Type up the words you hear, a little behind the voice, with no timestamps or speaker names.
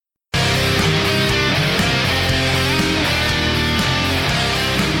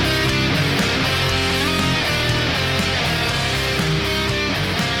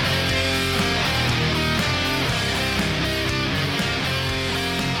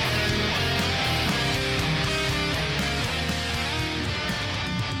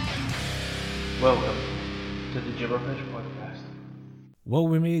Welcome to the Gibberfish Podcast. Well,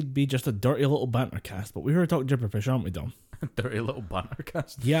 we may be just a dirty little banter cast, but we're here to talk Gibberfish, aren't we, Dom? Dirty little banter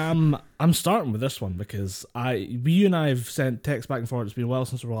cast. Yeah, I'm starting with this one because you and I have sent texts back and forth. It's been a while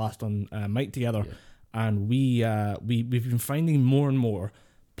since we were last on mic together, and we've been finding more and more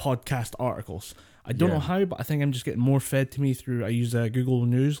podcast articles. I don't know how, but I think I'm just getting more fed to me through. I use Google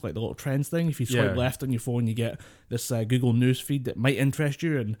News, like the little trends thing. If you swipe left on your phone, you get this Google News feed that might interest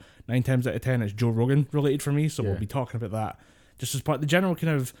you, and 9 times out of 10 it's Joe Rogan related for me. So we'll be talking about that just as part of the general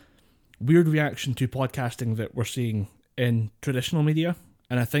kind of weird reaction to podcasting that we're seeing in traditional media.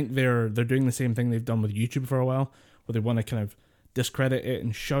 And I think they're doing the same thing they've done with YouTube for a while, where they want to kind of discredit it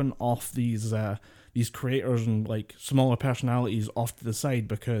and shun off these creators and like smaller personalities off to the side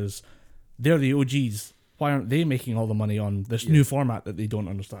because they're the OGs. Why aren't they making all the money on this new format that they don't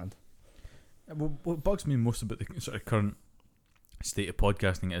understand? Well, what bugs me most about the sort of current state of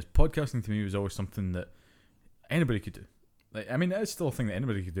podcasting is podcasting to me was always something that anybody could do. Like, I mean, it's still a thing that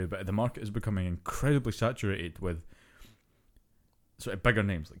anybody could do, but the market is becoming incredibly saturated with sort of bigger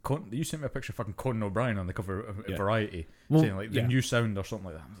names. Like you sent me a picture of fucking Conan O'Brien on the cover of Variety, saying like the new sound or something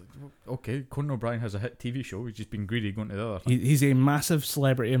like that. I was like, okay, Conan O'Brien has a hit TV show. He's just been greedy going to the other thing. He's a massive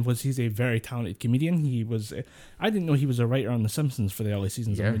celebrity influence. He's a very talented comedian. He was. I didn't know he was a writer on The Simpsons for the early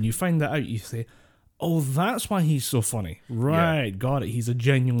seasons. And when you find that out, you say, "Oh, that's why he's so funny." Right, got it. He's a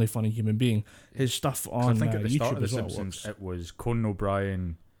genuinely funny human being. His stuff on I think at the YouTube start of The as well Simpsons, works. it was Conan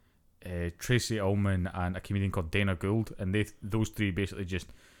O'Brien, Tracy Ullman, and a comedian called Dana Gould, and those three basically just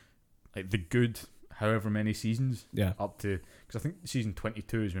like the good however many seasons up to, because I think season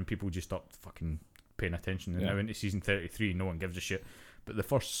 22 is when people just stopped fucking paying attention, and now into season 33 no one gives a shit, but the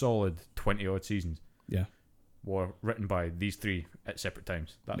first solid 20 odd seasons were written by these three at separate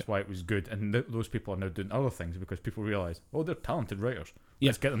times. That's why it was good, and those people are now doing other things because people realise, oh, they're talented writers,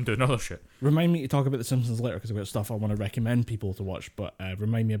 let's get them doing other shit. Remind me to talk about The Simpsons later because I've got stuff I want to recommend people to watch, but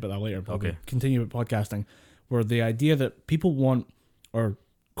remind me about that later. But we'll continue with podcasting, where the idea that people want, or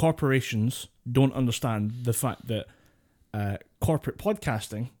corporations don't understand the fact that corporate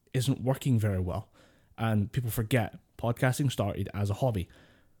podcasting isn't working very well, and people forget podcasting started as a hobby.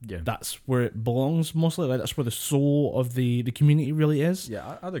 Yeah, that's where it belongs mostly. Like, that's where the soul of the community really is.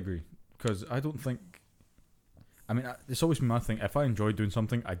 Yeah, I'd agree, because I don't think. I mean, it's always been my thing. If I enjoy doing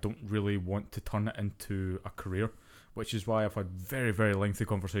something, I don't really want to turn it into a career, which is why I've had very, very lengthy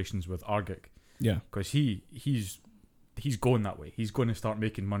conversations with Argic. Yeah, because he's going that way. He's going to start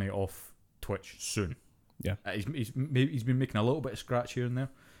making money off Twitch soon. Yeah, he's been making a little bit of scratch here and there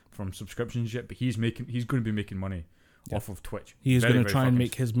from subscriptions yet, but he's going to be making money off of Twitch. He is going to try and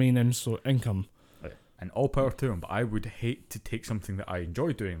make his main income. And all power to him, but I would hate to take something that I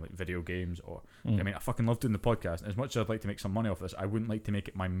enjoy doing, like video games, or I mean, I fucking love doing the podcast. And as much as I'd like to make some money off this, I wouldn't like to make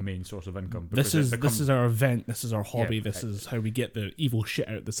it my main source of income. This is our event. This is our hobby. This is how we get the evil shit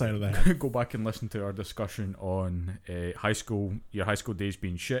out the side of the head. Go back and listen to our discussion on high school, your high school days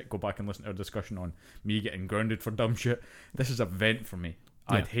being shit. Go back and listen to our discussion on me getting grounded for dumb shit. This is a vent for me.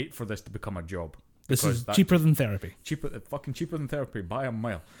 I'd hate for this to become a job. This is cheaper than therapy. Cheaper than therapy by a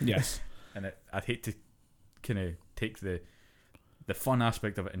mile. Yes. And I'd hate to kind of take the fun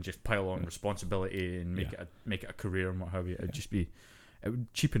aspect of it and just pile on responsibility and make it a career and what have you. It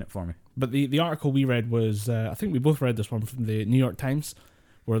would cheapen it for me. But the article we read was, I think we both read this one from the New York Times,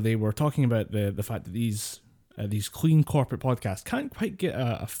 where they were talking about the fact that these clean corporate podcasts can't quite get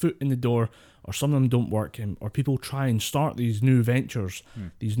a foot in the door, or some of them don't work, or people try and start these new ventures,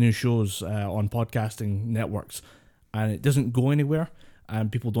 these new shows on podcasting networks, and it doesn't go anywhere. And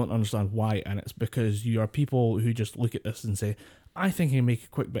people don't understand why, and it's because you are people who just look at this and say, I think I can make a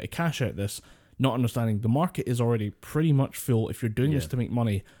quick bit of cash out of this, not understanding the market is already pretty much full. If you're doing this to make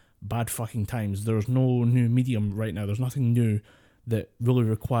money, bad fucking times. There's no new medium right now. There's nothing new that really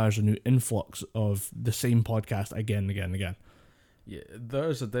requires a new influx of the same podcast again and again and again. Yeah,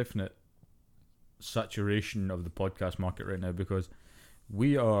 there's a definite saturation of the podcast market right now, because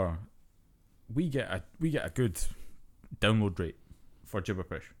we get a good download rate for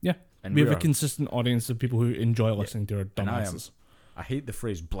Gibberfish. Yeah, and we have a consistent audience of people who enjoy listening to our dumbasses. I hate the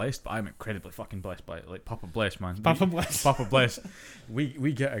phrase blessed, but I'm incredibly fucking blessed by it. Like, Papa bless, man. Papa bless. Papa bless.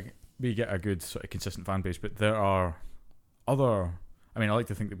 We get a good sort of consistent fan base, but there are other. I mean, I like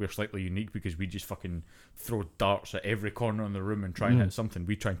to think that we're slightly unique because we just fucking throw darts at every corner in the room and try and hit something.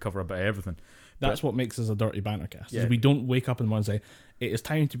 We try and cover a bit of everything. That's what makes us a dirty banter cast. Yeah. We don't wake up in one and say, it is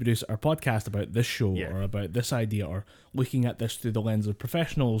time to produce our podcast about this show or about this idea, or looking at this through the lens of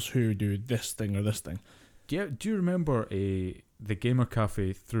professionals who do this thing or this thing. Do you remember the gamer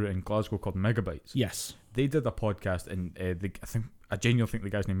cafe through in Glasgow called Megabytes? Yes. They did a podcast, and I genuinely think the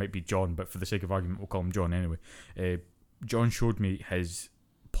guy's name might be John, but for the sake of argument, we'll call him John anyway. John showed me his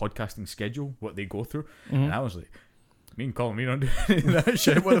podcasting schedule, what they go through, and I was like, me and Colin, we don't do any of that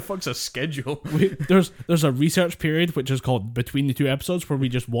shit. What the fuck's a schedule? There's a research period which is called between the two episodes where we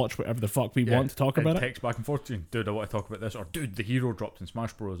just watch whatever the fuck we want to talk about. Text back and forth to you, dude, I want to talk about this, or dude, the hero dropped in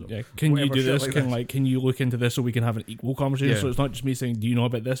Smash Bros. Can you do this? Can you look into this so we can have an equal conversation? So it's not just me saying, do you know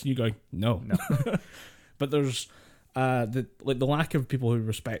about this? And you going, no. But there's the lack of people who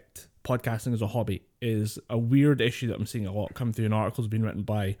respect podcasting as a hobby is a weird issue that I'm seeing a lot come through in articles being written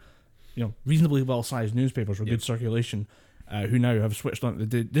by reasonably well-sized newspapers with good circulation, who now have switched on to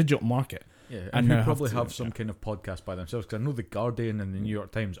the digital market. Yeah, and who probably have some kind of podcast by themselves. Because I know the Guardian and the New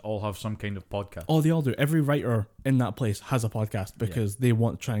York Times all have some kind of podcast. Oh, they all do. Every writer in that place has a podcast because they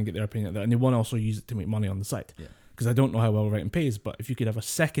want to try and get their opinion out there, and they want to also use it to make money on the site. Yeah. Because I don't know how well writing pays, but if you could have a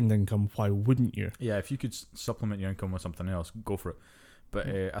second income, why wouldn't you? Yeah, if you could supplement your income with something else, go for it. But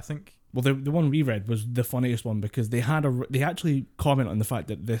I think... Well, the one we read was the funniest one because they actually comment on the fact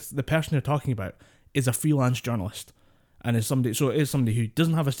that the person they're talking about is a freelance journalist and is somebody who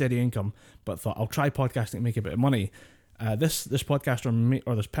doesn't have a steady income but thought, I'll try podcasting and make a bit of money. This podcaster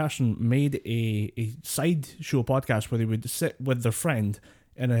or this person made a side show podcast where they would sit with their friend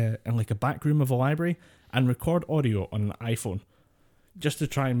in like a back room of a library and record audio on an iPhone. Just to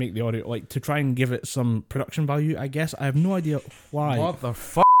try and make the audio, to try and give it some production value, I guess. I have no idea why. What the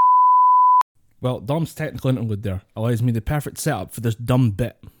fuck? Well, Dom's technical interlude there allows me the perfect setup for this dumb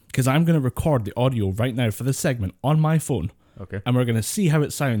bit. Because I'm going to record the audio right now for this segment on my phone. Okay. And we're going to see how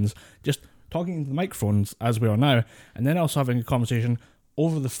it sounds, just talking into the microphones as we are now, and then also having a conversation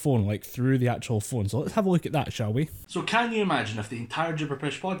over the phone, through the actual phone. So let's have a look at that, shall we? So can you imagine if the entire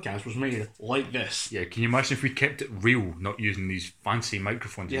Gibberpish podcast was made like this? Yeah, can you imagine if we kept it real, not using these fancy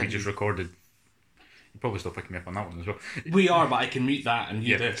microphones we just recorded? You're probably still picking me up on that one as well. We are, but I can mute that and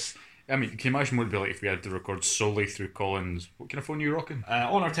mute this. I mean, can you imagine what it would be like if we had to record solely through Colin's... What kind of phone are you rocking?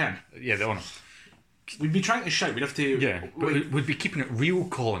 Honor 10. Yeah, the Honor. We'd be trying to shout. We'd have to... Yeah, but we'd be keeping it real,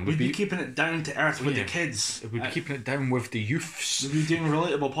 Colin. We'd be keeping it down to earth with the kids. We'd be keeping it down with the youths. We'd be doing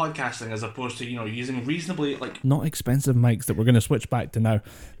relatable podcasting as opposed to, using reasonably, not expensive mics that we're going to switch back to now.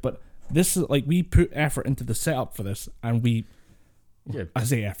 But this is, we put effort into the setup for this, and we... Yeah. I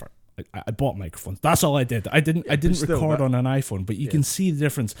say effort. I bought microphones. That's all I did. I didn't record on an iPhone, but you can see the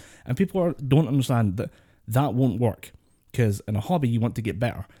difference. And people don't understand that won't work. Because in a hobby, you want to get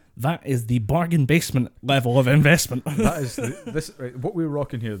better. That is the bargain basement level of investment. That is what we're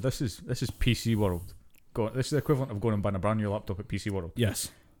rocking here. This is PC World. This is the equivalent of going and buying a brand new laptop at PC World. Yes.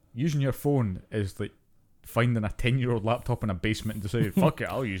 Using your phone is like finding a 10-year-old laptop in a basement and deciding, fuck it,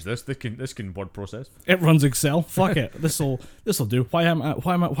 I'll use this. This can word process. It runs Excel. Fuck it. This'll do. Why am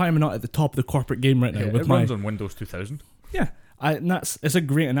I not at the top of the corporate game right now? It runs on Windows 2000. Yeah. It's a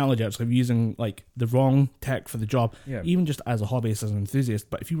great analogy actually of using the wrong tech for the job, even just as a hobbyist, as an enthusiast.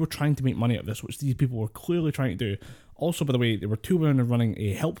 But if you were trying to make money out of this, which these people were clearly trying to do, also by the way, there were two women running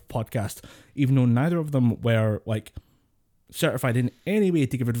a help podcast, even though neither of them were certified in any way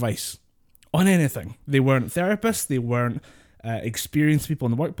to give advice on anything. They weren't therapists, they weren't experienced people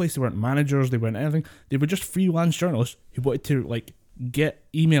in the workplace, they weren't managers, they weren't anything. They were just freelance journalists who wanted to get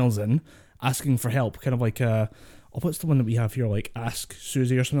emails in asking for help, kind of what's the one that we have here? Ask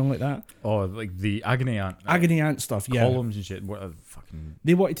Susie or something like that. Oh, the Agony Aunt. Agony Aunt stuff, yeah. Columns and shit. What a fucking...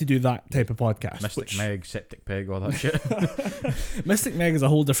 They wanted to do that type of podcast. Mystic Meg, Septic Peg, all that shit. Mystic Meg is a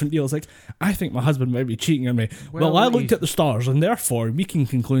whole different deal. It's I think my husband might be cheating on me. Well, I looked at the stars and therefore we can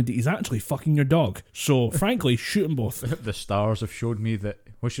conclude that he's actually fucking your dog. So, frankly, shoot them both. The stars have showed me that...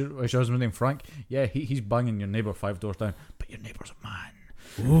 What's your husband's name? Frank? Yeah, he's banging your neighbour 5 doors down. But your neighbour's a man.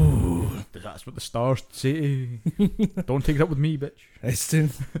 Ooh. That's what the stars say. Don't take it up with me, bitch. It's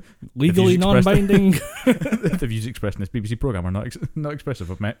legally non-binding. The views expressed in this BBC programme are not expressive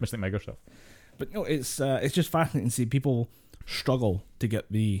of Mystic Meg herself. But no, it's just fascinating to see people struggle to get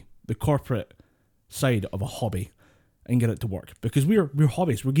the corporate side of a hobby and get it to work. Because we're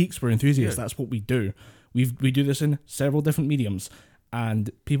hobbyists, we're geeks, we're enthusiasts. Yeah. That's what we do. We do this in several different mediums. And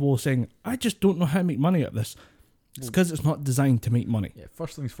people are saying, I just don't know how to make money out of this. It's because it's not designed to make money. Yeah,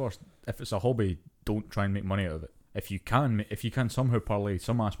 first things first, if it's a hobby, don't try and make money out of it. If you can somehow parlay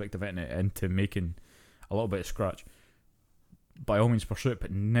some aspect of it into making a little bit of scratch, by all means pursue it,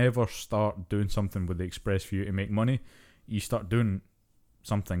 but never start doing something with the express view to make money. You start doing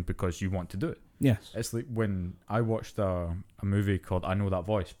something because you want to do it. Yes. It's like when I watched a movie called I Know That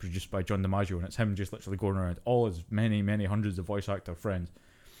Voice, produced by John DiMaggio, and it's him just literally going around all his many hundreds of voice actor friends.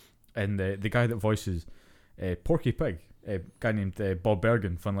 And the guy that voices... Porky Pig, a guy named Bob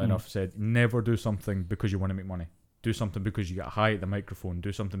Bergen, funnily enough, said, never do something because you want to make money. Do something because you get high at the microphone.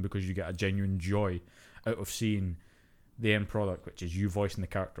 Do something because you get a genuine joy out of seeing the end product, which is you voicing the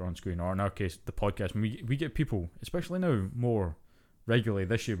character on screen, or in our case, the podcast. We get people, especially now, more regularly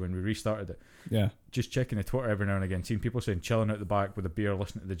this year when we restarted it, just checking the Twitter every now and again, seeing people saying chilling out the back with a beer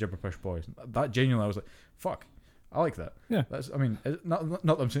listening to the Gibberpish Boys. That genuinely, I was like, fuck, I like that. Yeah, that's, I mean, not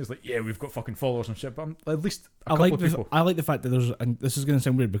that I'm saying it's like, yeah, we've got fucking followers and shit, but at least a couple of people. I like the fact that there's, and this is going to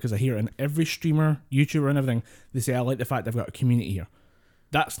sound weird because I hear it in every streamer, YouTuber and everything, they say, I like the fact I've got a community here.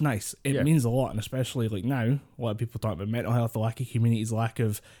 That's nice. It means a lot, and especially like now, a lot of people talk about mental health, the lack of communities, lack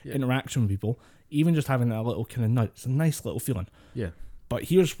of interaction with people. Even just having that little kind of nudge, it's a nice little feeling. Yeah. But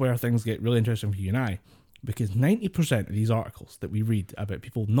here's where things get really interesting for you and I, because 90% of these articles that we read about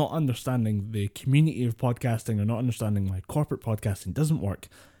people not understanding the community of podcasting or not understanding why corporate podcasting doesn't work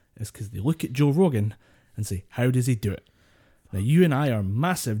is because they look at Joe Rogan and say, how does he do it? Now, you and I are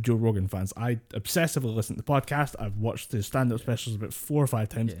massive Joe Rogan fans. I obsessively listen to the podcast. I've watched his stand-up specials about 4 or 5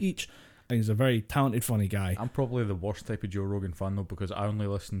 times each. And he's a very talented, funny guy. I'm probably the worst type of Joe Rogan fan, though, because I only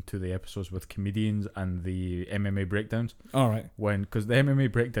listen to the episodes with comedians and the MMA breakdowns. All right. Because the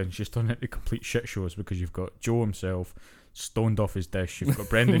MMA breakdowns just turn into complete shit shows because you've got Joe himself stoned off his dish. You've got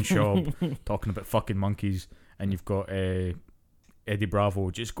Brendan Schaub talking about fucking monkeys. And you've got Eddie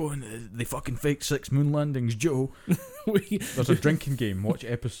Bravo just going, they fucking fake 6 moon landings, Joe. There's a drinking game. Watch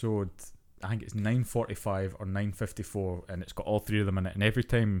episode, I think it's 9:45 or 9:54, and it's got all 3 of them in it. And every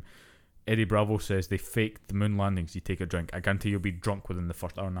time Eddie Bravo says they faked the moon landings, you take a drink. I guarantee you'll be drunk within the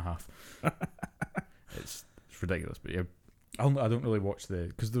first hour and a half. It's ridiculous. But yeah, I don't really watch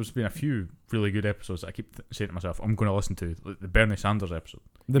because there's been a few really good episodes that I keep saying to myself, I'm going to listen to. Like the Bernie Sanders episode.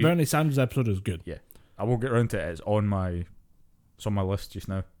 Bernie Sanders episode is good. Yeah. I will get around to it. It's on my list just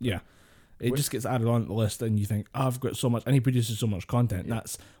now. Yeah. It just gets added on the list and you think, I've got so much, and he produces so much content. Yeah.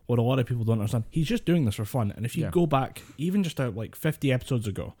 That's what a lot of people don't understand. He's just doing this for fun. And if you go back, even just out like 50 episodes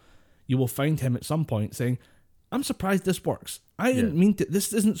ago, you will find him at some point saying, I'm surprised this works. I didn't mean to,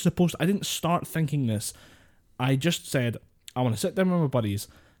 this isn't supposed to, I didn't start thinking this. I just said, I want to sit down with my buddies,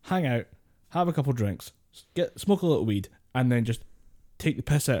 hang out, have a couple drinks, smoke a little weed, and then just take the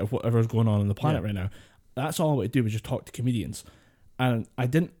piss out of whatever's going on the planet right now. That's all I would do, was just talk to comedians. And I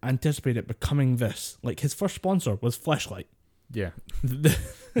didn't anticipate it becoming this. Like, his first sponsor was Fleshlight. Yeah. The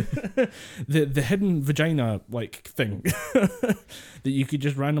hidden vagina like thing that you could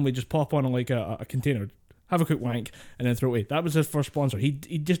just randomly just pop on like a container, have a quick wank, and then throw it away. That was his first sponsor. He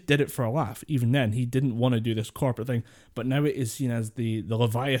just did it for a laugh. Even then, he didn't want to do this corporate thing. But now it is seen as the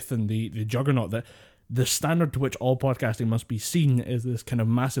Leviathan, the juggernaut, that the standard to which all podcasting must be seen is this kind of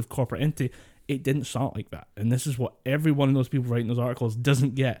massive corporate entity. It didn't start like that. And this is what every one of those people writing those articles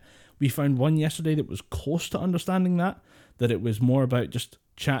doesn't get. We found one yesterday that was close to understanding that it was more about just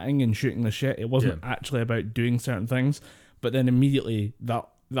chatting and shooting the shit. It wasn't actually about doing certain things. But then immediately the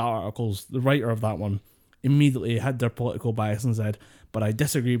writer of that one immediately had their political bias and said, but I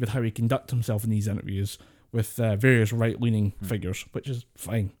disagree with how he conducts himself in these interviews with various right-leaning figures, which is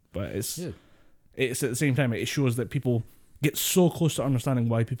fine. But it's at the same time, it shows that people get so close to understanding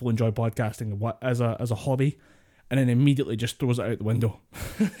why people enjoy podcasting as a hobby, and then immediately just throws it out the window.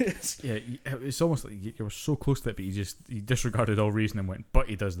 It's almost like you were so close to it, but he disregarded all reason and went, but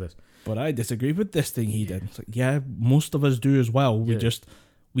he does this. But I disagree with this thing he did. It's like, most of us do as well.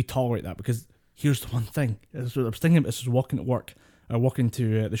 We tolerate that, because here's the one thing. I was thinking about this, walking to work, or walking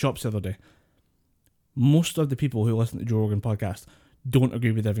to the shops the other day. Most of the people who listen to Joe Rogan podcast don't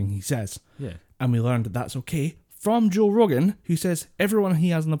agree with everything he says. Yeah. And we learned that that's okay from Joe Rogan, who says everyone he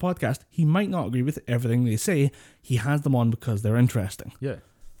has on the podcast, he might not agree with everything they say. He has them on because they're interesting. Yeah.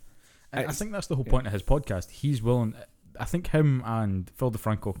 I think that's the whole point of his podcast. He's willing... I think him and Phil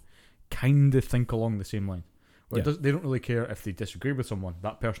DeFranco kind of think along the same line. They don't really care if they disagree with someone.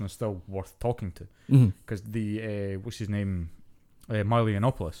 That person is still worth talking to. Because what's his name? Milo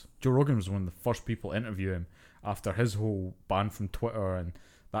Yiannopoulos. Joe Rogan was one of the first people to interview him after his whole ban from Twitter and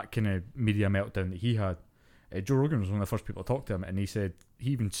that kind of media meltdown that he had. Joe Rogan was one of the first people to talk to him, and he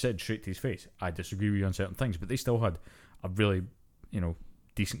even said straight to his face, I disagree with you on certain things, but they still had a really,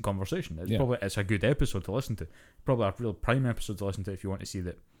 decent conversation. It's a good episode to listen to. Probably a real prime episode to listen to if you want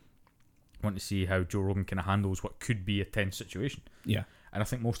to see how Joe Rogan kind of handles what could be a tense situation. Yeah. And I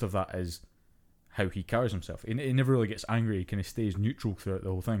think most of that is how he carries himself. He never really gets angry. He kind of stays neutral throughout the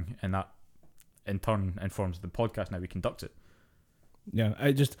whole thing, and that in turn informs the podcast and how he conducts it. Yeah,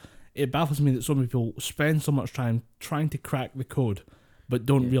 it baffles me that so many people spend so much time trying to crack the code, but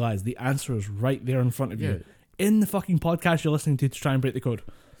don't realise the answer is right there in front of you in the fucking podcast you're listening to try and break the code.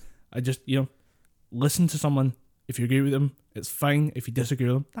 I just, listen to someone, If you agree with them, it's fine. If you disagree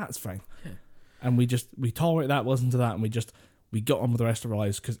with them, that's fine. Yeah. And we tolerate that, listen to that, and we get on with the rest of our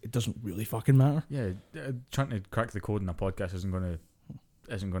lives because it doesn't really fucking matter. Yeah, trying to crack the code in a podcast isn't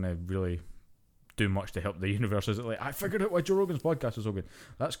gonna really do much to help the universe. Is it like, I figured out why Joe Rogan's podcast is so good?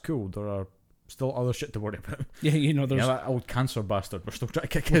 That's cool. There are still other shit to worry about. Yeah, there's that old cancer bastard. We're still trying to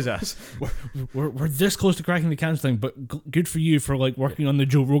kick his ass. we're this close to cracking the cancer thing, but good for you for like working on the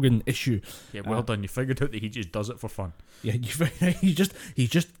Joe Rogan issue. Yeah, well done. You figured out that he just does it for fun. Yeah, he's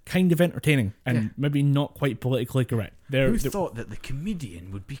just kind of entertaining and maybe not quite politically correct. Who thought that the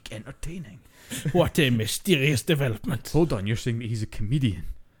comedian would be entertaining? What a mysterious development. Hold on, you're saying that he's a comedian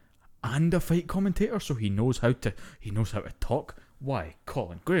and a fight commentator, so he knows how to talk? Why,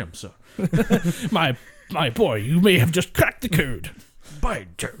 Colin Graham, sir? my boy, you may have just cracked the code. By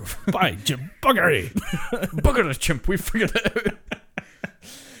Jove. By Jabuggery. Bugger the chimp, we figured it out.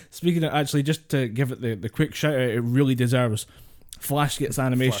 Speaking of, actually, just to give it the quick shout out, it really deserves. Flashgit's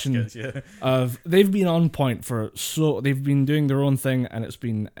animation they've been on point they've been doing their own thing, and it's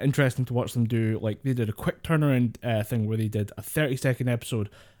been interesting to watch them do. Like, they did a quick turnaround thing where they did a 30-second episode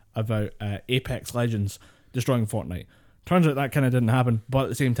about Apex Legends destroying Fortnite. Turns out that kind of didn't happen, but at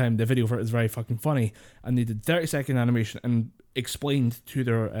the same time, the video for it is very fucking funny, and they did 30-second animation and explained to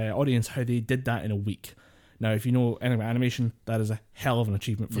their audience how they did that in a week. Now, if you know anything about animation, that is a hell of an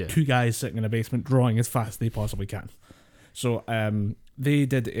achievement for two guys sitting in a basement drawing as fast as they possibly can. So they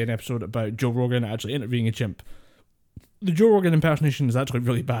did an episode about Joe Rogan actually interviewing a chimp. The Joe Rogan impersonation is actually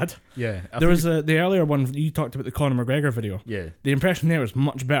really bad. Yeah. There was the earlier one, you talked about the Conor McGregor video. Yeah. The impression there was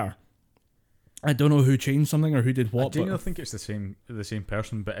much better. I don't know who changed something or who did what. I genuinely think it's the same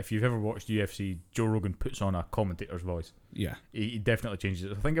person, but if you've ever watched UFC, Joe Rogan puts on a commentator's voice. Yeah. He definitely changes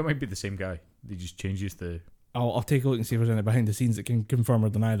it. I think it might be the same guy. He just changes the... I'll take a look and see if there's any behind the scenes that can confirm or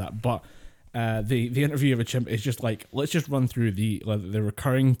deny that. But the interview of a chimp is just like, let's just run through the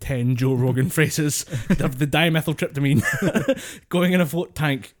recurring 10 Joe Rogan phrases. the dimethyltryptamine, going in a float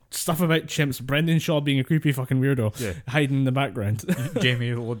tank, stuff about chimps, Brendan Shaw being a creepy fucking weirdo, hiding in the background.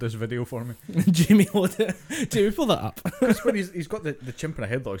 Jamie, load this video for me. Jamie, pull that up. Because when he's got the chimp in a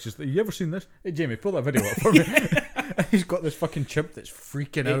headlock, it's just like, you ever seen this? Hey Jamie, pull that video up for me. He's got this fucking chimp that's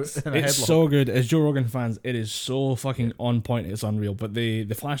freaking out in a headlock. It's so good. As Joe Rogan fans, it is so fucking on point. It's unreal. But the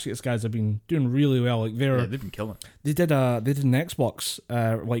Flashgit's guys have been doing really well. Like they've been killing. They did an Xbox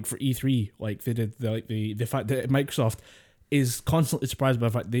like for E3. Like they did the fact that Microsoft is constantly surprised by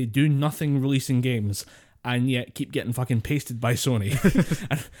the fact they do nothing releasing games and yet keep getting fucking pasted by Sony.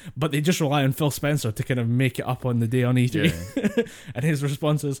 But they just rely on Phil Spencer to kind of make it up on the day on E3. Yeah. And his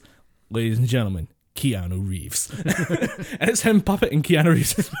response is, ladies and gentlemen, Keanu Reeves. And it's him puppeting Keanu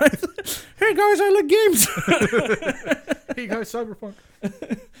Reeves. Hey guys, I like games. Hey guys, Cyberpunk.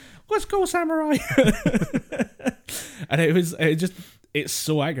 Let's go, Samurai. And it's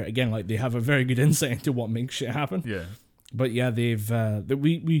so accurate. Again, like they have a very good insight into what makes shit happen. Yeah. But yeah,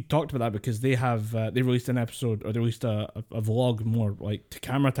 we talked about that because they released an episode, or they released a vlog, more like to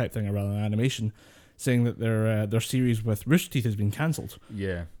camera type thing rather than animation, saying that their series with Rooster Teeth has been cancelled.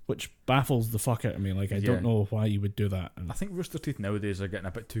 Yeah. Which baffles the fuck out of me. Like, I don't know why you would do that. And I think Rooster Teeth nowadays are getting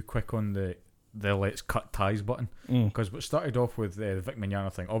a bit too quick on the let's cut ties button. Because what started off with the Vic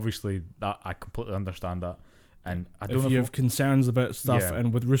Mignogna thing, obviously that I completely understand that. And I don't know if you have concerns about stuff,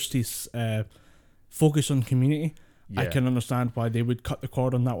 and with Rooster Teeth's focus on community, I can understand why they would cut the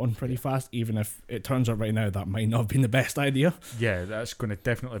cord on that one pretty fast, even if it turns out right now that might not have been the best idea. Yeah, that's going to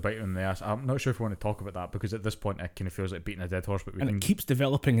definitely bite you in the ass. I'm not sure if we want to talk about that, because at this point it kind of feels like beating a dead horse. But it keeps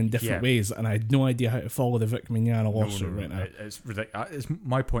developing in different ways, and I had no idea how to follow the Vic Mignogna lawsuit right now. It's ridiculous. It's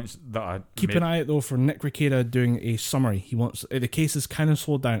my points that I keep an eye out though for Nick Rekieta doing a summary. He wants the case is kind of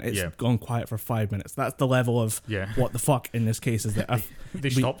slowed down. It's gone quiet for 5 minutes. That's the level of what the fuck in this case is that they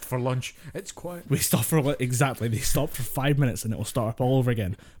stopped for lunch. It's quiet. We stopped for exactly. They stopped for 5 minutes. And it will start up all over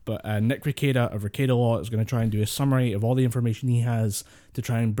again. But Nick Rekieta of Rekieta Law is going to try and do a summary of all the information he has to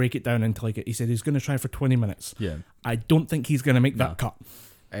try and break it down into he said he's going to try for 20 minutes. Yeah. I don't think he's going to make that cut.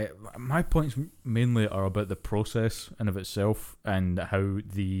 My points mainly are about the process in of itself and how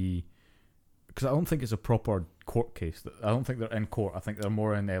because I don't think it's a proper court case. I don't think they're in court. I think they're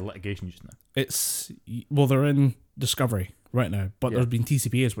more in litigation just now. They're in discovery right now, but there's been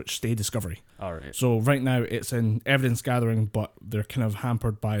TCPAs which stay discovery. All right. So right now it's in evidence gathering, but they're kind of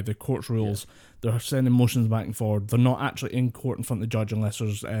hampered by the court's rules. They're sending motions back and forward. They're not actually in court in front of the judge unless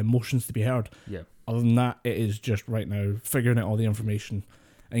there's motions to be heard. Yeah. Other than that, it is just right now figuring out all the information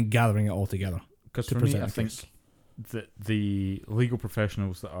and gathering it all together. Because for me, I think that the legal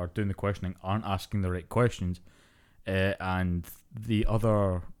professionals that are doing the questioning aren't asking the right questions, and the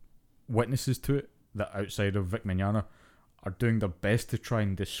other witnesses to it that outside of Vic Mignogna are doing their best to try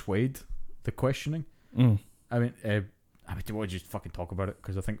and dissuade the questioning. I mean, do you want to just fucking talk about it?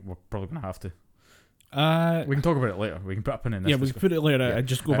 Because I think we're probably going to have to. We can talk about it later. We can put a pin in this. Yeah, we can put it later. Yeah. I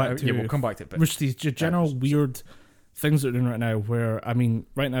just go back to... Yeah, we'll come back to it. But Rooster Teeth, general weird things that they're doing right now, where, I mean,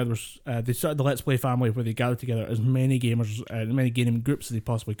 right now there's they started the Let's Play family where they gather together as many gamers, many gaming groups as they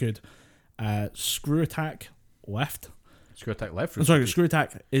possibly could. Screw Attack left. Screw Attack left? I'm sorry, Screw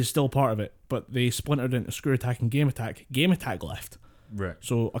Attack is still part of it, but they splintered into Screw Attack and Game Attack. Game Attack left. Right.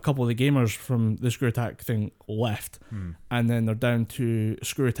 So a couple of the gamers from the Screw Attack thing left, and then they're down to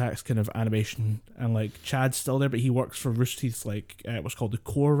Screw Attack's kind of animation, and like Chad's still there, but he works for Rooster Teeth's like what's called the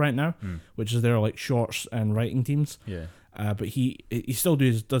Core right now, which is their like shorts and writing teams. Yeah. But he still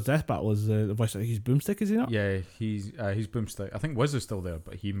does Death Battle as the voice. I think he's Boomstick, is he not? Yeah, he's Boomstick. I think Wiz is still there,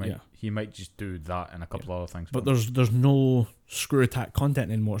 but he might just do that and a couple of other things. But there's no Screw Attack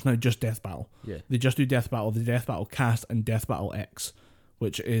content anymore. It's now just Death Battle. Yeah. They just do Death Battle, the Death Battle Cast, and Death Battle X,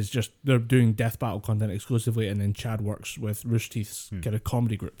 which is just they're doing Death Battle content exclusively, and then Chad works with Rooster Teeth's kind of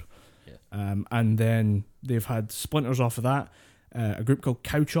comedy group. Yeah. And then they've had splinters off of that. A group called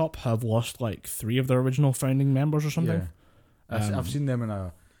Cow Chop have lost like 3 of their original founding members or something. Yeah. I've seen them in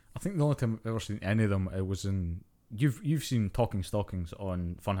I think the only time I've ever seen any of them, it was in... You've seen Talking Stockings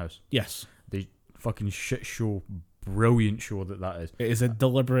on Funhouse. Yes. The fucking shit show, brilliant show that is. It is a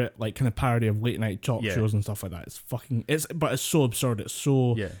deliberate, like, kind of parody of late night talk shows and stuff like that. It's fucking... But it's so absurd. It's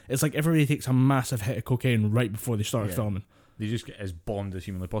so... Yeah. It's like everybody takes a massive hit of cocaine right before they start filming. They just get as bombed as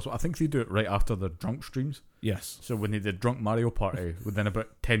humanly possible. I think they do it right after their drunk streams. Yes. So when they did Drunk Mario Party, within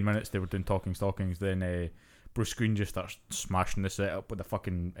about 10 minutes they were doing Talking Stockings, then... Bruce Green just starts smashing the setup with a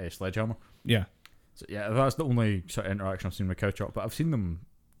fucking sledgehammer. Yeah. So yeah, that's the only sort of interaction I've seen with Cow Chop, but I've seen them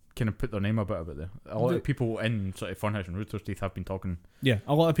kind of put their name about it there. A lot of people in sort of Funhouse and Rooster Teeth have been talking. Yeah,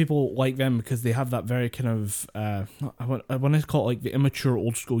 a lot of people like them because they have that very kind of I want to call it like the immature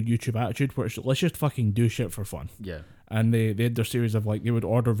old school YouTube attitude, where it's let's just fucking do shit for fun. Yeah. And they had their series of like they would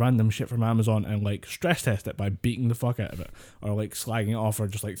order random shit from Amazon and like stress test it by beating the fuck out of it or like slagging it off or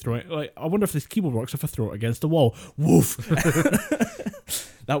just like throwing it. Like, I wonder if this keyboard works if I throw it against the wall. Woof.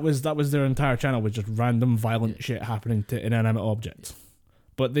 That was their entire channel, was just random violent shit happening to inanimate objects.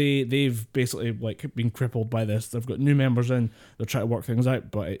 But they've basically like been crippled by this. They've got new members in. They're trying to work things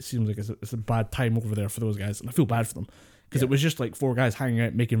out, but it seems like it's a bad time over there for those guys, and I feel bad for them because it was just like 4 guys hanging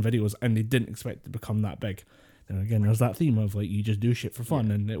out making videos, and they didn't expect it to become that big. And again, there's that theme of like you just do shit for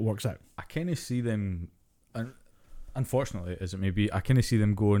fun and it works out. I kind of see them, unfortunately, as it may be, I kind of see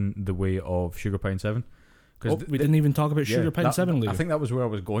them going the way of Sugar Pine 7. We didn't even talk about Sugar Pine 7, Leo. I think that was where I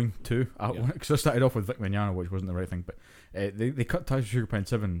was going to. Because I started off with Vic Mignogna, which wasn't the right thing, but they cut ties with Sugar Pine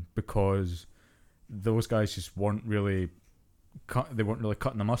 7 because those guys just weren't really cutting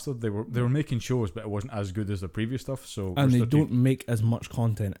the mustard. They were making shows, but it wasn't as good as the previous stuff. So and they don't make as much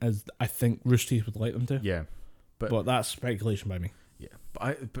content as I think Rooster Teeth would like them to. Yeah. But that's speculation by me. Yeah,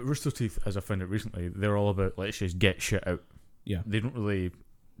 but Rooster Teeth, as I found it recently, they're all about let's just get shit out. Yeah, they don't really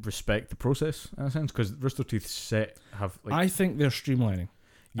respect the process in a sense because Rooster Teeth's have. Like, I think they're streamlining.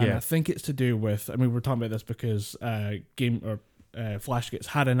 Yeah, and I think it's to do with. I mean, we're talking about this because Flashgates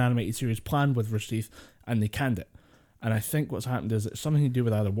had an animated series planned with Rooster Teeth, and they canned it. And I think what's happened is it's something to do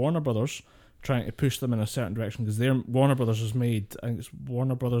with either Warner Brothers trying to push them in a certain direction because Warner Brothers has made, I think it's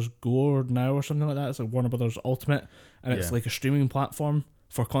Warner Brothers Go now or something like that. It's like Warner Brothers Ultimate, and it's like a streaming platform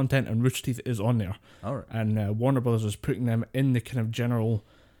for content, and Rooster Teeth is on there. All right. And Warner Brothers is putting them in the kind of general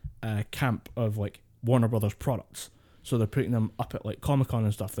camp of like Warner Brothers products. So they're putting them up at like Comic-Con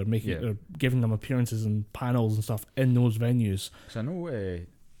and stuff. They're giving them appearances and panels and stuff in those venues. So I know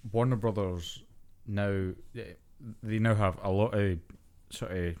Warner Brothers now they now have a lot of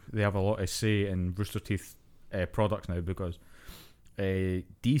they have a lot of say in Rooster Teeth products now because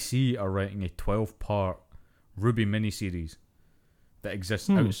DC are writing a 12-part Ruby miniseries that exists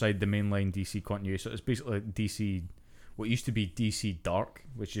outside the mainline DC continuity. So it's basically DC, what used to be DC Dark,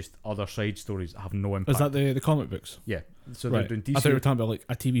 which is just other side stories that have no impact. Is that the comic books? Yeah. So right. they're doing DC. I thought you were talking about like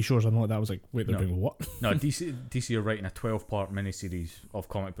a TV show or something like that. I was like, wait, they're doing what? No, DC are writing a 12-part miniseries of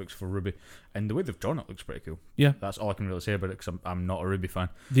comic books for Ruby, and the way they've drawn it looks pretty cool. Yeah, that's all I can really say about it because I'm not a Ruby fan.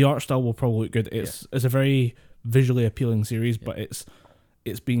 The art style will probably look good. It's a very visually appealing series, but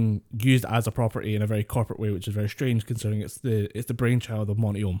it's being used as a property in a very corporate way, which is very strange considering it's the brainchild of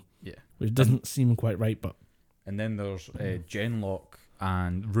Monty Oum. Yeah, which doesn't seem quite right, but. And then there's Genlock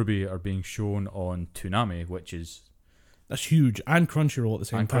and Ruby are being shown on Toonami, which is. That's huge, and Crunchyroll at the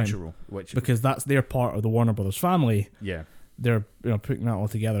same time. Crunchyroll, because that's their part of the Warner Brothers family. Yeah, they're putting that all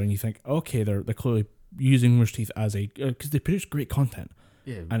together, and you think, okay, they're clearly using Rooster Teeth as because they produce great content.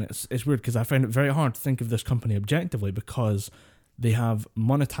 Yeah. And it's weird because I find it very hard to think of this company objectively because they have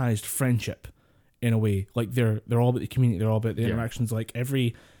monetized friendship in a way. Like they're all about the community, they're all about the interactions. Like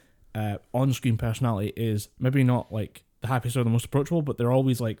every on-screen personality is maybe not like the happiest or the most approachable, but they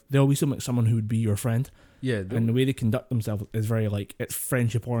always seem like someone who would be your friend. Yeah. And the way they conduct themselves is very like it's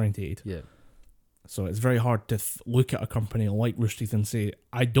friendship orientated. Yeah. So it's very hard to look at a company like Rooster Teeth and say,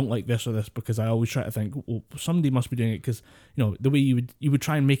 I don't like this or this, because I always try to think, well, somebody must be doing it, because, you know, the way you would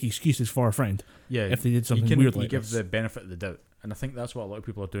try and make excuses for a friend if they did something weird like give this. the benefit of the doubt. And I think that's what a lot of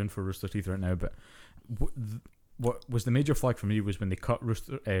people are doing for Rooster Teeth right now. But what was the major flag for me was when they cut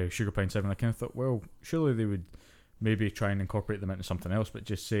Sugar Pine 7. I kind of thought, well, surely they would maybe try and incorporate them into something else, but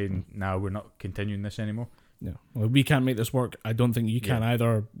just saying, no, we're not continuing this anymore. No, well, we can't make this work. I don't think you can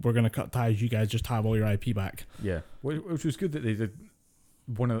either. We're going to cut ties. You guys just have all your IP back. Yeah, which was good that they did.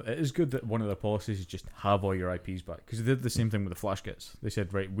 It is good that one of their policies is just have all your IPs back, because they did the same thing with the Flash kits. They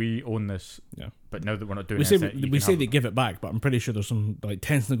said, right, we own this, but now that we're not doing it, we say they give it back, but I'm pretty sure there's some like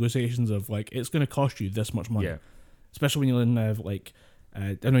tense negotiations of like it's going to cost you this much money. Yeah. Especially when you're in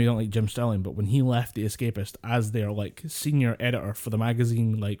I know you don't like Jim Sterling, but when he left The Escapist as their like senior editor for the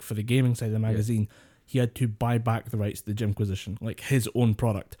magazine, like for the gaming side of the magazine, he had to buy back the rights to the Jimquisition, like his own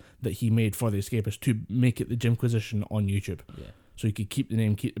product that he made for The Escapist, to make it the Jimquisition on YouTube. Yeah. So he could keep the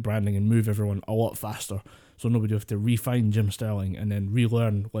name, keep the branding, and move everyone a lot faster. So nobody would have to refine Jim Sterling and then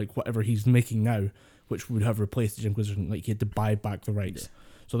relearn like whatever he's making now, which would have replaced the Jimquisition. Like he had to buy back the rights. Yeah.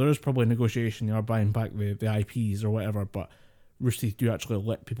 So there is probably a negotiation. They are buying back the IPs or whatever, but Rooster Teeth do actually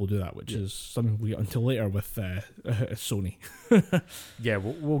let people do that, which is something we get until later with Sony. Yeah,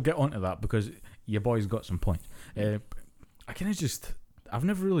 we'll get onto that because your boy's got some points. I've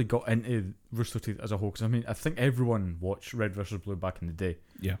never really got into Rooster Teeth as a whole, because I mean, I think everyone watched Red vs. Blue back in the day.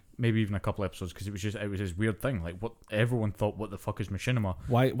 Yeah. Maybe even a couple episodes, because it was this weird thing. Like, what everyone thought, what the fuck is Machinima?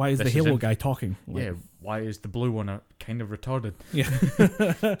 Why is the Halo guy talking? Like, why is the blue one kind of retarded?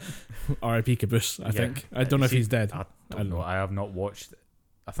 Yeah. R.I.P. Caboose, I think. I don't know if he's dead. I don't know. I have not watched.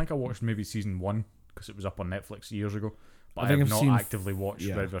 I think I watched maybe season 1, because it was up on Netflix years ago. But I have not actively watched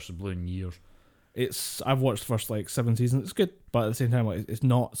Red vs. Blue in years. I've watched the first 7 seasons. It's good, but at the same time, it's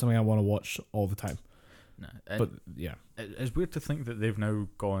not something I want to watch all the time. No, but yeah, it's weird to think that they've now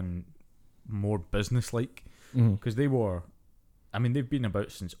gone more business-like, because they've been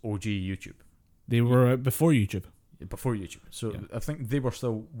about since OG YouTube. They were before YouTube. Before YouTube, so I think they were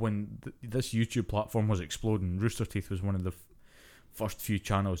still when this YouTube platform was exploding. Rooster Teeth was one of the first few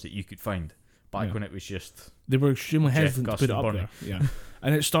channels that you could find. Back when it was just... They were extremely hesitant to put it up there. Yeah.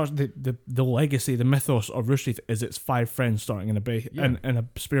 And it starts... The legacy, the mythos of Rooster Teeth is it's 5 friends starting in a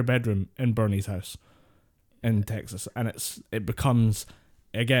spare bedroom in Bernie's house in Texas. And it becomes,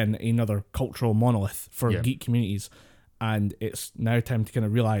 again, another cultural monolith for geek communities. And it's now time to kind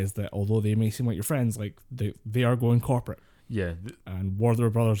of realise that although they may seem like your friends, like they are going corporate. Yeah. And Warner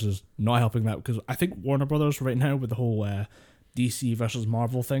Brothers is not helping that, because I think Warner Brothers right now with the whole... DC versus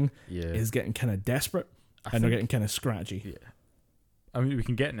Marvel thing is getting kind of desperate, and they're getting kind of scratchy. Yeah, I mean, we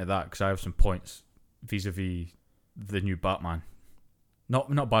can get into that because I have some points vis-a-vis the new Batman.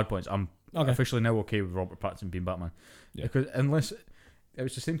 Not bad points. I'm officially now okay with Robert Pattinson being Batman. Yeah. Because unless it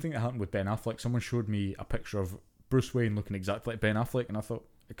was the same thing that happened with Ben Affleck. Someone showed me a picture of Bruce Wayne looking exactly like Ben Affleck, and I thought,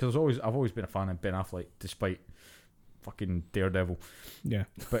 because I've always been a fan of Ben Affleck despite fucking Daredevil. Yeah.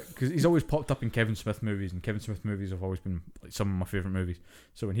 But because he's always popped up in Kevin Smith movies, and Kevin Smith movies have always been like some of my favourite movies.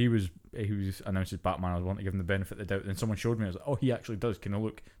 So when he was announced as Batman, I was wanting to give him the benefit of the doubt. Then someone showed me, I was like, oh, he actually does kind of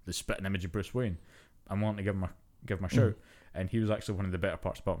look the spitting image of Bruce Wayne. I'm wanting to give him a shout. And he was actually one of the better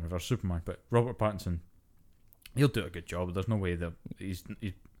parts of Batman vs Superman. But Robert Pattinson, he'll do a good job. There's no way that he's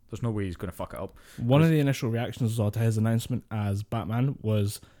going to fuck it up. One of the initial reactions to his announcement as Batman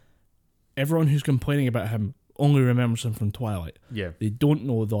was everyone who's complaining about him only remembers him from Twilight. Yeah. They don't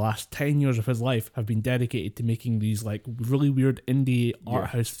know the last 10 years of his life have been dedicated to making these like really weird indie art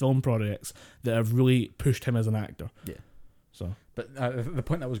house film projects that have really pushed him as an actor. Yeah. So, but the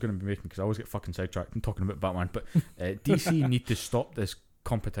point I was going to be making, because I always get fucking sidetracked and talking about Batman, but DC need to stop this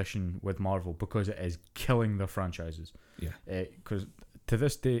competition with Marvel, because it is killing their franchises. Yeah. Because to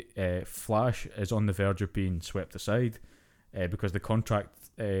this day, Flash is on the verge of being swept aside because the contract.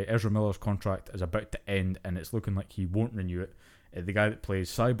 Ezra Miller's contract is about to end, and it's looking like he won't renew it. The guy that plays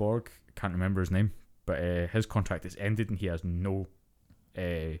Cyborg, can't remember his name, but his contract is ended, and he has no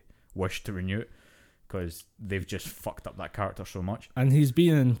wish to renew it, because they've just fucked up that character so much. And he's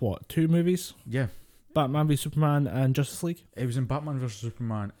been in, 2 movies? Yeah. Batman v Superman and Justice League? He was in Batman vs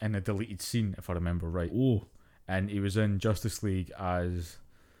Superman in a deleted scene, if I remember right. Oh. And he was in Justice League as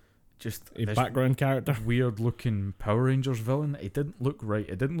just a background character. Weird looking Power Rangers villain. It didn't look right.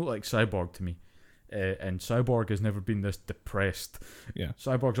 It didn't look like Cyborg to me. And Cyborg has never been this depressed. Yeah.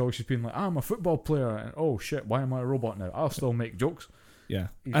 Cyborg's always just been like, I'm a football player, and oh shit, why am I a robot now? I'll still make jokes. Yeah.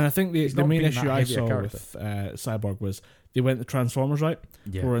 And I think the main issue I saw with Cyborg was they went the Transformers route,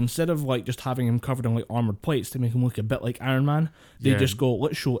 where instead of like just having him covered in like armored plates to make him look a bit like Iron Man, they just go,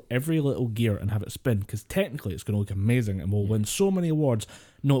 let's show every little gear and have it spin, because technically it's going to look amazing and we'll win so many awards.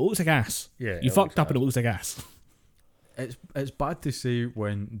 No, it looks like ass. Yeah, you fucked up and it looks like ass. It's bad to say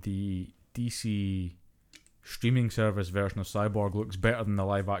when the DC streaming service version of Cyborg looks better than the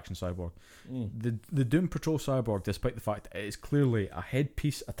live action Cyborg. The Doom Patrol Cyborg, despite the fact that it is clearly a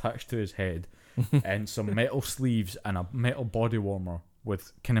headpiece attached to his head and some metal sleeves and a metal body warmer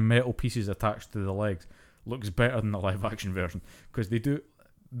with kind of metal pieces attached to the legs, looks better than the live action version, because they do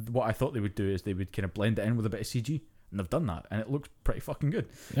what I thought they would do is they would kind of blend it in with a bit of CG, and they've done that and it looks pretty fucking good.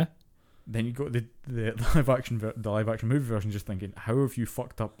 Yeah. Then you go the live action movie version, just thinking, how have you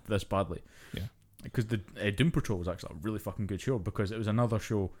fucked up this badly? Yeah. Because the Doom Patrol was actually a really fucking good show, because it was another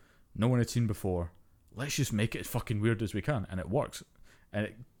show no one had seen before. Let's just make it as fucking weird as we can, and it works. And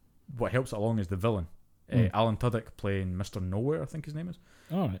what helps it along is the villain, Alan Tudyk playing Mr. Nowhere, I think his name is.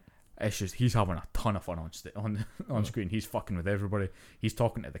 All right. It's just he's having a ton of fun on screen. He's fucking with everybody. He's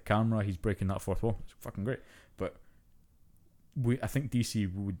talking to the camera. He's breaking that fourth wall. It's fucking great. But I think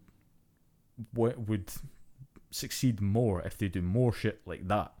DC would succeed more if they do more shit like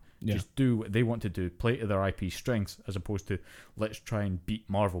that. Yeah. Just do what they want to do, play to their IP strengths, as opposed to let's try and beat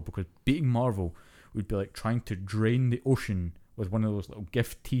Marvel, because beating Marvel would be like trying to drain the ocean with one of those little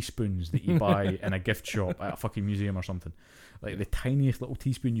gift teaspoons that you buy in a gift shop at a fucking museum or something. Like the tiniest little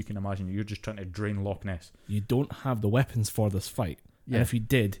teaspoon you can imagine. You're just trying to drain Loch Ness. You don't have the weapons for this fight. Yeah. And if you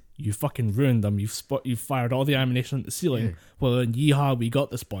did, you fucking ruined them. You've fired all the ammunition at the ceiling. Yeah. Well, then, yeehaw, we got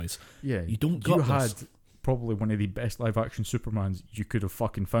this, boys. Yeah. You don't got this. Had probably one of the best live action Supermans you could have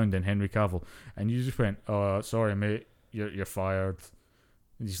fucking found in Henry Cavill, and you just went, oh, sorry mate, you're fired.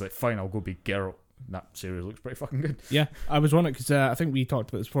 And he's like, fine, I'll go be Geralt. That series looks pretty fucking good. Yeah, I was wondering, because I think we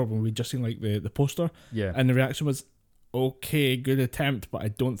talked about this before when we just seen like the poster, and the reaction was, okay, good attempt, but I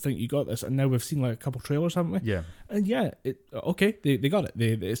don't think you got this. And now we've seen like a couple trailers, haven't we? Yeah. And they got it.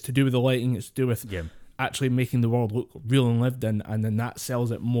 It's to do with the lighting, it's to do with actually making the world look real and lived in, and then that sells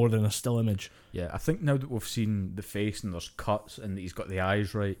it more than a still image. Yeah, I think now that we've seen the face and there's cuts and he's got the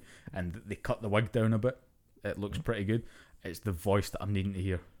eyes right and they cut the wig down a bit, it looks pretty good. It's the voice that I'm needing to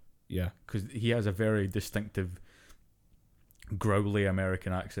hear. Yeah. Because he has a very distinctive, growly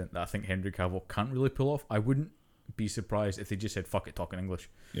American accent that I think Henry Cavill can't really pull off. I wouldn't be surprised if they just said, fuck it, talk in English.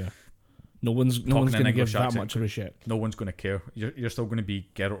 Yeah. No one's going to give that much of a shit. No one's going to care. You're still going to be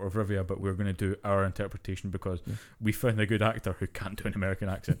Geralt of Rivia, but we're going to do our interpretation because we found a good actor who can't do an American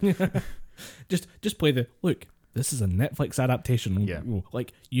accent. Just play look, this is a Netflix adaptation. Yeah.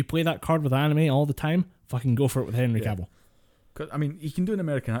 Like, you play that card with anime all the time, fucking go for it with Henry Cavill. I mean, he can do an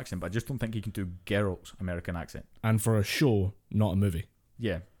American accent, but I just don't think he can do Geralt's American accent. And for a show, not a movie.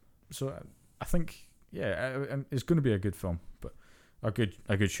 Yeah. So I think, it's going to be a good film, but a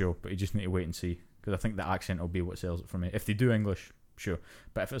good show, but you just need to wait and see, because I think the accent will be what sells it for me. If they do English, sure,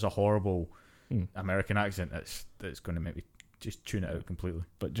 but if it's a horrible American accent, it's going to make me just tune it out completely.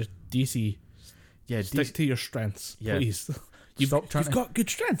 But just DC, stick to your strengths, please. You've got good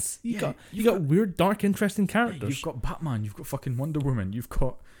strengths. You got weird, dark, interesting characters. You've got Batman. You've got fucking Wonder Woman. You've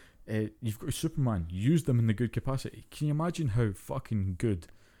got Superman. Use them in the good capacity. Can you imagine how fucking good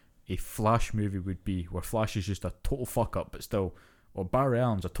a Flash movie would be, where Flash is just a total fuck up, but still. Or Barry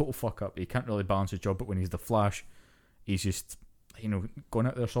Allen's a total fuck up. He can't really balance his job, but when he's the Flash, he's just, going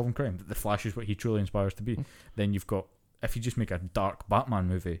out there solving crime. The Flash is what he truly inspires to be. Then you've got, if you just make a dark Batman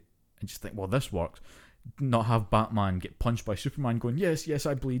movie and just think, well, this works. Not have Batman get punched by Superman going, yes,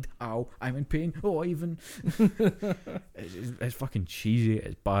 I bleed. Ow, I'm in pain. Oh, even. It's fucking cheesy.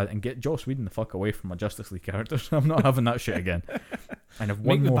 It's bad. And get Joss Whedon the fuck away from my Justice League characters. I'm not having that shit again. And if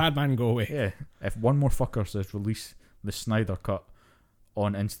make the bad man go away. Yeah. If one more fucker says release the Snyder Cut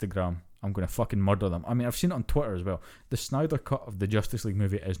on Instagram, I'm going to fucking murder them. I mean, I've seen it on Twitter as well. The Snyder Cut of the Justice League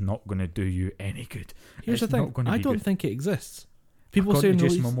movie is not going to do you any good. Here's the thing. I don't think it exists. People say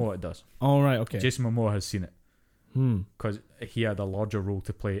Jason Momoa it does. Oh, right, okay. Jason Momoa has seen it. Because he had a larger role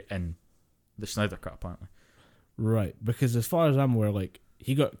to play in the Snyder Cut, apparently. Right, because as far as I'm aware, like,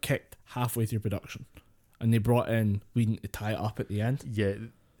 he got kicked halfway through production, and they brought in Whedon to tie it up at the end. Yeah,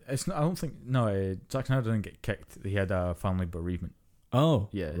 it's not. I don't think. No, Zack Snyder didn't get kicked. He had a family bereavement. Oh,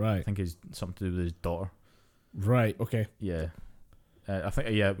 yeah, right. I think it's something to do with his daughter. Right. Okay. Yeah. I think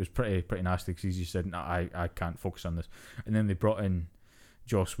it was pretty nasty, because he just said, no, I can't focus on this. And then they brought in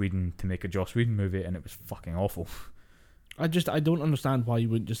Joss Whedon to make a Joss Whedon movie, and it was fucking awful. I don't understand why you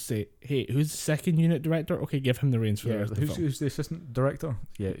wouldn't just say, hey, who's the second unit director? Okay, give him the reins for the rest of the film. Who's the assistant director?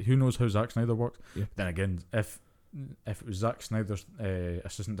 Yeah, who knows how Zack Snyder works? Yeah. Then again, if it was Zack Snyder's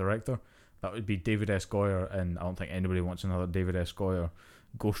assistant director, that would be David S. Goyer, and I don't think anybody wants another David S. Goyer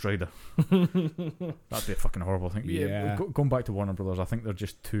Ghost Rider. That'd be a fucking horrible thing. Yeah. Going back to Warner Brothers, I think they're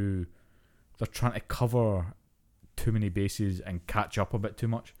just they're trying to cover too many bases and catch up a bit too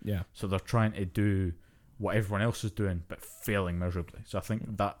much. Yeah. So they're trying to do what everyone else is doing, but failing miserably. So I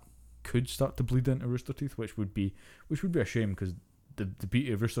think that could start to bleed into Rooster Teeth, which would be a shame, because the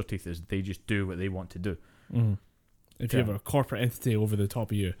beauty of Rooster Teeth is they just do what they want to do. Mm-hmm. If you have a corporate entity over the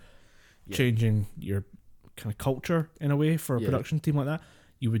top of you, changing your kind of culture in a way for a production team like that,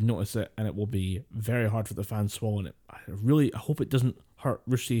 you would notice it, and it will be very hard for the fans swallowing it. I hope it doesn't hurt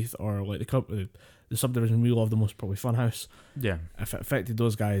Rooster Teeth or like the subdivision we love the most, probably Funhouse. Yeah. If it affected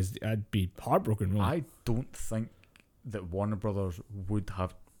those guys, I'd be heartbroken. Really. I don't think that Warner Brothers would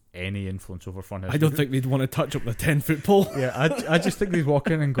have any influence over Funhouse. I don't think they'd want to touch up the 10-foot pole. Yeah, I just think they'd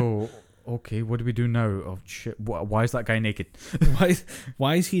walk in and go, okay, what do we do now? Oh shit, why is that guy naked?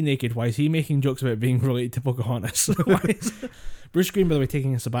 Why is he naked? Why is he making jokes about being related to Pocahontas? Bruce Green, by the way,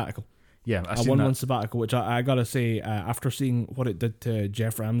 taking a sabbatical. Yeah, a 1-month sabbatical, which I gotta say, after seeing what it did to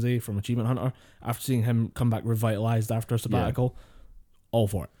Jeff Ramsey from Achievement Hunter, after seeing him come back revitalized after a sabbatical, all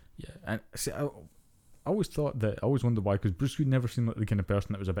for it. Yeah, and see, I always wondered why, because Bruce Green never seemed like the kind of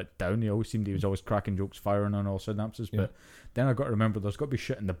person that was a bit down. He was always cracking jokes, firing on all synapses. But then I got to remember there's got to be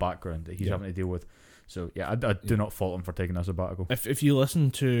shit in the background that he's having to deal with. So I do not fault him for taking a sabbatical. If you listen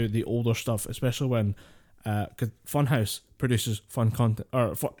to the older stuff, especially when, because Funhouse produces fun content,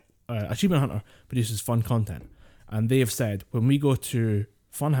 or Achievement Hunter produces fun content, and they have said when we go to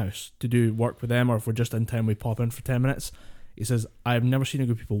Funhouse to do work with them, or if we're just in town, we pop in for 10 minutes. He says, I've never seen a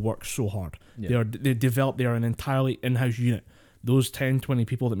group of people work so hard. They are an entirely in-house unit. Those 10-20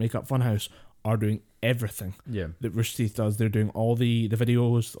 people that make up Funhouse are doing everything that Rooster Teeth does. They're doing all the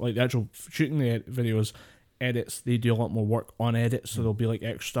videos, like the actual shooting the videos, edits. They do a lot more work on edits, so there'll be like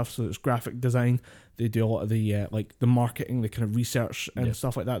extra stuff. So it's graphic design. They do a lot of the like the marketing, the kind of research and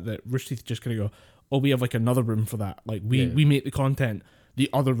stuff like that. That Rooster Teeth just kind of go, oh, we have like another room for that. Like we make the content. The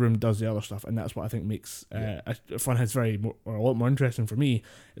other room does the other stuff, and that's what I think makes Funhouse a lot more interesting for me.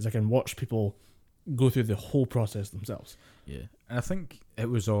 Is I can watch people go through the whole process themselves. Yeah, and I think it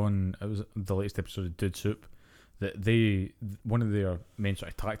was the latest episode of Dude Soup that one of their main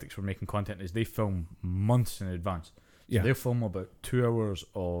sort of tactics for making content is they film months in advance. So they'll film about 2 hours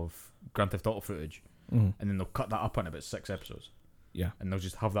of Grand Theft Auto footage, and then they'll cut that up into about 6 episodes. Yeah, and they'll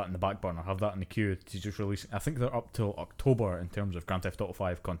just have that in the back burner, have that in the queue to just release. I think they're up till October in terms of Grand Theft Auto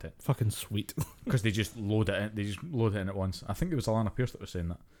 5 content. Fucking sweet. Because they just load it in. They just load it in at once. I think it was Alana Pierce that was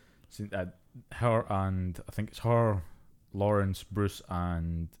saying that. Her and I think it's her, Lawrence, Bruce,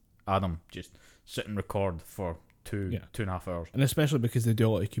 and Adam just sit and record for 2.5 hours. And especially because they do a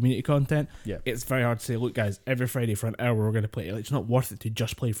lot of community content, yeah, it's very hard to say, look guys, every Friday for an hour we're going to play. Like, it's not worth it to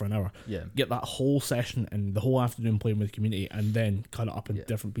just play for an hour. Yeah, get that whole session and the whole afternoon playing with the community, and then cut it up in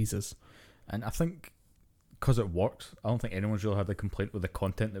different pieces. And I think because it works, I don't think anyone's really had a complaint with the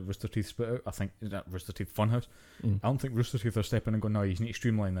content that Rooster Teeth spit out. I think that Rooster Teeth Funhouse. I don't think Rooster Teeth are stepping and going, no, you need to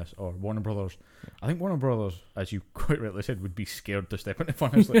streamline this, or Warner Brothers. I think Warner Brothers, as you quite rightly said, would be scared to step into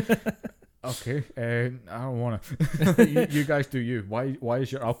Funhouse. Like, okay, I don't want to. you guys do you. Why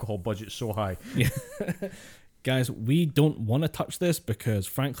is your alcohol budget so high? Yeah. Guys, we don't want to touch this because,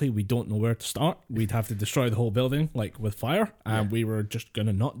 frankly, we don't know where to start. We'd have to destroy the whole building, like with fire, and we were just going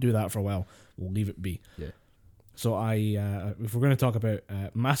to not do that for a while. We'll leave it be. Yeah. So if we're going to talk about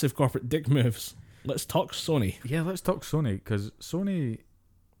massive corporate dick moves, let's talk Sony. Yeah, let's talk Sony, because Sony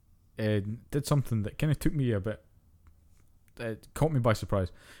did something that kind of took me a bit. It caught me by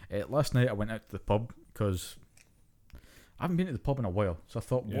surprise. Last night I went out to the pub because I haven't been to the pub in a while, so I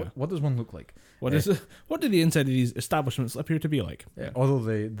thought, what does one look like? What do the inside of these establishments appear to be like?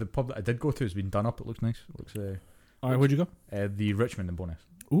 Although the pub that I did go to has been done up, it looks nice. It looks. All right, where'd you go? The Richmond in Bowness.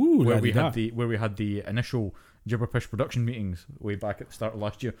 Ooh, where we had the initial Gibberpish production meetings way back at the start of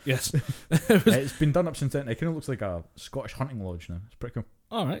last year. Yes, it's been done up since then. It kind of looks like a Scottish hunting lodge now. It's pretty cool.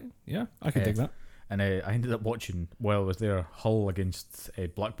 All right, yeah, I can dig that. And I ended up watching while I was there Hull against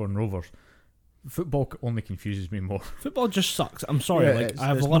Blackburn Rovers. Football only confuses me more. Football just sucks. I'm sorry. I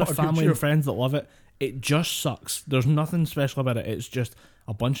have a lot of family and friends that love it. It just sucks. There's nothing special about it. It's just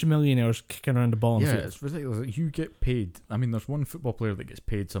a bunch of millionaires kicking around the ball. Yeah, it's ridiculous. You get paid. I mean, there's one football player that gets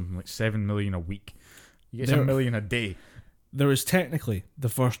paid something like $7 million a week. You get $1 million a day. There is technically the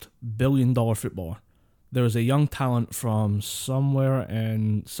first $1 billion footballer. there was a young talent from somewhere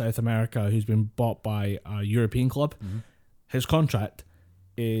in South America who's been bought by a European club. Mm-hmm. His contract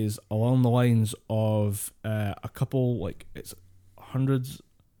is along the lines of a couple, like, it's hundreds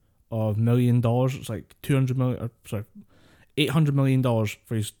of $1 million. It's like $800 million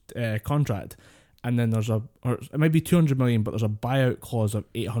for his contract. And then there's or it might be 200 million, but there's a buyout clause of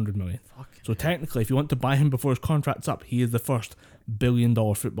 800 million. So technically, if you want to buy him before his contract's up, he is the first $1 billion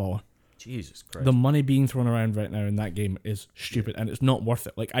footballer. Jesus Christ. The money being thrown around right now in that game is stupid, and it's not worth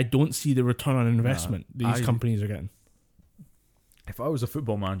it. Like, I don't see the return on investment these companies are getting. If I was a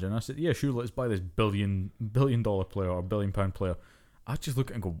football manager and I said, yeah, sure, let's buy this billion dollar player or £1 billion player, I'd just look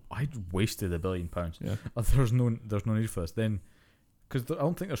at it and go, I wasted £1 billion. Yeah. There's no need for this. Then, because I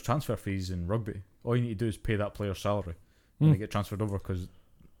don't think there's transfer fees in rugby. All you need to do is pay that player's salary when they get transferred over. Because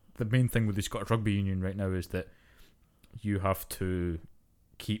the main thing with the Scottish Rugby Union right now is that you have to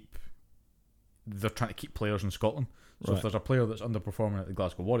they're trying to keep players in Scotland. So if there's a player that's underperforming at the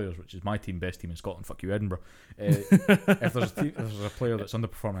Glasgow Warriors, which is my team, best team in Scotland, fuck you Edinburgh. If there's a player that's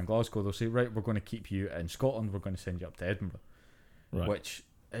underperforming in Glasgow, they'll say, right, we're going to keep you in Scotland, we're going to send you up to Edinburgh. Right. Which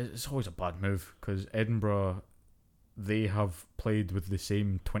is always a bad move, because Edinburgh, they have played with the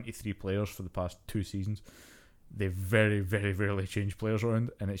same 23 players for the past 2 seasons. They very, very rarely change players around,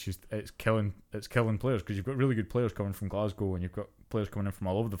 and it's killing players, because you've got really good players coming from Glasgow, and you've got players coming in from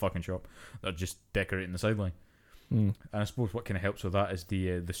all over the fucking shop that are just decorating the sideline. And I suppose what kind of helps with that is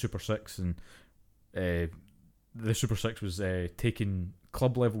the Super Six, and the Super Six was taking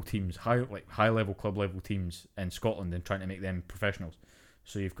club level teams, high level club level teams in Scotland, and trying to make them professionals.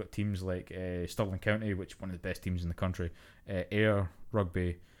 So you've got teams like Stirling County, which is one of the best teams in the country, Ayr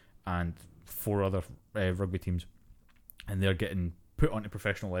Rugby, and 4 other rugby teams, and they're getting put onto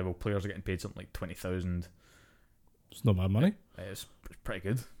professional level. Players are getting paid something like 20,000. It's not bad money. It's pretty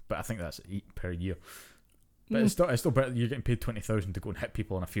good, but I think that's per year. But it's still better. You're getting paid 20,000 to go and hit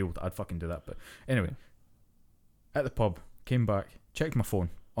people on a field. I'd fucking do that. But anyway, at the pub, came back, checked my phone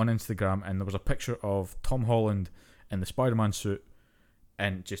on Instagram, and there was a picture of Tom Holland in the Spider-Man suit,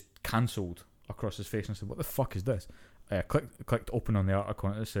 and just cancelled across his face. And I said, "What the fuck is this?" Clicked open on the article,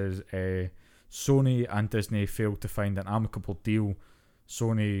 and it says Sony and Disney failed to find an amicable deal.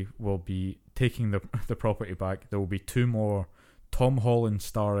 Sony will be taking the property back. There will be 2 more Tom Holland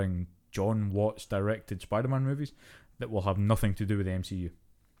starring John Watts directed Spider-Man movies that will have nothing to do with the MCU.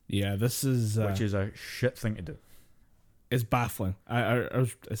 Yeah, this is which is a shit thing to do. It's baffling. I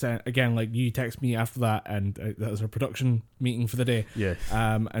was saying again, like, you text me after that, and that was our production meeting for the day. Yeah.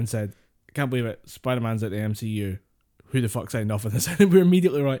 And said, "I can't believe it. Spider-Man's at the MCU. Who the fuck signed off on this?" And we're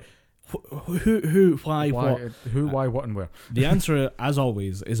immediately like, who, why, what? Who, why, what, and where? The answer, as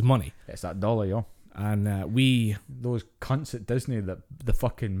always, is money. It's that dollar, yo. And those cunts at Disney, that the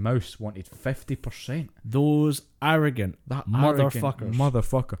fucking mouse wanted 50%. Those arrogant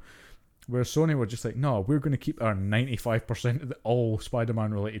motherfucker. Where Sony were just like, no, we're going to keep our 95% of all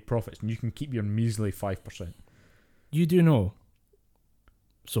Spider-Man related profits, and you can keep your measly 5%. You do know,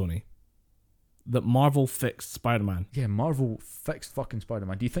 Sony, that Marvel fixed Spider-Man. Yeah, Marvel fixed fucking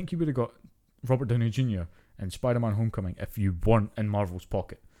Spider-Man. Do you think you would have got Robert Downey Jr. in Spider-Man Homecoming if you weren't in Marvel's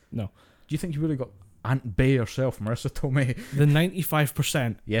pocket? No. Do you think you would have got Aunt Bay herself, Marissa Tomei? The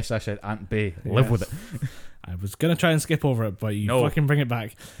 95%. Yes, I said Aunt Bay. Live with it. I was going to try and skip over it, but you fucking bring it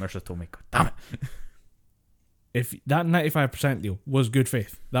back. Marissa Tomei, God damn it. If that 95% deal was good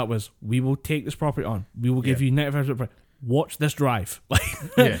faith, that was, we will take this property on. We will give you 95%. Watch this drive.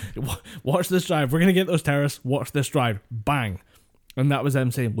 Watch this drive. We're going to get those terrorists. Watch this drive. Bang. And that was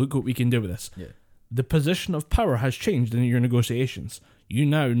them saying, look what we can do with this. Yeah. The position of power has changed in your negotiations. You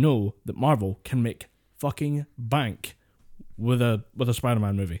now know that Marvel can make fucking bank with a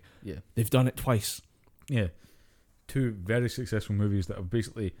Spider-Man movie. Yeah. They've done it twice. Yeah. 2 very successful movies that have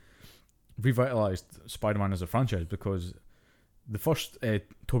basically revitalized Spider-Man as a franchise, because the first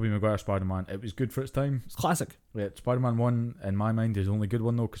Tobey Maguire Spider-Man, it was good for its time. It's classic. Yeah, Spider-Man 1, in my mind, is the only good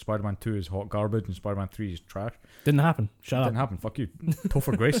one, though, because Spider-Man 2 is hot garbage and Spider-Man 3 is trash. Didn't happen. Shut up. Didn't happen. Fuck you.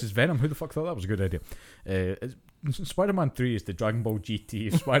 Topher Grace's Venom. Who the fuck thought that was a good idea? Spider-Man 3 is the Dragon Ball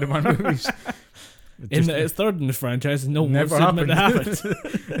GT of Spider-Man movies. It's third in the franchise, and no one never happened.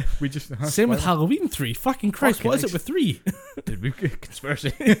 We just same with Halloween 3. Fucking Christ, what is it with 3? Did we conspiracy?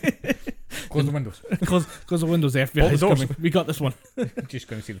 Close the windows. Close the windows. The FBI is coming. We got this one. Just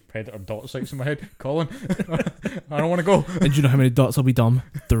going to see the Predator dot sights in my head. Colin, I don't want to go. And do you know how many dots will be done?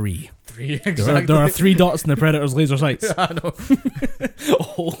 3. 3, exactly. There are 3 dots in the Predator's laser sights. Yeah, I know.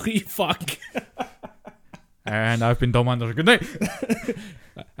 Holy fuck. And I've been Dom Anders. Good night.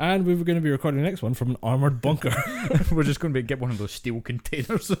 And we were going to be recording the next one from an armoured bunker. We're just going to get one of those steel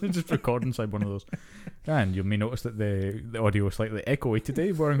containers and just record inside one of those. And you may notice that the audio is slightly echoey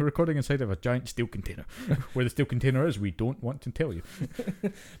today. We're recording inside of a giant steel container. Where the steel container is, we don't want to tell you.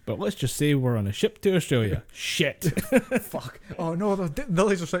 But let's just say we're on a ship to Australia. Shit. Fuck. Oh no, the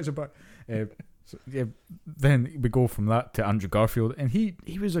laser sights are back. So, yeah, then we go from that to Andrew Garfield, and he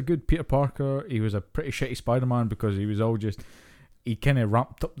was a good Peter Parker. He was a pretty shitty Spider-Man because he was all just... He kind of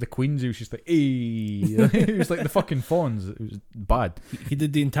ramped up the Queens. He was just like, hey. He was like the fucking Fawns. It was bad. He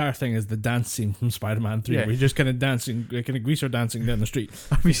did the entire thing as the dance scene from Spider-Man 3, where he's just kind of dancing, kind of greaser dancing down the street.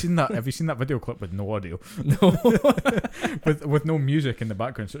 Have you seen that video clip with no audio? No. with no music in the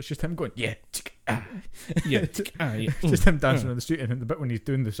background, so it's just him going, yeah. Yeah. It's just him dancing on the street, and in the bit when he's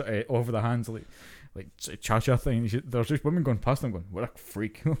doing the sort of over the hands, like cha-cha thing, there's just women going past him going, what a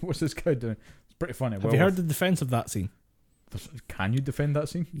freak. What's this guy doing? It's pretty funny. Have you heard the defense of that scene? Can you defend that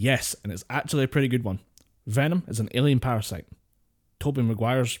scene? Yes, and it's actually a pretty good one. Venom is an alien parasite. Tobey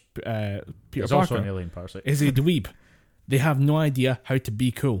Maguire's Peter Parker also an alien parasite. is a dweeb. They have no idea how to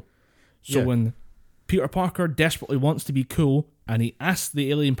be cool. So when Peter Parker desperately wants to be cool and he asks the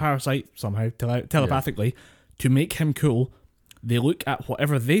alien parasite somehow telepathically to make him cool, they look at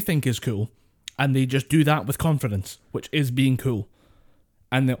whatever they think is cool and they just do that with confidence, which is being cool.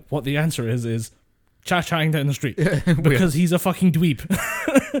 And what the answer is cha-chaing down the street because he's a fucking dweeb.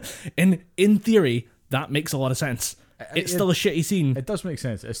 in theory, that makes a lot of sense. It's still a shitty scene. It does make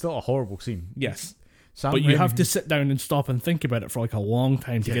sense. It's still a horrible scene. Yes. But you have to sit down and stop and think about it for like a long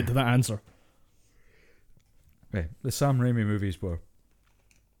time to get to that answer. Right. The Sam Raimi movies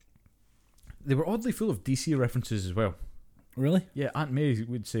they were oddly full of DC references as well. Really? Yeah, Aunt May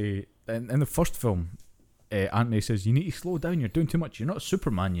would say in the first film, Aunt May says, you need to slow down, you're doing too much, you're not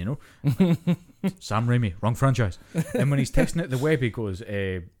Superman, you know. Sam Raimi, wrong franchise. And when he's testing out the web, he goes,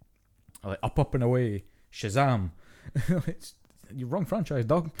 like, up and away, Shazam. You're wrong franchise,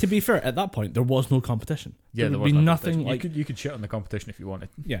 dog. To be fair, at that point there was no competition. Yeah, there would be nothing like you could shit on the competition if you wanted.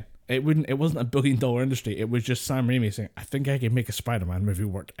 Yeah, it wasn't a $1 billion industry. It was just Sam Raimi saying, I think I can make a Spider-Man movie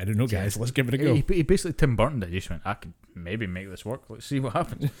work. I don't know, guys, let's give it a go. He basically Tim Burton did. He just went, I could maybe make this work, let's see what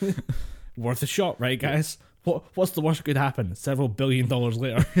happens. Worth a shot, right, guys? What's the worst that could happen? Several $1 billion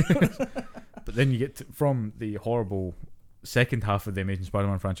later. But then you get from the horrible second half of the Amazing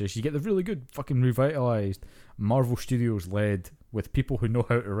Spider-Man franchise, you get the really good fucking revitalized Marvel Studios led with people who know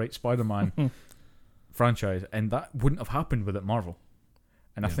how to write Spider-Man franchise, and that wouldn't have happened without Marvel.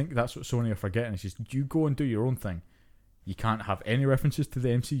 And I think that's what Sony are forgetting. It's just, you go and do your own thing. You can't have any references to the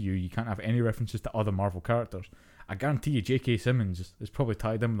MCU. You can't have any references to other Marvel characters. I guarantee you J.K. Simmons is probably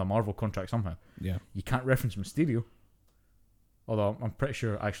tied in with a Marvel contract somehow. Yeah. You can't reference Mysterio. Although I'm pretty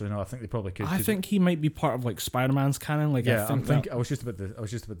sure, actually no, I think they probably could. I think he might be part of like Spider-Man's canon. Like, yeah, I was just about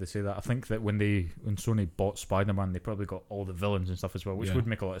to say that. I think that when Sony bought Spider-Man, they probably got all the villains and stuff as well, which would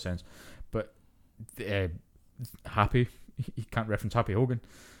make a lot of sense. But Happy, he can't reference Happy Hogan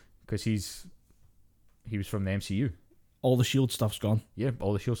because he was from the MCU. All the S.H.I.E.L.D. stuff's gone. Yeah,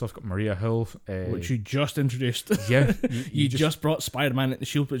 all the S.H.I.E.L.D. stuff's got. Maria Hill, which you just introduced. Yeah, you just brought Spider-Man at the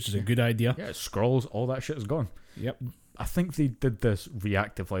S.H.I.E.L.D., which is a good idea. Yeah, Skrulls, all that shit is gone. Yep. I think they did this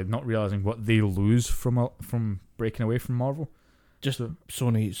reactively, not realizing what they lose from breaking away from Marvel. Just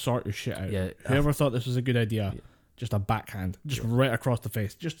Sony, sort your shit out. Yeah, whoever thought this was a good idea, just a backhand, just right across the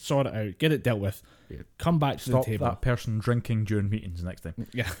face. Just sort it out, get it dealt with. Yeah. Come back to the table. That person drinking during meetings next time.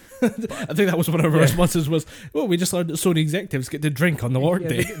 Yeah, I think that was one of our responses. Was, well, we just learned that Sony executives get to drink on the work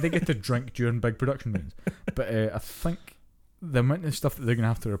day. They get to drink during big production meetings. But I think the amount of stuff that they're going to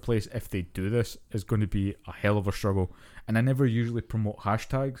have to replace if they do this is going to be a hell of a struggle. And I never usually promote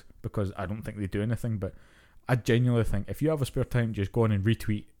hashtags because I don't think they do anything, but I genuinely think if you have a spare time, just go on and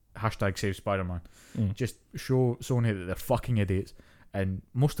retweet hashtag Save Spider-Man. Just show Sony that they're fucking idiots. And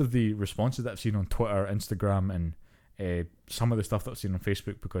most of the responses that I've seen on Twitter, Instagram, and some of the stuff that I've seen on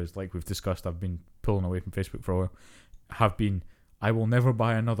Facebook, because like we've discussed, I've been pulling away from Facebook for a while, have been, I will never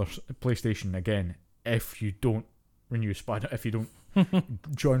buy another PlayStation again if you don't renew if you don't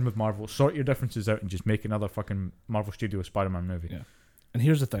join with Marvel. Sort your differences out and just make another fucking Marvel Studios Spider-Man movie. Yeah. And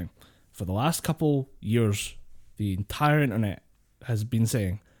here's the thing. For the last couple years, the entire internet has been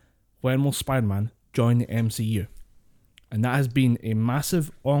saying, when will Spider-Man join the MCU? And that has been a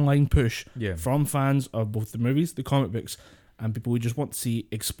massive online push from fans of both the movies, the comic books, and people who just want to see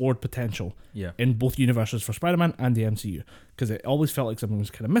explored potential in both universes for Spider-Man and the MCU. Because it always felt like something was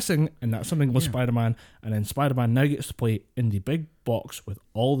kind of missing, and that something was Spider-Man, and then Spider-Man now gets to play in the big box with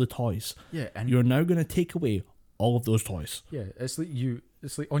all the toys. Yeah, and you're now going to take away all of those toys. Yeah, it's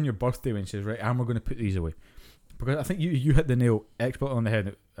like on your birthday when it says, right, and we're going to put these away. because I think you hit the nail expertly on the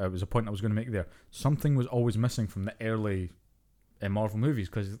head. It was a point I was going to make there. Something was always missing from the early Marvel movies,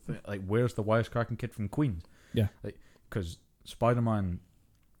 because like, where's the wisecracking kid from Queens? Yeah, like, because Spider-Man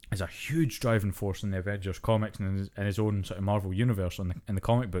is a huge driving force in the Avengers comics and in his own sort of Marvel universe in the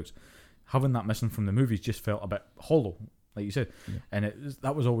comic books. Having that missing from the movies just felt a bit hollow, like you said, and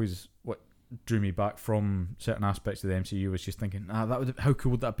that was always what drew me back from certain aspects of the MCU. Was just thinking, how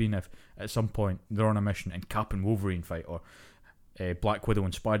cool would that have been if at some point they're on a mission and Cap and Wolverine fight, or Black Widow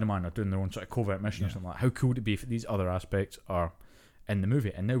and Spider-Man are doing their own sort of covert mission or something like that. How cool would it be if these other aspects are in the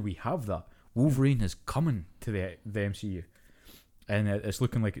movie? And now we have that. Wolverine is coming to the MCU, and it's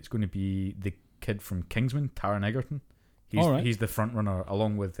looking like it's going to be the kid from Kingsman, Taron Egerton. He's the front runner,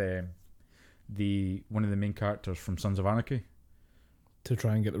 along with one of the main characters from Sons of Anarchy, to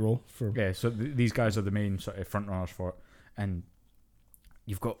try and get the role for. Yeah, so these guys are the main sort of front runners for it, and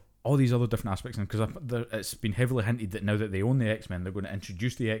you've got all these other different aspects, and because it's been heavily hinted that now that they own the X-Men, they're going to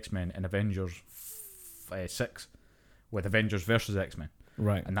introduce the X-Men in Avengers 6 with Avengers versus X-Men,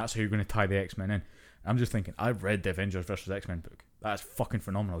 right? And that's how you're going to tie the X-Men in. I'm just thinking, I've read the Avengers versus X-Men book. That's fucking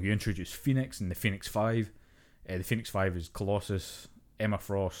phenomenal. You introduce Phoenix and the Phoenix 5. The Phoenix 5 is Colossus, Emma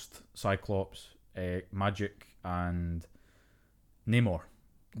Frost, Cyclops, Magic, and Namor,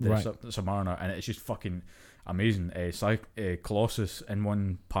 the Submariner, and it's just fucking amazing. Colossus in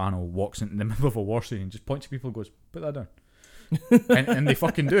one panel walks in the middle of a war scene and just points at people and goes, "Put that down." and they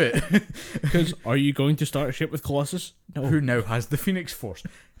fucking do it. Because are you going to start a ship with Colossus? No. Who now has the Phoenix Force?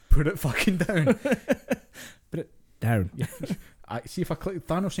 Put it fucking down. Put it down. Yeah. I see, if I click,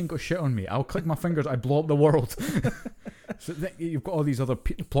 Thanos ain't got shit on me. I'll click my fingers, I blow up the world. So you've got all these other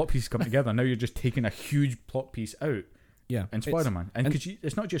plot pieces come together. Now you're just taking a huge plot piece out. Yeah, in Spider-Man, and because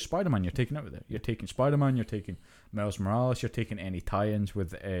it's not just Spider-Man you're taking out with it. You're taking Spider-Man, you're taking Miles Morales, you're taking any tie-ins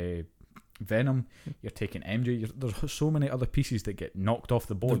with Venom, you're taking MJ. There's so many other pieces that get knocked off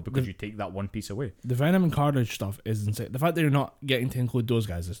the board because you take that one piece away. The Venom and Carnage stuff is insane. The fact that you're not getting to include those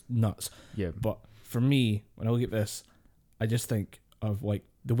guys is nuts. Yeah, but for me, when I look at this, I just think of like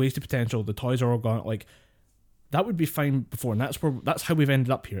the wasted potential. The toys are all gone. Like, that would be fine before, and that's how we've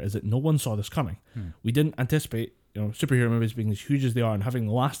ended up here. Is that no one saw this coming? We didn't anticipate, superhero movies being as huge as they are and having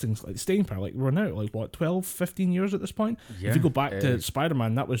lasting staying power. Like, we're now like what, 12, 15 years at this point. If you go back to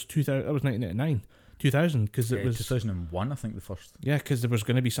Spider-Man, that was 2000. That was 1999, 2000, because it was 2001, I think, the first. Yeah, because there was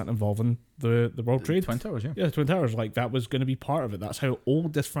going to be something involving the World Trade. Twin Towers, yeah. Yeah, the Twin Towers. Like, that was going to be part of it. That's how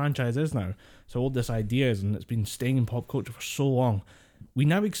old this franchise is now. So old this idea is, and it's been staying in pop culture for so long. We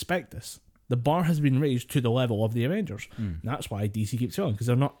now expect this. The bar has been raised to the level of the Avengers. And that's why DC keeps failing, because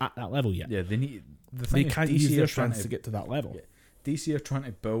they're not at that level yet. Yeah, they can't use their strengths to get to that level. Yeah. DC are trying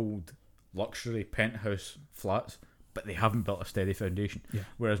to build luxury penthouse flats, but they haven't built a steady foundation. Yeah.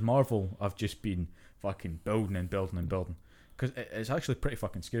 Whereas Marvel have just been fucking building and building and building. Because it's actually pretty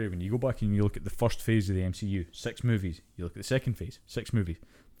fucking scary when you go back and you look at the first phase of the MCU, 6 movies. You look at the second phase, 6 movies.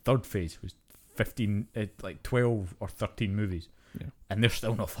 Third phase was 12 or 13 movies. Yeah. And they're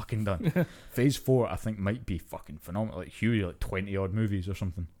still not fucking done. Phase 4, I think, might be fucking phenomenal. Like huge, like 20 odd movies or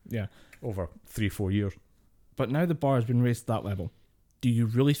something. Yeah. Over 3-4 years. But now the bar has been raised to that level. Do you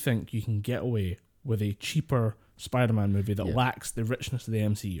really think you can get away with a cheaper Spider-Man movie that lacks the richness of the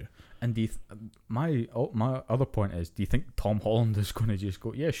MCU? And my other point is, do you think Tom Holland is going to just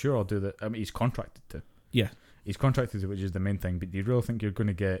go, yeah, sure, I'll do that? I mean, he's contracted to. Yeah. He's contracted to, which is the main thing. But do you really think you're going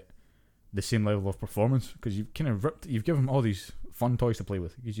to get the same level of performance? Because you've given him all these fun toys to play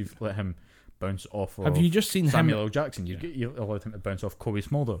with, because you've let him bounce off of Have you just seen Samuel L. Jackson. You allowed him to bounce off Kobe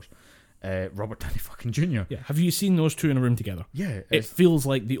Smulders, Robert Downey fucking Jr. Yeah. Have you seen those two in a room together? Yeah. It feels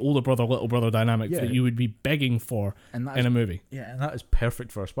like the older brother, little brother dynamic that you would be begging for in a movie. Yeah, and that is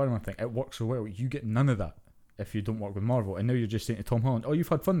perfect for a Spider-Man thing. It works so well. You get none of that if you don't work with Marvel. And now you're just saying to Tom Holland, oh, you've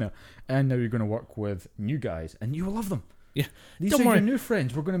had fun there. And now you're going to work with new guys, and you will love them. Yeah. These are your new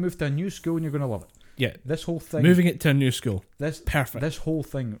friends. We're going to move to a new school, and you're going to love it. Yeah. This whole thing. Moving it to a new school. Perfect. This whole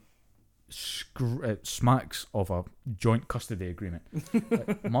thing smacks of a joint custody agreement.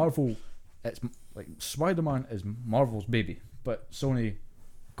 Like Marvel, it's like Spider-Man is Marvel's baby, but Sony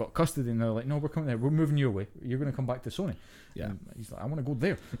got custody, and they're like, no, we're coming there. We're moving you away. You're going to come back to Sony. Yeah. And he's like, I want to go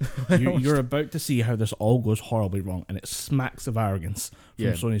there. You're about to see how this all goes horribly wrong, and it smacks of arrogance from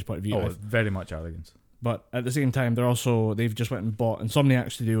Sony's point of view. Oh, very much arrogance. But at the same time, they've just went and bought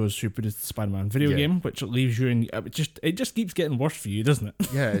Insomniac Studios, who produced the Spider-Man video game, which leaves you in. It just keeps getting worse for you, doesn't it?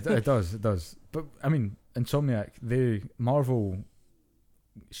 Yeah, it does. It does. But I mean, Insomniac, Marvel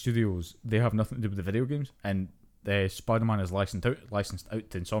Studios, they have nothing to do with the video games, and Spider-Man is licensed out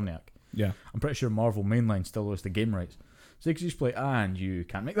to Insomniac. Yeah, I'm pretty sure Marvel mainline still owns the game rights. Sega CD split, and you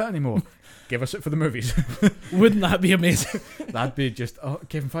can't make that anymore. Give us it for the movies. Wouldn't that be amazing? That'd be just...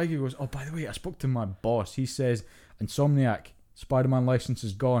 Kevin Feige goes, oh, by the way, I spoke to my boss. He says, Insomniac, Spider-Man license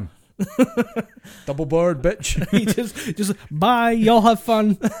is gone. Double bird, bitch. He just bye, y'all have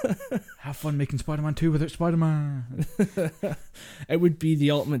fun. Have fun making Spider-Man 2 without Spider-Man. It would be the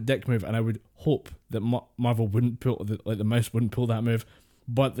ultimate dick move, and I would hope that Marvel wouldn't pull the mouse wouldn't pull that move.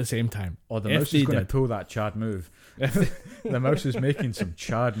 But at the same time, the mouse is going to pull that Chad move. The mouse is making some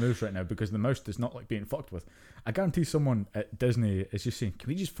Chad moves right now because the mouse does not like being fucked with. I guarantee someone at Disney is just saying, can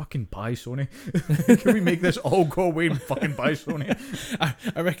we just fucking buy Sony? Can we make this all go away and fucking buy Sony?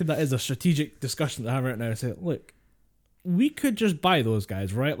 I reckon that is a strategic discussion to have right now. I say, look, we could just buy those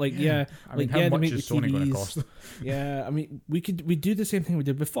guys, right? Like, yeah. I mean, how much is Sony going to cost? Yeah, I mean, we do the same thing we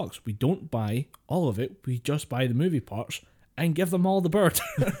did with Fox. We don't buy all of it. We just buy the movie parts and give them all the bird.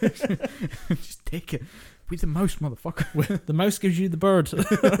 Just take it. We the mouse, motherfucker. The mouse gives you the bird. That's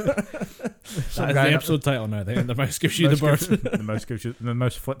the episode title now. The mouse gives you the bird. The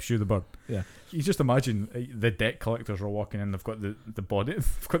mouse flips you the bird. Yeah. You just imagine the debt collectors are walking in. They've got the body.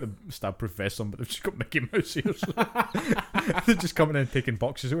 They've got the stab-proof vest on, but they've just got Mickey Mouse ears. They're just coming in and taking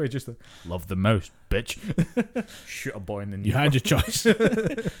boxes away. Just love the mouse, bitch. Shoot a boy in the knee. You had your choice.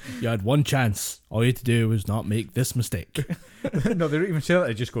 You had one chance. All you had to do was not make this mistake. No, they don't even say that.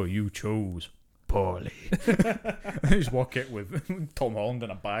 They just go, you chose poorly. They just walk it with Tom Holland in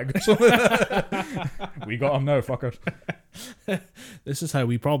a bag or something. We got him now, fuckers. This is how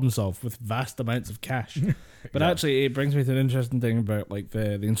we problem solve with vast amounts of cash. But actually, it brings me to an interesting thing about like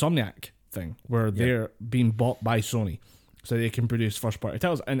the Insomniac thing, where they're being bought by Sony, so they can produce first party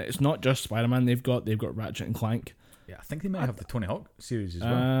titles. And it's not just Spider-Man. They've got Ratchet and Clank. Yeah, I think they might have the Tony Hawk series as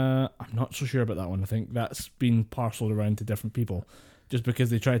well. I'm not so sure about that one. I think that's been parceled around to different people. Just because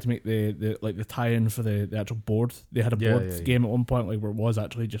they tried to make the tie-in for the actual board. They had a board game at one point, like where it was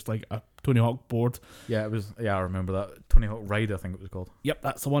actually just like a Tony Hawk board. Yeah, it was. Yeah, I remember that. Tony Hawk Ride, I think it was called. Yep,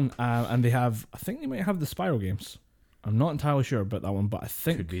 that's the one. And I think they might have the Spyro games. I'm not entirely sure about that one, but I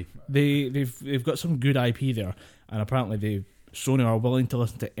think could be. They've got some good IP there, and apparently Sony are willing to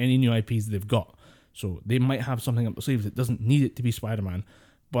listen to any new IPs they've got. So they might have something up the sleeves that doesn't need it to be Spider-Man,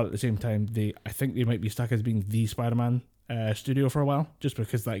 but at the same time, I think they might be stuck as being the Spider-Man studio for a while, just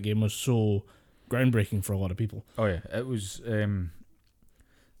because that game was so groundbreaking for a lot of people. Oh yeah, it was.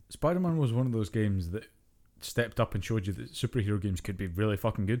 Spider-Man was one of those games that stepped up and showed you that superhero games could be really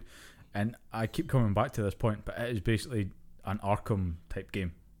fucking good. And I keep coming back to this point, but it is basically an Arkham type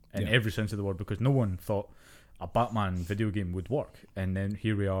game in every sense of the word, because no one thought a Batman video game would work. And then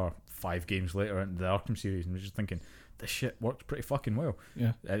here we are 5 games later into the Arkham series, and we're just thinking, this shit works pretty fucking well.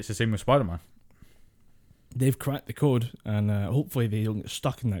 Yeah, it's the same with Spider-Man. They've cracked the code, and hopefully they don't get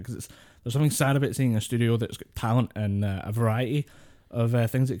stuck in that, because there's something sad about seeing a studio that's got talent and a variety of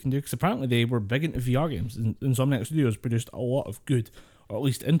things it can do, because apparently they were big into VR games. Insomniac Studios produced a lot of good, or at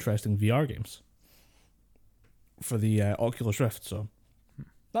least interesting VR games for the Oculus Rift, so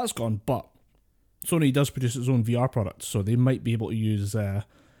that's gone. But Sony does produce its own VR products, so they might be able to use a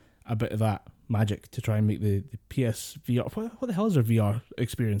bit of that magic to try and make the PSVR. What the hell is their VR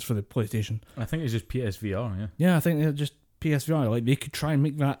experience for the PlayStation? I think it's just PSVR, yeah. Yeah, I think they're just PSVR. Like, they could try and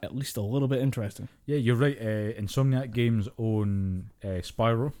make that at least a little bit interesting. Yeah, you're right. Insomniac Games own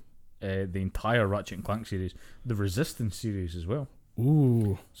Spyro, the entire Ratchet and Clank series, the Resistance series as well.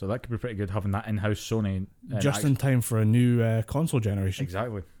 Ooh. So that could be pretty good, having that in-house Sony. Just in time for a new console generation.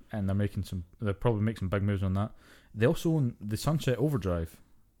 Exactly. And they'll probably make some big moves on that. They also own the Sunset Overdrive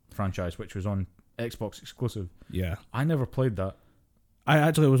franchise, which was on Xbox exclusive. Yeah. I never played that. I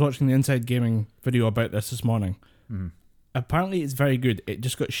actually was watching the Inside Gaming video about this morning. Apparently it's very good. It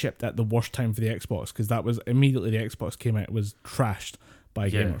just got shipped at the worst time for the Xbox, because that was immediately the Xbox came out, it was trashed by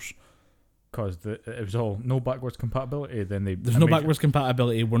gamers. Because it was all no backwards compatibility. There's no backwards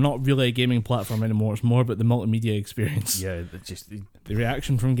compatibility. We're not really a gaming platform anymore. It's more about the multimedia experience. Yeah, it's just the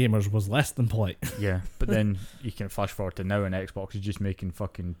reaction from gamers was less than polite. Yeah, but then you can flash forward to now, and Xbox is just making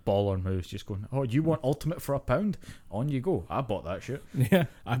fucking baller moves, just going, "Oh, you want Ultimate for £1? On you go! I bought that shit." Yeah,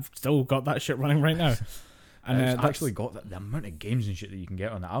 I've still got that shit running right now. And it's actually got the amount of games and shit that you can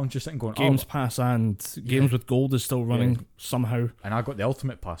get on that. I'm just sitting going, Games Pass and Games with Gold is still running somehow. And I got the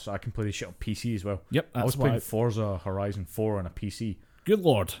Ultimate Pass, so I can play this shit on PC as well. Yep, that's I was playing Forza Horizon 4 on a PC. Good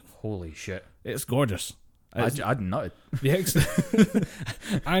lord. Holy shit. It's gorgeous. I'd nutted.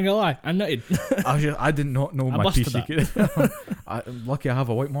 I ain't gonna lie, I nutted. I did not know my PC could. I'm lucky I have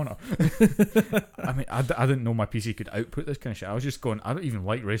a white monitor. I mean, I didn't know my PC could output this kind of shit. I was just going, I don't even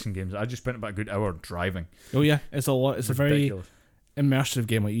like racing games. I just spent about a good hour driving. Oh yeah, it's a lot. It's ridiculous. immersive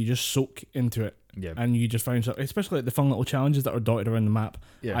game. Like, you just soak into it. Yeah. And you just find, especially like the fun little challenges that are dotted around the map.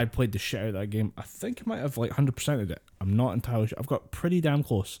 Yeah. I played the shit out of that game. I think I might have like 100%ed it. I'm not entirely sure. I've got pretty damn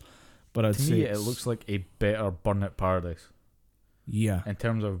close. But I'd to say me, it looks like a better Burnout Paradise. Yeah. In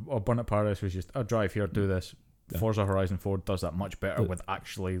terms of Burnout Paradise was just, drive here, do this. Yeah. Forza Horizon 4 does that much better with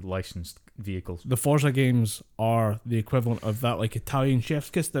actually licensed vehicles. The Forza games are the equivalent of that like Italian chef's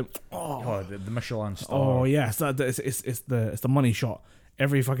kiss. The Michelin star. Oh yes, it's the money shot.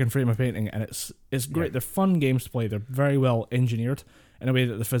 Every fucking frame of painting, and it's great. Yeah. They're fun games to play. They're very well engineered in a way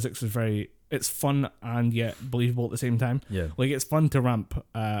that the physics is it's fun and yet believable at the same time. Yeah. Like, it's fun to ramp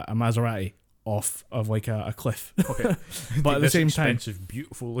a Maserati off of like a cliff. Okay. But at the same time, expensive,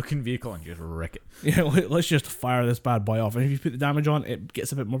 beautiful looking vehicle and just wreck it. Yeah, let's just fire this bad boy off. And if you put the damage on, it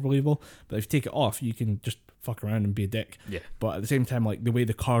gets a bit more believable. But if you take it off, you can just fuck around and be a dick. Yeah. But at the same time, like, the way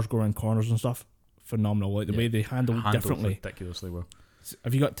the cars go around corners and stuff, phenomenal. Like, the way they handle differently. Ridiculously well.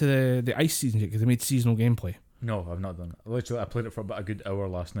 Have you got to the ice season yet? Because they made seasonal gameplay. No, I've not done it. Literally, I played it for about a good hour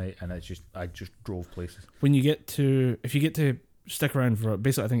last night, and I just drove places. If you get to stick around for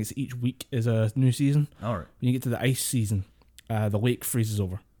basically, I think it's each week is a new season. All right. When you get to the ice season, the lake freezes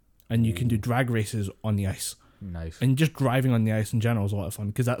over, and you can do drag races on the ice. Nice. And just driving on the ice in general is a lot of fun,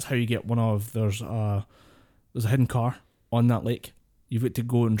 because that's how you get there's a hidden car on that lake. You've got to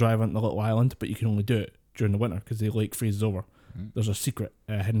go and drive on the little island, but you can only do it during the winter because the lake freezes over. There's a secret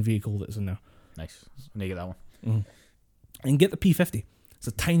hidden vehicle that's in there. Nice. I need to get that one. And get the P50. It's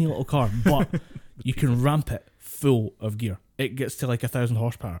a tiny little car, but you can ramp it full of gear. It gets to like 1,000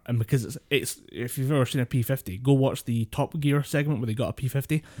 horsepower, and because it's if you've ever seen a P50, go watch the Top Gear segment where they got a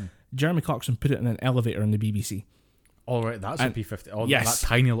P50. Jeremy Clarkson put it in an elevator in the BBC. All right, that's a P50. Oh, yes, that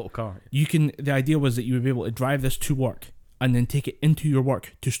tiny little car. The idea was that you would be able to drive this to work and then take it into your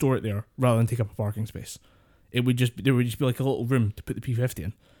work to store it there, rather than take up a parking space. There would just be like a little room to put the P50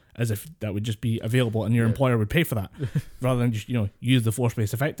 in, as if that would just be available and your employer would pay for that, rather than just use the floor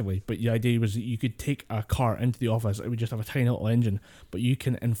space effectively. But the idea was that you could take a car into the office. It would just have a tiny little engine, but you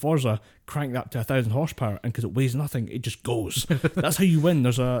can in Forza crank that to 1,000 horsepower, and because it weighs nothing, it just goes. That's how you win.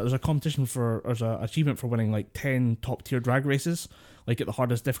 There's a competition there's an achievement for winning like 10 top tier drag races, like at the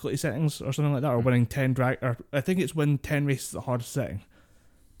hardest difficulty settings or something like that, or winning 10 I think it's win 10 races at the hardest setting.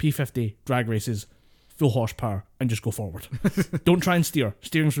 P50 drag races, full horsepower, and just go forward. Don't try and steer.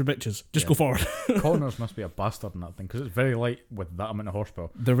 Steering's for bitches. Just go forward. Corners must be a bastard in that thing, because it's very light with that amount of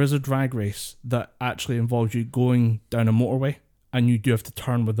horsepower. There is a drag race that actually involves you going down a motorway, and you do have to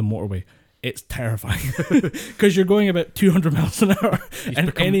turn with the motorway. It's terrifying because you're going about 200 miles an hour,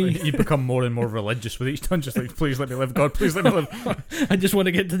 you become more and more religious with each turn. Just like, please let me live, God, please let me live. I just want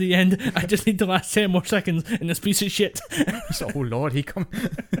to get to the end. I just need to last 10 more seconds in this piece of shit. So, oh Lord, he come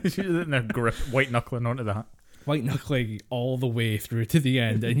in there, grip, white knuckling onto that. White knuckling all the way through to the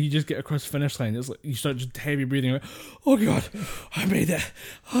end, and you just get across the finish line. It's like you start just heavy breathing. Like, oh God, I made it.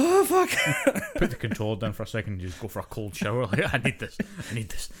 Oh fuck. Put the controller down for a second and just go for a cold shower. Like, I need this.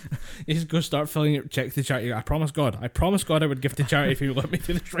 You just go start filling your check to charity. I promise God I would give to charity if you let me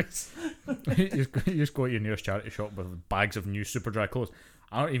do this race. you just go to your nearest charity shop with bags of new super dry clothes.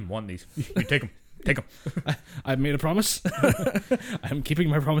 I don't even want these. You take them. Take them. I've made a promise. I'm keeping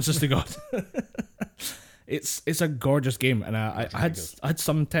my promises to God. It's a gorgeous game, and I had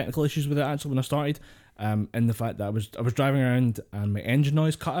some technical issues with it actually when I started, in the fact that I was driving around and my engine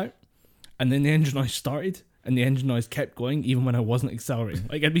noise cut out, and then the engine noise started, and the engine noise kept going even when I wasn't accelerating.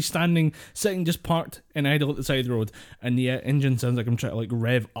 Like, I'd be sitting just parked in idle at the side of the road, and the engine sounds like I'm trying to like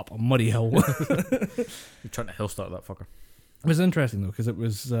rev up a muddy hill. You're trying to hill start that fucker. It was interesting though, because it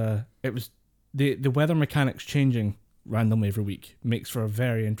was the weather mechanics changing randomly every week makes for a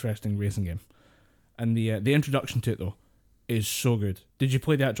very interesting racing game. And the introduction to it, though, is so good. Did you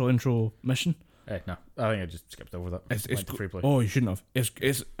play the actual intro mission? No, I think I just skipped over that. It's free play. Oh, you shouldn't have.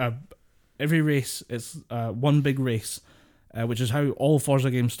 It's every race. It's one big race, which is how all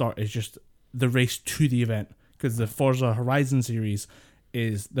Forza games start. Is just the race to the event, because the Forza Horizon series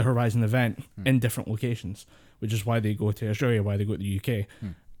is the Horizon event in different locations, which is why they go to Australia, why they go to the UK,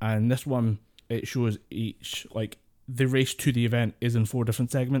 and this one it shows each the race to the event is in 4 different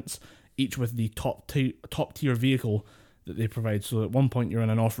segments, each with the top tier vehicle that they provide. So at one point you're in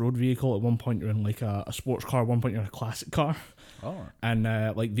an off-road vehicle, at one point you're in like a sports car, at one point you're in a classic car. Oh. And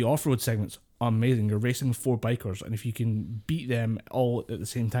like the off-road segments are amazing. You're racing 4 bikers, and if you can beat them all at the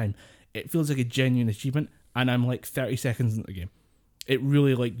same time, it feels like a genuine achievement. And I'm like 30 seconds into the game. It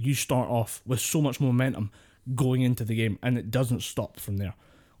really, like, you start off with so much momentum going into the game, and it doesn't stop from there.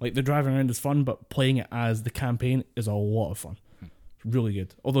 Like, the driving around is fun, but playing it as the campaign is a lot of fun. Really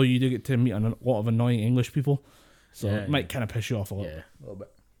good. Although you do get to meet a lot of annoying English people. So it might kind of piss you off a little. Yeah, a little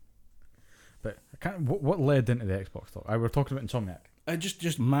bit. But I can't. What led into the Xbox talk? We were talking about Insomniac.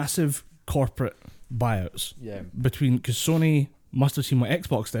 Just massive corporate buyouts. Yeah. Because Sony must have seen what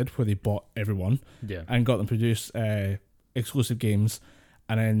Xbox did, where they bought everyone. Yeah. And got them to produce exclusive games,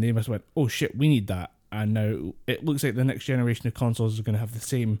 and then they must have went, oh shit, we need that. And now it looks like the next generation of consoles is going to have the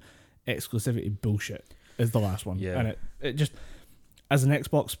same exclusivity bullshit as the last one. Yeah. And it just, as an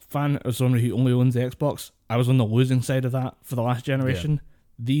Xbox fan, as someone who only owns the Xbox, I was on the losing side of that for the last generation. Yeah.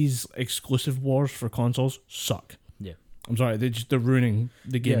 These exclusive wars for consoles suck. Yeah. I'm sorry, they're ruining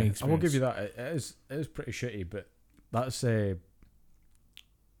the gaming experience. I will give you that. It is pretty shitty, but that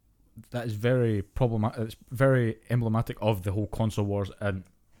is very problematic. It's very emblematic of the whole console wars, and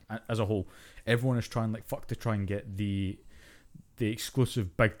as a whole, everyone is trying like fuck to try and get the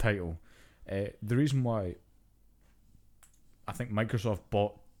exclusive big title. The reason why I think Microsoft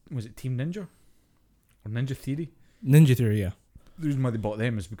bought, was it Team Ninja or Ninja Theory? Ninja Theory, yeah. The reason why they bought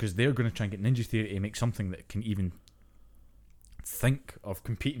them is because they're going to try and get Ninja Theory to make something that can even think of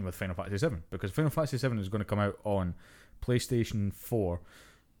competing with Final Fantasy VII, because Final Fantasy VII is going to come out on PlayStation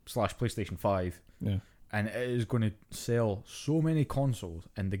 4/PlayStation 5, and it is going to sell so many consoles,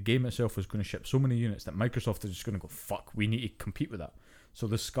 and the game itself is going to ship so many units that Microsoft is just going to go, fuck, we need to compete with that. So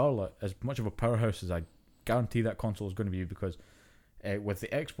the Scarlet, as much of a powerhouse as I guarantee that console is going to be, because with the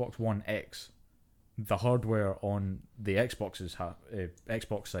Xbox One X, the hardware on the Xbox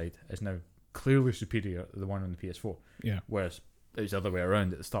side is now clearly superior to the one on the PS4. Yeah. Whereas it was the other way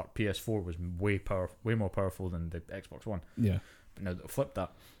around. At the start, PS4 was way more powerful than the Xbox One. Yeah. But now that I've flipped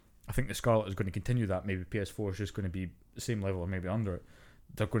that, I think the Scarlet is going to continue that. Maybe PS4 is just going to be the same level or maybe under it.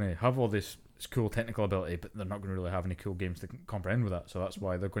 They're going to have all this cool technical ability, but they're not going to really have any cool games to comprehend with that. So that's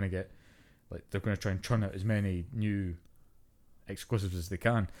why they're going to they're going to try and churn out as many new exclusives as they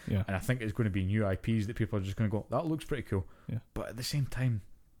can. Yeah. And I think it's going to be new IPs that people are just going to go, that looks pretty cool. Yeah. But at the same time,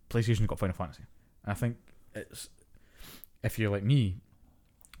 PlayStation's got Final Fantasy. And I think it's, if you're like me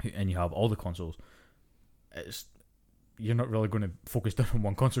and you have all the consoles, you're not really going to focus down on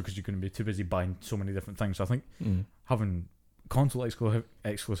one console because you're going to be too busy buying so many different things. So I think having console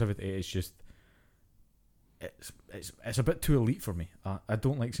exclusivity is just, it's a bit too elite for me. I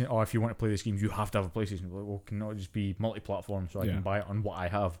don't like saying, if you want to play this game, you have to have a PlayStation. Well, can it just be multi-platform so I can buy it on what I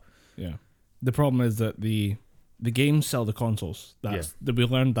have? Yeah. The problem is that the games sell the consoles. That we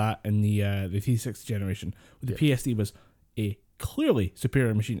learned that in the 360 generation. The PSD was a clearly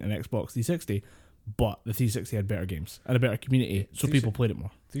superior machine than Xbox 360, but the 360 had better games and a better community, so people played it more.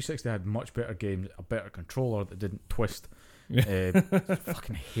 360 had much better games, a better controller that didn't twist.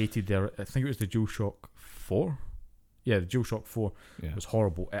 Fucking hated their. I think it was the DualShock 4. Yeah, the DualShock 4 was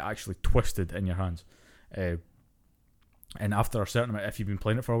horrible. It actually twisted in your hands. And after a certain amount, if you've been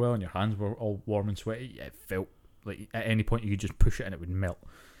playing it for a while and your hands were all warm and sweaty, it felt like at any point you could just push it and it would melt.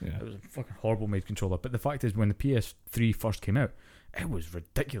 Yeah. It was a fucking horrible made controller. But the fact is, when the PS3 first came out, it was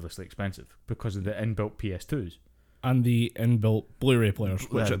ridiculously expensive because of the inbuilt PS2s. And the inbuilt Blu-ray players,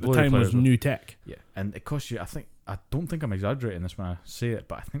 which at the time was new tech. Yeah, and it cost you, I don't think I'm exaggerating this when I say it,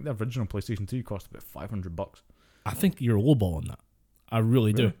 but I think the original PlayStation 2 cost about $500. I think you're lowballing that. I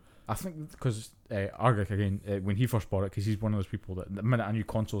really do. I think because Argic, again, when he first bought it, because he's one of those people that the minute a new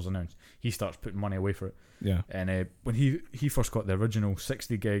console's announced, he starts putting money away for it. Yeah. And when he first got the original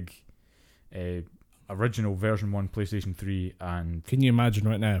 60 gig, original version 1 PlayStation 3, and... Can you imagine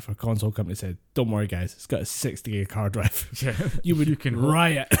right now if a console company said, don't worry guys, it's got a 60 gig hard drive. Yeah. You can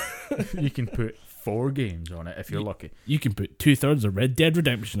riot. You can put 4 games on it if you're lucky. You can put 2/3 of Red Dead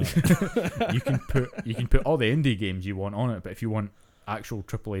Redemption on it. you can put all the indie games you want on it, but if you want actual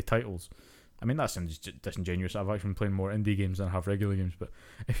AAA titles, I mean, that sounds disingenuous. I've actually been playing more indie games than I have regular games, but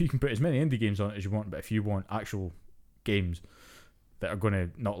if you can put as many indie games on it as you want, but if you want actual games that are going to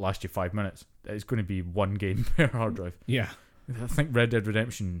not last you 5 minutes, it's going to be 1 game per hard drive. Yeah. I think Red Dead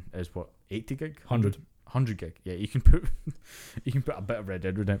Redemption is what, 80 gig? 100 gig. Yeah, you can put a bit of Red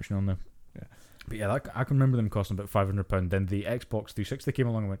Dead Redemption on there. Yeah. But yeah, I can remember them costing about £500. Then the Xbox 360 came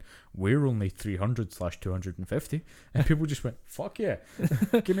along and went, we're only 300/250, and people just went, fuck yeah,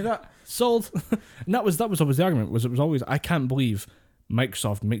 give me that. Sold. And that was always the argument. It was always, I can't believe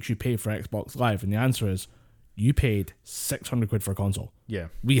Microsoft makes you pay for Xbox Live, and the answer is, you paid £600 for a console. Yeah,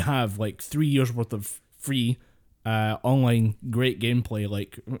 we have like 3 years worth of free online great gameplay.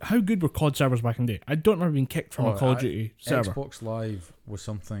 Like, how good were COD servers back in the day? I don't remember being kicked from a Call of Duty server. Xbox Live was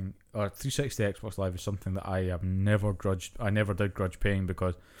something, or 360 Xbox Live is something that I never did grudge paying,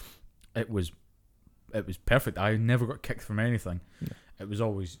 because it was perfect. I never got kicked from anything. Yeah. It was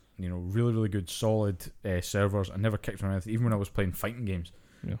always, really, really good, solid servers. I never kicked from anything, even when I was playing fighting games.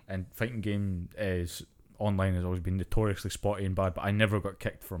 Yeah. And fighting game is online has always been notoriously spotty and bad, but I never got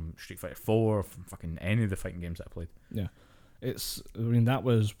kicked from Street Fighter 4 or from fucking any of the fighting games that I played. Yeah. That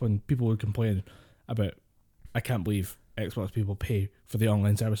was when people would complain about, I can't believe Xbox people pay for the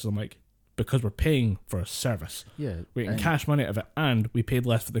online services. I'm like, because we're paying for a service. Yeah. We can cash money out of it, and we paid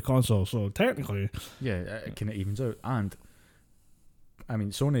less for the console, so technically... Yeah, it kind of evens out. And, I mean,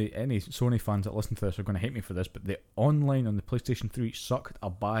 any Sony fans that listen to this are going to hate me for this, but the online on the PlayStation 3 sucked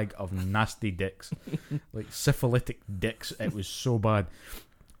a bag of nasty dicks. Like, syphilitic dicks. It was so bad.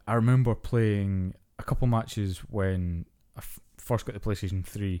 I remember playing a couple matches when I first got the PlayStation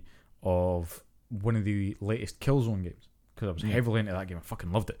 3 of one of the latest Killzone games, because I was heavily into that game. I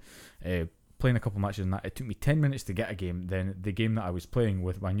fucking loved it. Playing a couple matches in that, it took me 10 minutes to get a game. Then the game that I was playing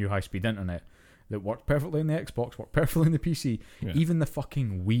with my new high-speed internet that worked perfectly in the Xbox, worked perfectly in the PC. Yeah. Even the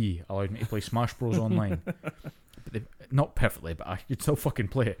fucking Wii allowed me to play Smash Bros. Online. But not perfectly, but I could still fucking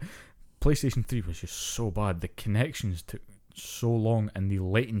play it. PlayStation 3 was just so bad. The connections took so long, and the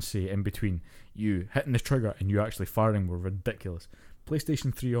latency in between you hitting the trigger and you actually firing were ridiculous.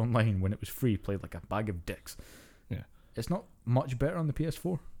 PlayStation 3 Online, when it was free, played like a bag of dicks. Yeah, it's not much better on the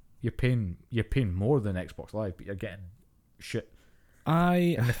PS4. You're paying more than Xbox Live, but you're getting shit.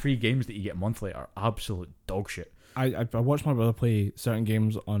 And the free games that you get monthly are absolute dog shit. I watched my brother play certain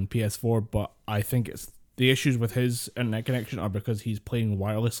games on PS4, but I think it's the issues with his internet connection are because he's playing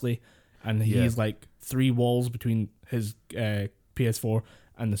wirelessly, and he's like 3 walls between his PS4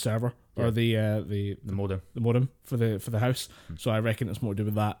 and the server, or the modem for the house. So I reckon it's more to do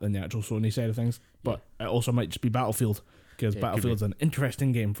with that than the actual Sony side of things. But it also might just be Battlefield, because Battlefield's an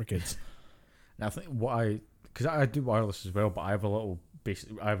interesting game for kids. And I think because I do wireless as well, but I have I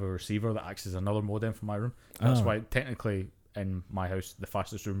have a receiver that acts as another modem for my room. That's why technically in my house the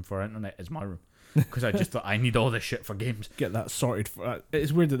fastest room for internet is my room, because I just thought I need all this shit for games. Get that sorted.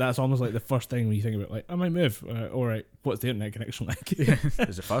 It's weird that that's almost like the first thing when you think about, like, I might move. All right, what's the internet connection like?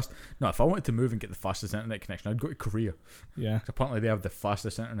 Is it fast? No, if I wanted to move and get the fastest internet connection, I'd go to Korea. Yeah, apparently they have the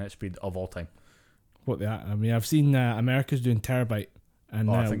fastest internet speed of all time. I mean, I've seen America's doing terabyte, and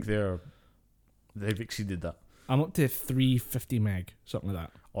I think they've exceeded that. I'm up to 350 meg, something like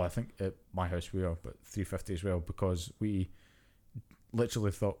that. Oh, I think at my house we are, but 350 as well, because we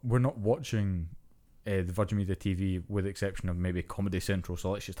literally thought we're not watching the Virgin Media TV with the exception of maybe Comedy Central,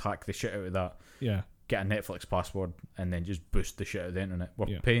 so let's just hack the shit out of that. Yeah. Get a Netflix password and then just boost the shit out of the internet.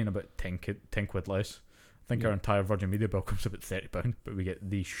 We're paying about 10 quid less. I think our entire Virgin Media bill comes about £30, but we get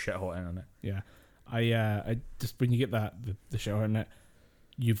the shit hot internet. Yeah. I just, when you get that the shit hot internet,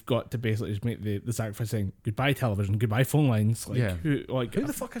 you've got to basically just make the sacrifice saying goodbye television, goodbye phone lines. Who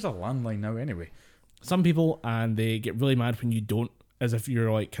the fuck has a landline now anyway? Some people, and they get really mad when you don't, as if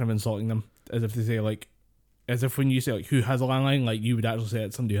you're like kind of insulting them, as if they say like, as if when you say like who has a landline, like you would actually say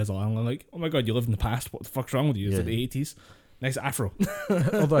that somebody who has a landline, like, oh my god, you live in the past, what the fuck's wrong with you? Is it the 80s? Nice afro.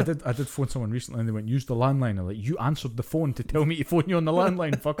 Although I did phone someone recently and they went, use the landline. I'm like, you answered the phone to tell me to phone you on the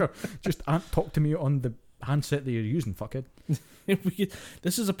landline, fucker. Just talk to me on the handset that you're using, fuckhead.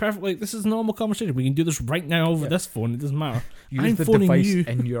 This is this is a normal conversation. We can do this right now over this phone. It doesn't matter. Use the device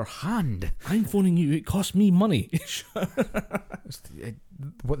in your hand. I'm phoning you. It costs me money.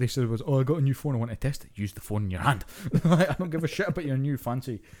 What they said was, I got a new phone, I want to test it. Use the phone in your hand. I don't give a shit about your new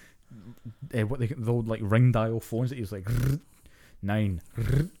fancy the old like ring dial phones that use like 9.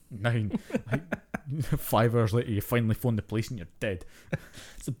 Like, 5 hours later you finally phone the police and you're dead.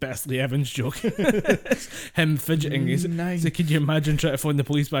 It's the best Lee Evans joke. Him fidgeting. He's 9. So could you imagine trying to phone the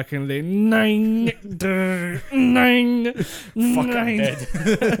police back in the day? 9. Fuck, I'm dead.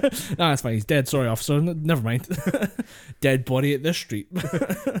 Nah, that's fine. He's dead. Sorry, officer. Never mind. Dead body at this street.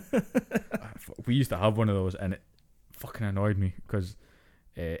 We used to have one of those and it fucking annoyed me because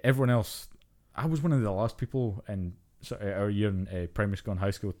everyone else, I was one of the last people in our year in primary school and high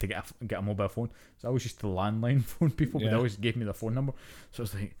school to get a mobile phone, so I was just the landline phone people, but they always gave me the phone number, so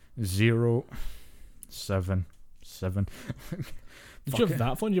it's like 077. Did you have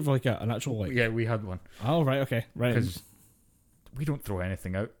that phone? Did you have like an actual like? Yeah, we had one. Oh right, okay, right. Because we don't throw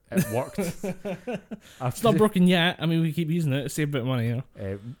anything out. It worked. It's not broken yet. I mean, we keep using it to save a bit of money, you know.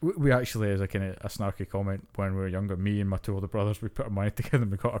 We actually, as a kind of a snarky comment, when we were younger, me and my 2 older brothers, we put our money together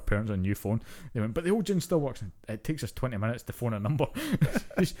and we got our parents a new phone. They went, but the old gen still works. It takes us 20 minutes to phone a number.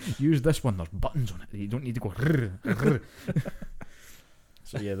 Just use this one. There's buttons on it. You don't need to go.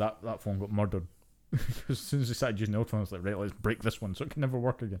 So yeah, that phone got murdered. As soon as we started using the old phone, I was like, right, let's break this one so it can never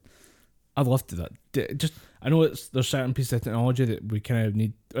work again. I'd love to do that. Just, I know there's certain pieces of technology that we kind of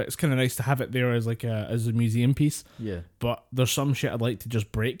need. It's kind of nice to have it there as like as a museum piece. Yeah. But there's some shit I'd like to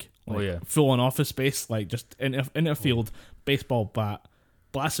just break. Like full on office space, like just in a field, baseball bat,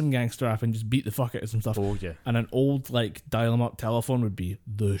 blast some gangster rap and just beat the fuck out of some stuff. Oh yeah. And an old like dial-em-up telephone would be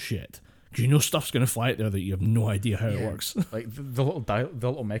the shit. Because you know stuff's gonna fly out there that you have no idea how it works. Like the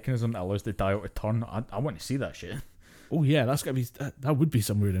little mechanism that allows the dial to turn. I want to see that shit. Oh yeah, that's gotta be that would be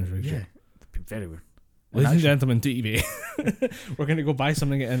some weird interaction. Yeah, that'd be very weird. Ladies and gentlemen, TV. We're gonna go buy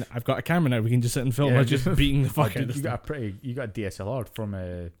something and I've got a camera now. We can just sit and film. Just beating the fuck out of you got a DSLR from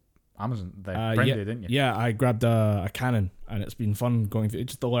Amazon, Prime Day, didn't you? Yeah, I grabbed a Canon, and it's been fun going through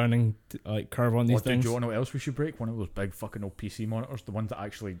just the learning curve on these things. Do you want to know what else we should break? One of those big fucking old PC monitors, the ones that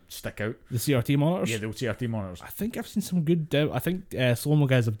actually stick out. The CRT monitors? Yeah, the old CRT monitors. I think I've seen some good. I think Slow-Mo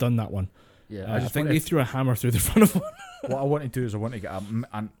guys have done that one. Yeah, I think they threw a hammer through the front of one. What I want to do is I want to get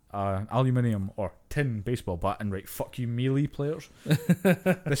an aluminium or tin baseball bat and write "fuck you Melee players."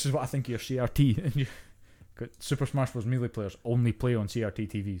 This is what I think of your CRT. And you got Super Smash Bros. Melee players only play on CRT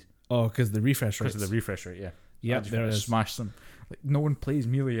TVs. Oh, because the refresh rate. Because of the refresh rate, yeah. Yeah, there is. Smash them. Like, no one plays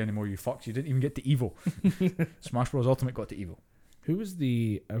Melee anymore, you fucks. You didn't even get to Evo. Smash Bros. Ultimate got to Evo. Who was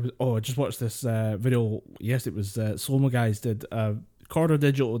the... I just watched this video. Yes, it was Slow-Mo guys did... Corridor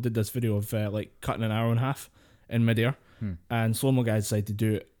Digital did this video of like cutting an arrow in half in midair. And Slow-Mo guys decided to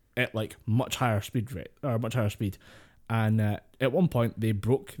do it at like much higher speed. And at one point, they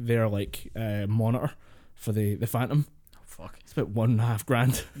broke their like monitor for the Phantom. Fuck. It's about $1.5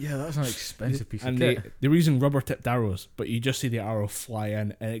 grand. Yeah, that's an expensive piece of kit. And they were using rubber tipped arrows, but you just see the arrow fly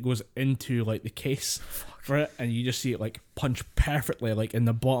in and it goes into like the case for it, and you just see it like punch perfectly like in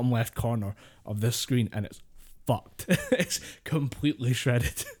the bottom left corner of this screen, and it's fucked. It's completely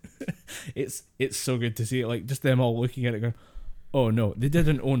shredded. It's so good to see it, like just them all looking at it going, oh no. They did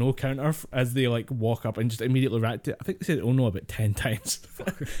an oh no counter as they like walk up and just immediately react to it. I think they said oh no about 10 times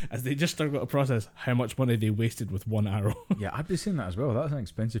as they just started to process how much money they wasted with one arrow. Yeah, I'd be saying that as well. That's an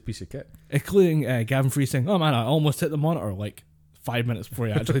expensive piece of kit. Including Gavin Free saying, oh man, I almost hit the monitor like 5 minutes before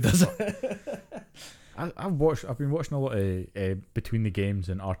he actually does it. I've been watching a lot of Between the Games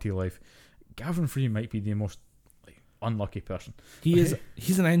and RT Life. Gavin Free might be the most unlucky person. He's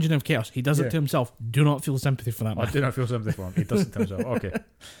an engine of chaos. He does it to himself. Do not feel sympathy for that man. I do not feel sympathy for him. He does it to himself. Okay.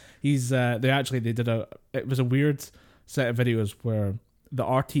 It was a weird set of videos where the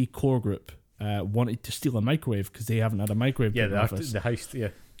RT core group wanted to steal a microwave because they haven't had a microwave. Yeah, the heist. Yeah.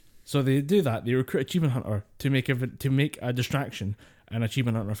 So they do that. They recruit Achievement Hunter to make a distraction, and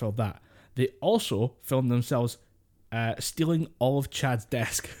Achievement Hunter filmed that. They also filmed themselves stealing all of Chad's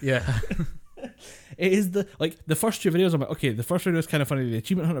desk. Yeah. It is the first two videos. I'm like, okay, the first video is kind of funny. The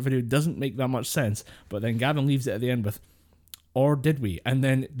Achievement Hunter video doesn't make that much sense, but then Gavin leaves it at the end with, or did we? And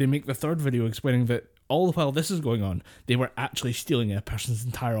then they make the third video explaining that all the while this is going on, they were actually stealing a person's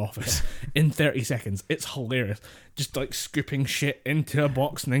entire office in 30 seconds. It's hilarious. Just like scooping shit into a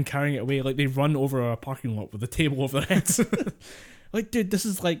box and then carrying it away. Like they run over a parking lot with a table over their heads. Like, dude, this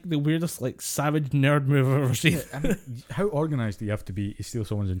is like the weirdest, like, savage nerd move I've ever seen. I mean, how organised do you have to be to steal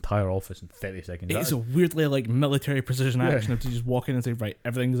someone's entire office in 30 seconds? It's a weirdly, like, military precision action to just walk in and say, right,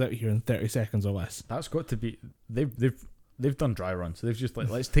 everything's out here in 30 seconds or less. That's got to be... They've done dry runs. So they've just like,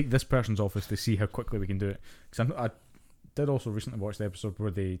 let's take this person's office to see how quickly we can do it. Because I did also recently watch the episode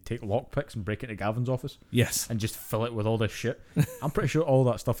where they take lockpicks and break into Gavin's office. Yes. And just fill it with all this shit. I'm pretty sure all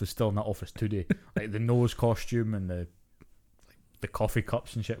that stuff is still in that office today. Like the nose costume and the coffee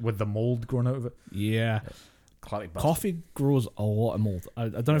cups and shit with the mold growing out of it. Yeah. Coffee grows a lot of mold. I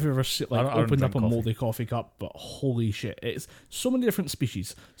don't know if you've ever opened up a moldy coffee cup, but holy shit, it's so many different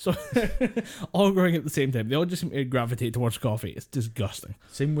species, so all growing at the same time. They all just seem to gravitate towards coffee. It's disgusting.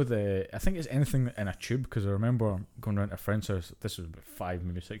 Same with I think it's anything in a tube, because I remember going around to a friend's house. This was about 5,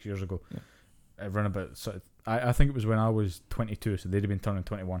 maybe 6 years ago. Yeah. Around about I think it was when I was 22, so they'd have been turning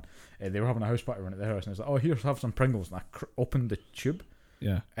 21. They were having a house party around at their house, and I was like, "Oh, here's have some Pringles," and I opened the tube.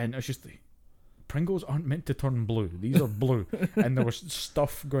 Yeah, and it's just Pringles aren't meant to turn blue. These are blue. And there was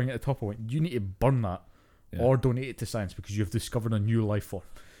stuff going at the top. I went, you need to burn that or donate it to science because you've discovered a new life form.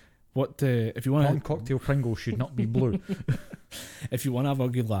 What if you want cocktail Pringles should not be blue. If you want to have a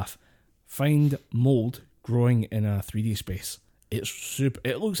good laugh, find mold growing in a 3D space. It's super.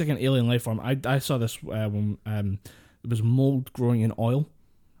 It looks like an alien life form. I saw this when there was mold growing in oil,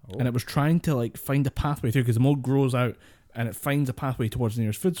 and it was trying to like find a pathway through because the mold grows out and it finds a pathway towards the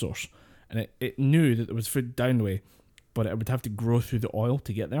nearest food source. And it knew that there was food down the way, but it would have to grow through the oil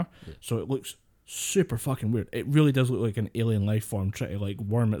to get there. Yeah. So it looks super fucking weird. It really does look like an alien life form trying to like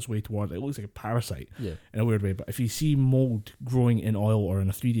worm its way towards it. It looks like a parasite in a weird way. But if you see mold growing in oil or in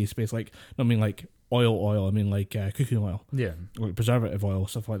a 3D space, like, I mean like oil, I mean like cooking oil. Yeah. Like preservative oil,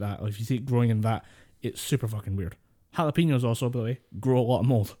 stuff like that. Like if you see it growing in that, it's super fucking weird. Jalapenos also, by the way, grow a lot of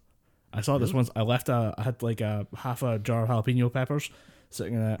mold. I saw this once. I had like a half a jar of jalapeno peppers,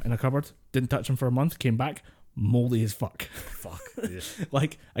 sitting in a cupboard. Didn't touch them for a month. Came back, moldy as fuck. Fuck.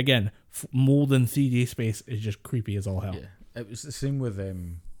 Like, again, mold in 3D space is just creepy as all hell. Yeah. It was the same with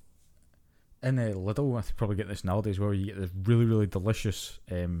in Lidl. I probably get this nowadays, where you get this really, really delicious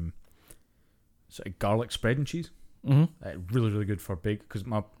sort of garlic spread and cheese. Really, really good for bake, because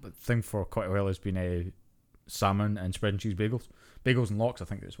my thing for quite a while has been salmon and spread and cheese bagels and lox, I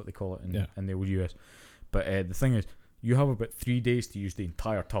think that's what they call it in the old US. But the thing is, you have about 3 days to use the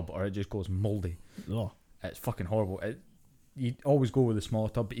entire tub, or it just goes moldy. Oh. It's fucking horrible. You always go with the smaller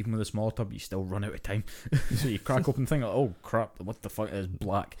tub, but even with the smaller tub, you still run out of time. So you crack open the thing, like, oh crap, what the fuck is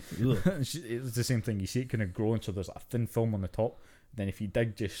black? It's the same thing. You see it kind of growing, so there's a thin film on the top. Then if you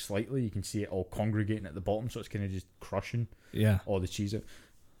dig just slightly, you can see it all congregating at the bottom, so it's kind of just crushing all the cheese out.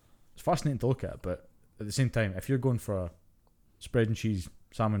 It's fascinating to look at, but at the same time, if you're going for a spread and cheese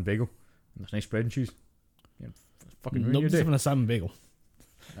salmon bagel, and there's nice spread and cheese, fucking ruin your Nobody's day. having a salmon bagel.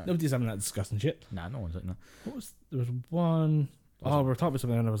 Nobody's having that disgusting shit. Nah, no one's like that. There was one... we were talking about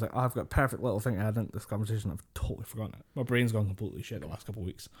something and I was like, I've got a perfect little thing to add into this conversation. I've totally forgotten it. My brain's gone completely shit the last couple of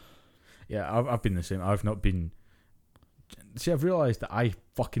weeks. Yeah, I've been the same. I've not been... See, I've realised that I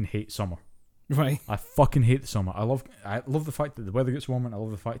fucking hate summer. Right. I fucking hate the summer. I love the fact that the weather gets warmer, and I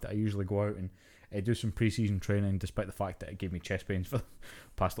love the fact that I usually go out and do some pre-season training, despite the fact that it gave me chest pains for the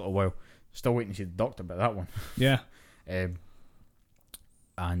past little while. Still waiting to see the doctor about that one. Yeah.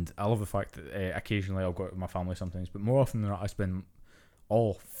 And I love the fact that occasionally I'll go out with my family sometimes, but more often than not, I spend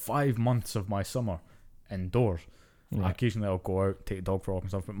all 5 months of my summer indoors. Right. Occasionally I'll go out, take the dog for a walk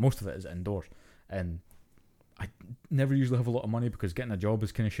and stuff, but most of it is indoors. And I never usually have a lot of money because getting a job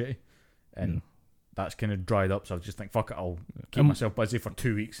is kind of shitty. And that's kind of dried up, so I just think, fuck it, I'll keep myself busy for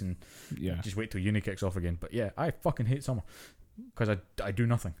 2 weeks and just wait till uni kicks off again. But yeah, I fucking hate summer because I do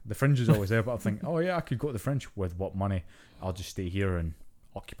nothing. The Fringe is always there, but I think, oh yeah, I could go to the Fringe. With what money? I'll just stay here and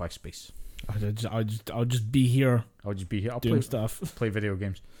occupy space. I'll just be here. I'll just be here. I'll doing stuff. Play video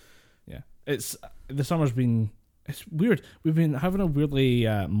games. Yeah, the summer's been. It's weird. We've been having a weirdly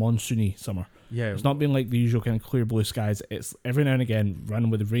monsoony summer. Yeah, it's not been like the usual kind of clear blue skies. It's every now and again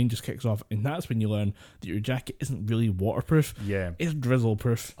running with the rain just kicks off, and that's when you learn that your jacket isn't really waterproof. Yeah, it's drizzle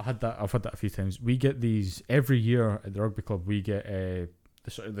proof. I've had that a few times. We get these every year at the rugby club. We get the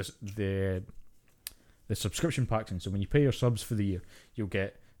subscription packs, and so when you pay your subs for the year, you'll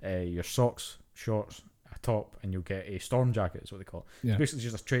get your socks, shorts, a top, and you'll get a storm jacket. Is what they call it. Yeah. It's basically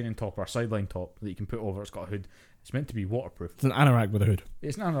just a training top or a sideline top that you can put over. It's got a hood. It's meant to be waterproof. It's an anorak with a hood.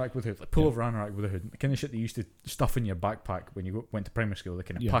 It's an anorak with a hood, like pullover anorak with a hood. The kind of shit they used to stuff in your backpack when you went to primary school. The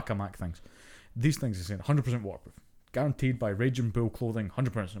kind of pack-a-mac things. These things are saying 100% waterproof, guaranteed by Raging Bull Clothing.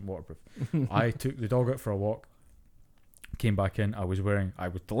 100% waterproof. I took the dog out for a walk. Came back in. I was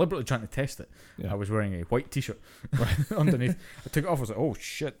deliberately trying to test it. I was wearing a white t-shirt underneath. I took it off. I was like, oh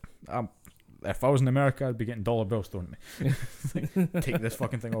shit. If I was in America, I'd be getting dollar bills thrown at me. Take this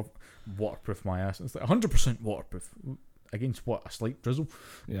fucking thing off. Waterproof my ass. It's like 100% waterproof. Against what? A slight drizzle?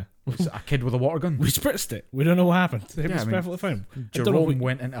 Yeah. A kid with a water gun? We spritzed it. We don't know what happened. It was perfectly fine. Jerome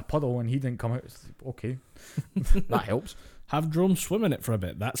went into a puddle and he didn't come out. Okay. That helps. Have Jerome swim in it for a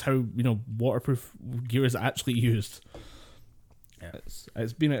bit. That's how, waterproof gear is actually used. Yeah.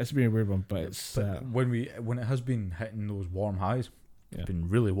 It's been a weird one, but when it has been hitting those warm highs, it's been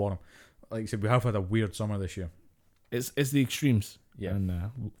really warm. Like I said, we have had a weird summer this year. It's the extremes. Yeah.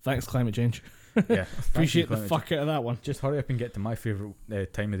 And thanks, climate change. Yeah. Appreciate the fuck out of that one. Just hurry up and get to my favourite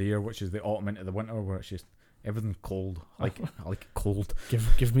time of the year, which is the autumn into the winter, where it's just everything's cold. I like it cold.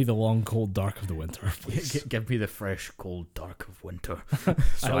 Give me the long, cold dark of the winter, please. Give me the fresh, cold dark of winter,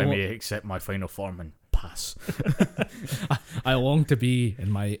 so I may accept my final form and pass. I long to be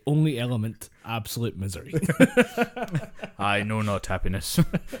in my only element, absolute misery. I know not happiness.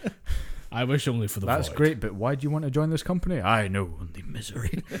 I wish only for the That's void. Great, but why do you want to join this company? I know only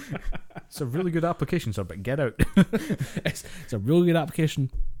misery. It's a really good application, sir, but get out. It's a really good application,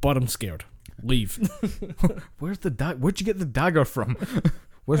 but I'm scared. Leave. Where'd you get the dagger from?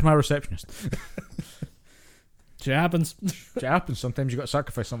 Where's my receptionist? Shit happens. Shit happens. Sometimes you got to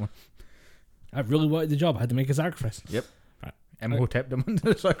sacrifice someone. I really wanted the job. I had to make a sacrifice. Yep. Right. Imhotep them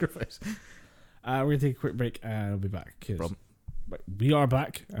into the sacrifice. We're going to take a quick break and I'll be back. We are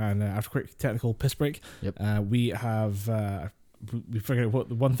back, and after a quick technical piss break, we have we figured out what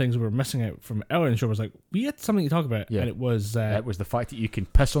the one things we were missing out from earlier in the show was like we had something to talk about, and it was the fact that you can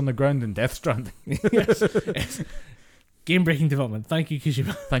piss on the ground in Death Stranding. Yes. Game breaking development. Thank you,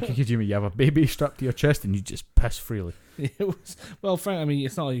 Kojima. Thank you, Kojima. You have a baby strapped to your chest and you just piss freely. It was, well, Frank, I mean,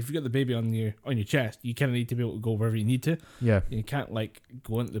 it's not like if you got the baby on your chest, you kind of need to be able to go wherever you need to. Yeah. You can't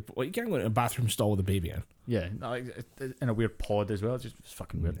go into you can't go into a bathroom stall with a baby in. Yeah, in a weird pod as well. It's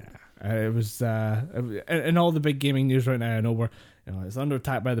fucking weird. It was in all the big gaming news right now. I know it's under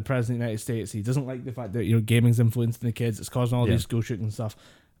attack by the president of the United States. He doesn't like the fact that gaming's influencing the kids. It's causing all these school shootings and stuff.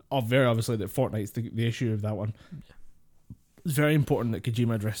 Very obviously that Fortnite's the issue of that one. It's very important that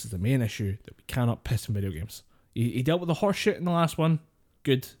Kojima addresses the main issue that we cannot piss in video games. He dealt with the horse shit in the last one.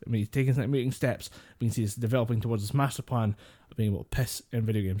 Good. I mean, he's making steps. We can see he's developing towards this master plan of being able to piss in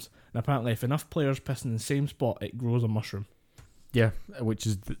video games. And apparently, if enough players piss in the same spot, it grows a mushroom. Yeah, which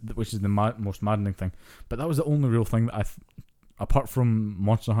is the most maddening thing. But that was the only real thing that apart from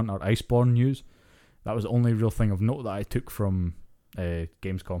Monster Hunter Iceborne news, that was the only real thing of note that I took from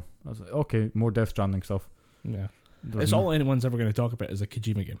Gamescom. I was like, okay, more Death Stranding stuff. Yeah. It's all anyone's ever going to talk about is a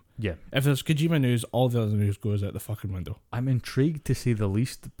Kojima game. Yeah. If there's Kojima news, all the other news goes out the fucking window. I'm intrigued to say the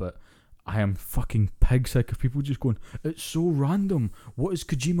least, but I am fucking pig sick of people just going, it's so random. What is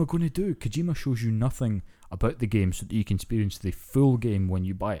Kojima going to do? Kojima shows you nothing about the game so that you can experience the full game when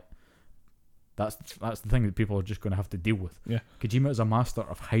you buy it. That's the thing that people are just going to have to deal with. Yeah. Kojima is a master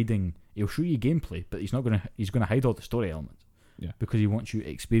of hiding. He'll show you gameplay, but he's going to hide all the story elements. Yeah. Because he wants you to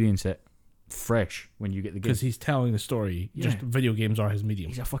experience it fresh when you get the game. Because he's telling the story. Yeah. Just video games are his medium.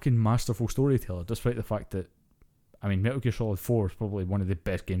 He's a fucking masterful storyteller, despite the fact that, I mean, Metal Gear Solid 4 is probably one of the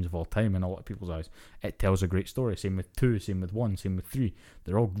best games of all time in a lot of people's eyes. It tells a great story. Same with 2, same with 1, same with 3.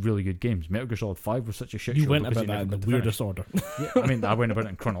 They're all really good games. Metal Gear Solid 5 was such a shit show. You went about that in the weirdest order. Yeah, I mean, I went about it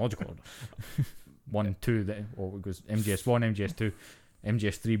in chronological order. 1, 2, then it goes MGS1, MGS2,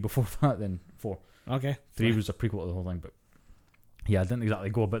 MGS3 before that, then 4. Okay. 3 was a prequel to the whole thing, but yeah, I didn't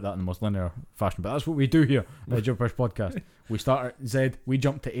exactly go about that in the most linear fashion, but that's what we do here at the Jibber Podcast. We start at Z, we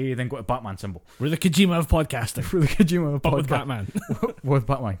jump to A, then go to Batman symbol. We're the Kojima of podcasting. We're the Kojima of podcasting. With Batman. With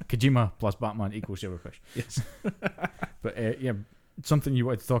Batman. Kojima plus Batman equals Jibberfish. Yes. But yeah, something you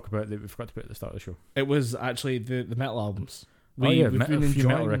wanted to talk about that we forgot to put at the start of the show. It was actually the metal albums. We've been a few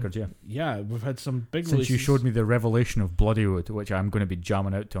metal records, yeah. Yeah, we've had some big Since releases. you showed me the revelation of Bloodywood, which I'm going to be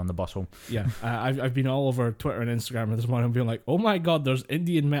jamming out to on the bus home. Yeah, I've been all over Twitter and Instagram this morning being like, oh my god, there's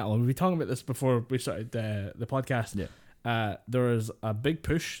Indian metal. And we've been talking about this before we started the podcast. Yeah. There is a big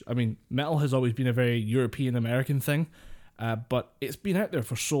push. I mean, metal has always been a very European-American thing, but it's been out there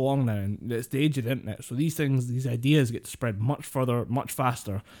for so long now, and it's the age of the internet. So these ideas get to spread much further, much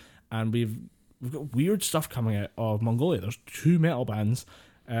faster, and we've got weird stuff coming out of Mongolia. There's 2 metal bands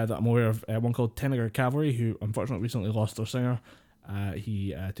that I'm aware of. One called Tenagar Cavalry, who unfortunately recently lost their singer.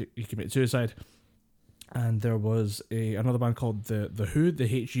 He committed suicide. And there was another band called the Who, the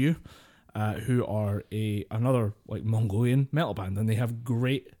HU, who are another like Mongolian metal band, and they have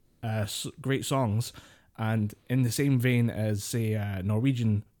great songs. And in the same vein as say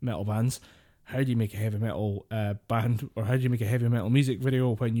Norwegian metal bands, how do you make a heavy metal band, or how do you make a heavy metal music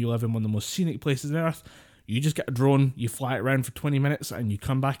video when you live in one of the most scenic places on earth? You just get a drone, you fly it around for 20 minutes, and you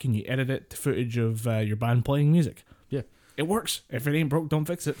come back and you edit it to footage of your band playing music. Yeah. It works. If it ain't broke, don't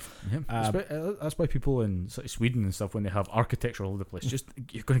fix it. Yeah. That's why people in sort of Sweden and stuff, when they have architecture all over the place, just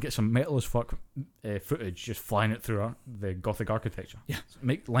you're going to get some metal as fuck footage just flying it through the Gothic architecture. Yeah.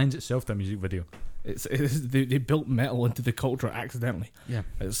 Lends itself to a music video. They built metal into the culture accidentally. Yeah.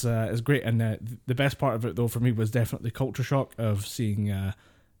 It's great. And the best part of it, though, for me was definitely culture shock of seeing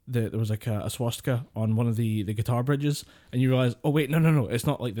there was like a swastika on one of the guitar bridges, and you realise, oh wait, no, it's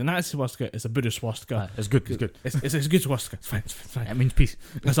not like the Nazi swastika, it's a Buddhist swastika. It's good. It's a good swastika. It's fine. It means peace.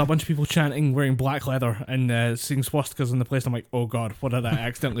 There's a bunch of people chanting, wearing black leather, and seeing swastikas in the place. I'm like, oh god, what did I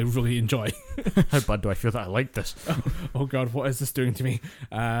accidentally really enjoy? How bad do I feel that I like this? Oh god, what is this doing to me?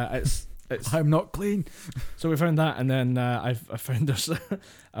 It's I'm not clean. So we found that, and then I found there's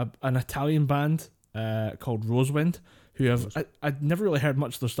an Italian band called Rosewind, who have I'd never really heard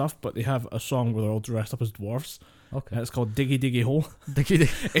much of their stuff, but they have a song where they're all dressed up as dwarves. Okay. And it's called Diggy Diggy Hole.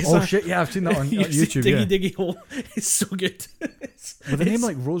 Shit, yeah, I've seen that on YouTube. Diggy Diggy Hole. It's so good. With a name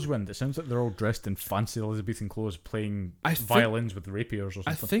like Rosewind, it sounds like they're all dressed in fancy Elizabethan clothes playing violins with rapiers or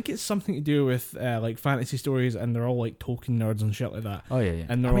something. I think it's something to do with like fantasy stories, and they're all like Tolkien nerds and shit like that. Oh yeah.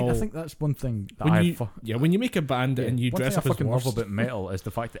 And I think that's one thing that when you make a band and you dress up as dwarves. One thing I fucking love about metal is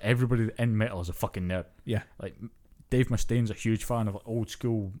the fact that everybody in metal is a fucking nerd. Yeah. Like Dave Mustaine's a huge fan of old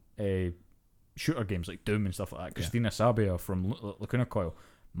school shooter games like Doom and stuff like that. Christina Sabia from Lacuna Coil,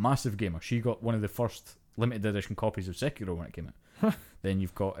 massive gamer. She got one of the first limited edition copies of Sekiro when it came out. Then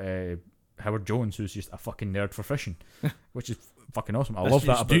you've got Howard Jones, who's just a fucking nerd for fishing, which is fucking awesome. I love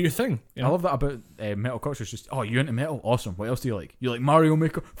that about do your thing. I love that about metal culture. It's just, oh, you into metal? Awesome. What else do you like? You like Mario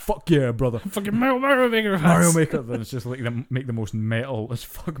Maker? Fuck yeah, brother. Fucking Mario Maker. Mario Maker. Then it's just like make the most metal as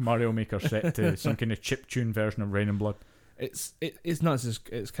fuck Mario Maker set to some kind of chiptune version of Rain and Blood. it's nuts.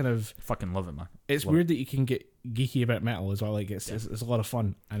 It's kind of fucking love it, man. It's weird that you can get geeky about metal as well. Like it's a lot of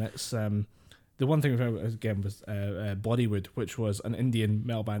fun, and it's the one thing we found again was Bloodywood, which was an Indian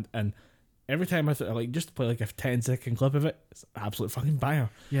metal band, and every time I thought like just to play like a 10-second clip of it, it's an absolute fucking banger.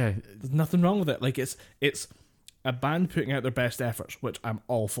 Yeah, there's nothing wrong with it. Like it's a band putting out their best efforts, which I'm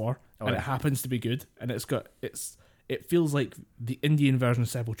all for, and it happens to be good, and it feels like the Indian version of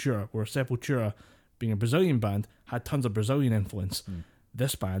Sepultura, where Sepultura, being a Brazilian band, had tons of Brazilian influence.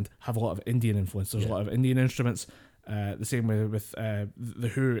 This band have a lot of Indian influence. There's a lot of Indian instruments. The same way with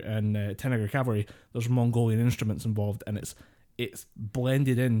The Who and Tanagar Cavalry, there's Mongolian instruments involved, and it's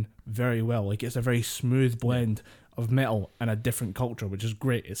blended in very well. Like it's a very smooth blend of metal and a different culture, which is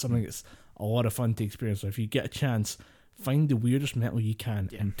great. It's something that's a lot of fun to experience. So if you get a chance, find the weirdest metal you can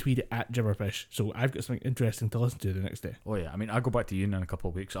and tweet it at Gibberpish. So I've got something interesting to listen to the next day. Oh yeah, I mean I go back to Union in a couple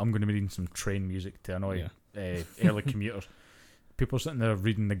of weeks. I'm going to be reading some train music to annoy early commuters. People sitting there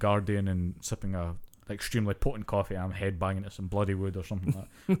reading The Guardian and sipping a extremely potent coffee. I'm headbanging at some Bloodywood or something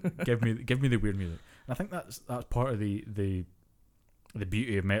like that. give me the weird music. And I think that's part of the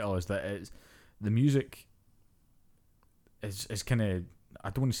beauty of metal is that the music is kind of, I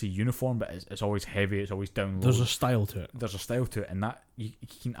don't want to say uniform, but it's always heavy. It's always down low. There's a style to it. And that you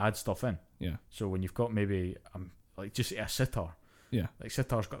can add stuff in. Yeah. So when you've got maybe like just a sitar. Yeah. Like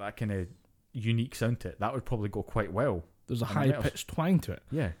sitar's got that kind of unique sound to it. That would probably go quite well. There's a high pitched twang to it.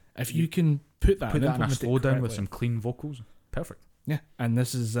 Yeah. If you can put that in a slowdown with some clean vocals, perfect. Yeah. And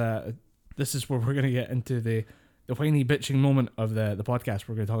this is where we're going to get into the whiny bitching moment of the podcast.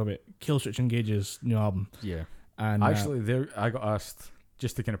 We're going to talk about Killswitch Engage's new album. Yeah. And actually, I got asked,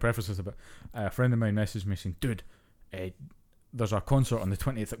 just to kind of preface this a bit, a friend of mine messaged me saying, dude, there's a concert on the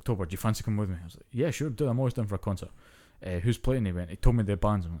 20th October. Do you fancy coming with me? I was like, yeah, sure, dude. I'm always down for a concert. Who's playing the event? He told me the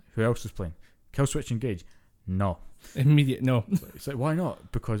bands. I'm like, who else is playing? Killswitch Engage? No. Immediate no. It's like, why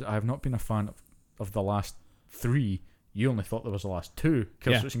not? Because I have not been a fan of the last 3. You only thought there was the last 2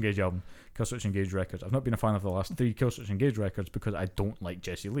 Killswitch Engage album, Killswitch Engage records. I've not been a fan of the last 3 Killswitch Engage records because I don't like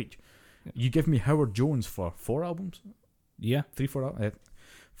Jesse Leach. Yeah. You give me Howard Jones for 4 albums? Yeah.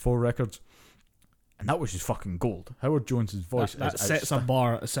 4 records. And that was just fucking gold. Howard Jones's voice that sets a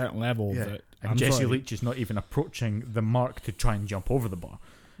bar at a certain level. Yeah. And Jesse Leach is not even approaching the mark to try and jump over the bar.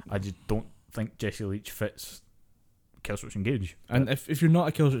 I just don't think Jesse Leach fits Killswitch Engage. And if you're not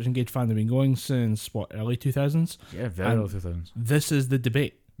a Killswitch Engage fan, they've been going since early 2000s? Yeah, very early 2000s. This is the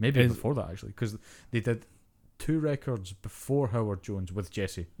debate. Maybe before that actually, because they did 2 records before Howard Jones with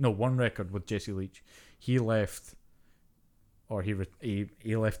Jesse. No, 1 record with Jesse Leach. He left, or he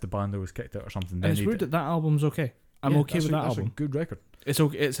left the band or was kicked out or something. And it's weird that album's okay. I'm okay with that album. It's a good record. It's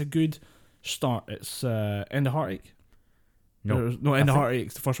okay. It's a good start. It's End of Heartache. No, End of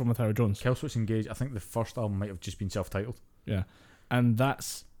Heartache's the first one with Howard Jones. Killswitch Engage, I think the first album might have just been self-titled. Yeah, and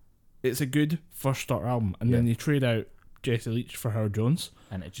it's a good first start album, and then you trade out Jesse Leach for Howard Jones,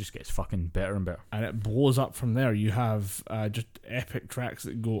 and it just gets fucking better and better, and it blows up from there. You have just epic tracks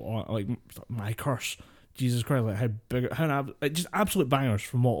that go on, like My Curse, Jesus Christ, like just absolute bangers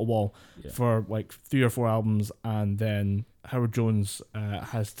from wall to wall for like 3 or 4 albums, and then Howard Jones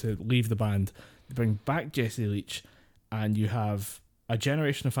has to leave the band to bring back Jesse Leach. And you have a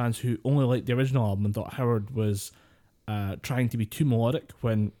generation of fans who only liked the original album and thought Howard was trying to be too melodic,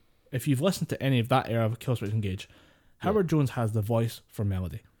 when if you've listened to any of that era of Killswitch Engage, Howard Jones has the voice for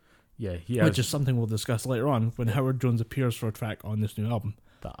melody. Yeah, he has. Which is something we'll discuss later on when Howard Jones appears for a track on this new album.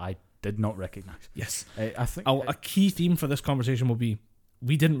 That I did not recognise. Yes. I think a key theme for this conversation will be,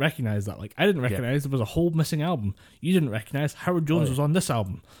 we didn't recognise that. Like, I didn't recognise there was a whole missing album. You didn't recognise Howard Jones was on this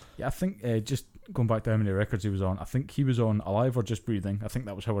album. Yeah, I think just going back to how many records he was on, I think he was on Alive or Just Breathing. I think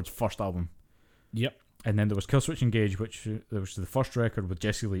that was Howard's first album. Yep. And then there was Killswitch Engage, which was the first record with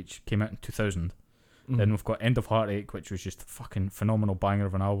Jesse Leach, came out in 2000. Mm-hmm. Then we've got End of Heartache, which was just a fucking phenomenal banger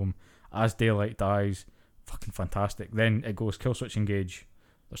of an album. As Daylight Dies, fucking fantastic. Then it goes Killswitch Engage,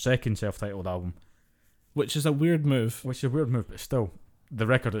 their second self-titled album. Which is a weird move. But still, the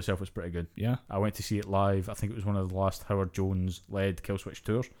record itself was pretty good. Yeah. I went to see it live. I think it was one of the last Howard Jones-led Killswitch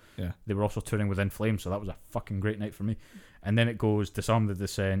tours. Yeah. They were also touring with In Flames, so that was a fucking great night for me. And then it goes Disarm the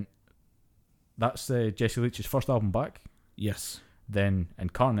Descent. That's Jesse Leach's first album back. Yes. Then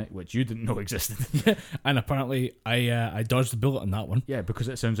Incarnate, which you didn't know existed. Yeah, and apparently I dodged the bullet on that one. Yeah, because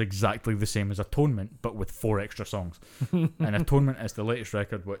it sounds exactly the same as Atonement, but with 4 extra songs. And Atonement is the latest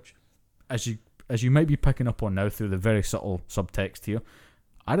record, which, as you might be picking up on now through the very subtle subtext here,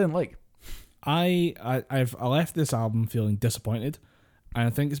 I didn't like. I left this album feeling disappointed, and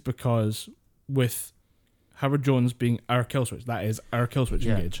I think it's because with Howard Jones being our Killswitch, that is our Killswitch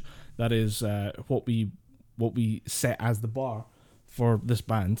Engage. That is what we what we set as the bar for this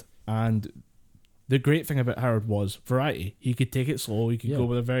band. And the great thing about Howard was variety. He could take it slow. He could go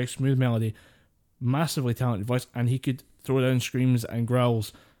with a very smooth melody, massively talented voice, and he could throw down screams and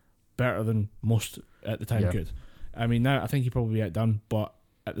growls better than most at the time could. I mean, now I think he probably outdone, but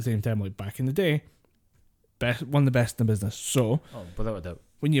at the same time, like back in the day, one of the best in the business. So, without a doubt,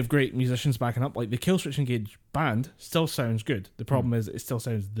 when you have great musicians backing up, like the Killswitch Engage band still sounds good. The problem is it still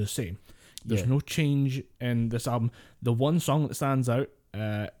sounds the same. There's no change in this album. The one song that stands out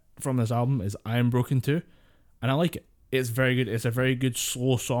from this album is I Am Broken Too, and I like it. It's very good. It's a very good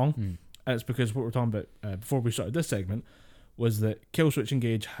slow song, and it's because what we're talking about before we started this segment was that Killswitch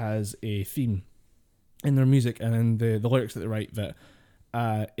Engage has a theme in their music and in the lyrics that they write that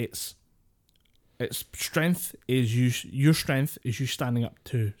its strength is your strength is you standing up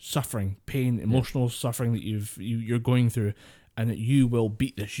to suffering, pain, emotional suffering that you're going through, and that you will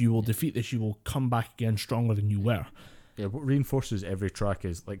beat this, you will defeat this, you will come back again stronger than you were. Yeah, what reinforces every track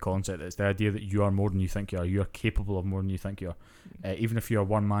is, like Colin said, it's the idea that you are more than you think you are. You are capable of more than you think you are. Even if you're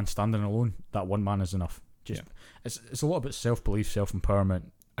one man standing alone, that one man is enough. It's a lot about self-belief, self-empowerment.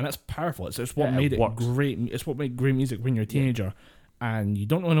 And it's powerful. It's what made it great. It's what made great music when you're a teenager and you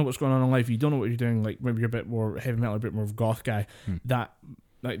don't really know what's going on in life. You don't know what you're doing. Like maybe you're a bit more heavy metal, a bit more of a goth guy.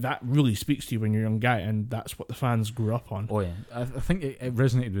 That really speaks to you when you're a young guy, and that's what the fans grew up on. Oh yeah, I think it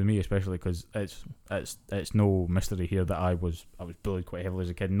resonated with me especially because it's no mystery here that I was bullied quite heavily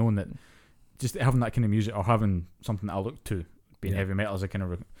as a kid, knowing that just having that kind of music or having something that I looked to, being heavy metal as a kind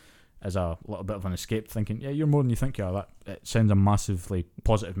of as a little bit of an escape, thinking you're more than you think you are. That it sends a massively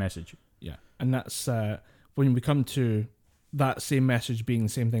positive message. Yeah, and that's when we come to that same message being the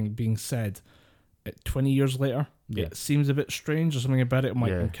same thing being said 20 years later. It seems a bit strange or something about it. I'm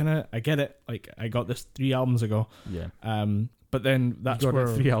like, I get it. Like, I got this 3 albums ago. Yeah. But then that's you got where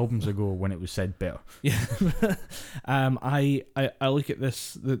it 3 albums ago when it was said better. Yeah. I look at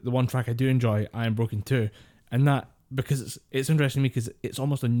this, the one track I do enjoy, I Am Broken Too, and that, because it's interesting to me because it's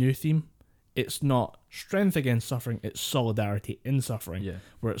almost a new theme. It's not strength against suffering, it's solidarity in suffering. Yeah.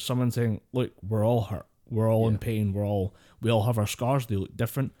 Where it's someone saying, look, we're all hurt. We're all in pain. We all have our scars. They look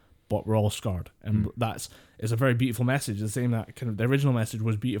different, but we're all scarred. And it's a very beautiful message. The same that kind of the original message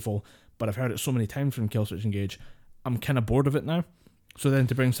was beautiful, but I've heard it so many times from Killswitch Engage, I'm kind of bored of it now. So then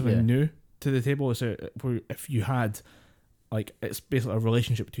to bring something new to the table is where if you had, like, it's basically a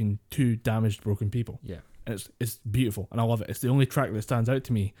relationship between two damaged, broken people. Yeah. And it's beautiful, and I love it. It's the only track that stands out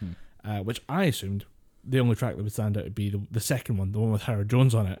to me, which I assumed the only track that would stand out would be the second one, the one with Howard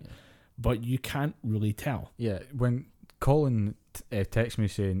Jones on it. Yeah. But you can't really tell. Yeah, when Colin texted me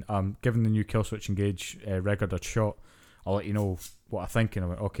saying, I'm giving the new Killswitch Engage record a shot, I'll let you know what I think. And I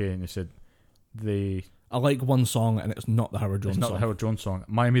went, okay. And he said, I like one song and it's not the Howard Jones song. It's not the Howard Jones song.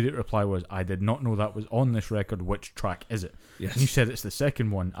 My immediate reply was, I did not know that was on this record. Which track is it? Yes. And you said it's the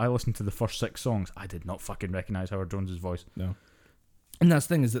second one. I listened to the first 6 songs. I did not fucking recognise Howard Jones's voice. No. And that's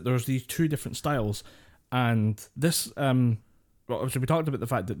the thing, is that there's these 2 different styles. And this... so we talked about the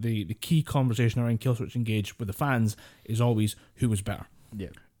fact that the key conversation around Killswitch Engage with the fans is always who was better. Yeah.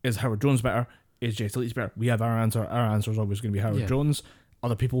 Is Howard Jones better? Is Jesse Leach better? We have our answer. Our answer is always going to be Howard Jones.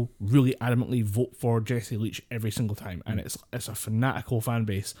 Other people really adamantly vote for Jesse Leach every single time, and it's a fanatical fan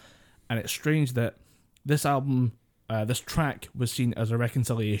base. And it's strange that this album, this track was seen as a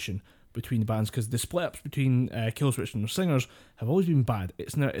reconciliation between the bands, because the split-ups between Killswitch and their singers have always been bad.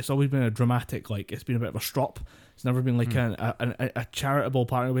 It's always been a dramatic, like, it's been a bit of a strop. It's never been like a charitable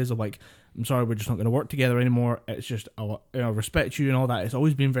partner ways of like, I'm sorry, we're just not going to work together anymore. It's just, I respect you and all that. It's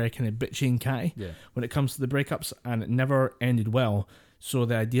always been very kind of bitchy and catty when it comes to the breakups, and it never ended well. So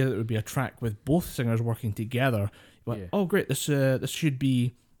the idea that it would be a track with both singers working together, like, oh great, this should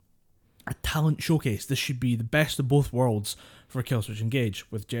be a talent showcase. This should be the best of both worlds for Killswitch Engage,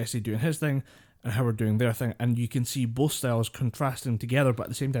 with Jesse doing his thing and Howard doing their thing, and you can see both styles contrasting together, but at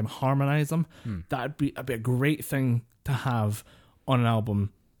the same time harmonise them. That'd be a great thing to have on an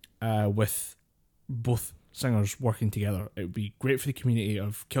album with both singers working together. It would be great for the community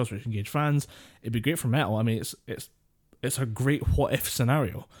of Killswitch Engage fans. It'd be great for metal. I mean, it's a great what if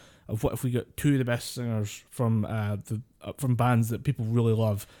scenario of what if we got 2 of the best singers from from bands that people really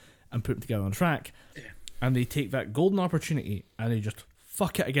love and put them together on a track, and they take that golden opportunity and they just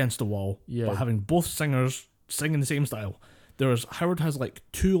fuck it against the wall by having both singers sing in the same style. Howard has like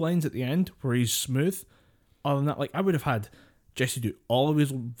 2 lines at the end where he's smooth. Other than that, like, I would have had Jesse do all of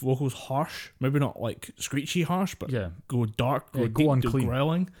his vocals harsh, maybe not like screechy harsh, but go dark, go deep, on do clean.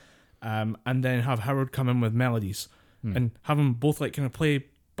 growling, and then have Howard come in with melodies and have them both like kind of play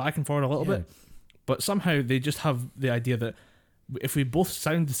back and forward a little bit. But somehow they just have the idea that if we both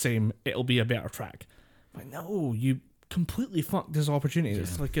sound the same, it'll be a better track. Like, no, you completely fucked this opportunity.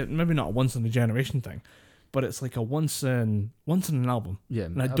 It's like maybe not a once in a generation thing, but it's like a once in an album. Yeah,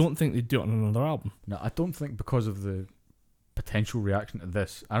 and I don't think they'd do it on another album. No, I don't think, because of the potential reaction to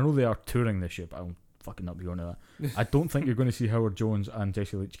this. I know they are touring this year, but I'll fucking not be going to that. I don't think you're going to see Howard Jones and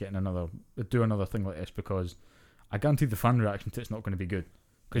Jesse Leach do another thing like this, because I guarantee the fan reaction to it's not going to be good.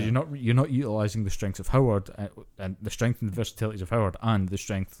 Because you're not utilising the strengths of Howard and the strength and the versatilities of Howard and the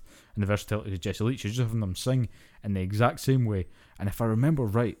strength and the versatility of Jesse Leach. You're just having them sing in the exact same way. And if I remember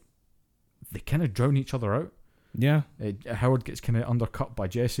right, they kind of drown each other out. Yeah. Howard gets kind of undercut by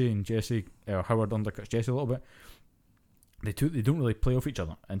Jesse, and Howard undercuts Jesse a little bit. They don't really play off each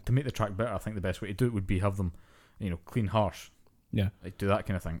other. And to make the track better, I think the best way to do it would be have them, clean harsh. Yeah. Like do that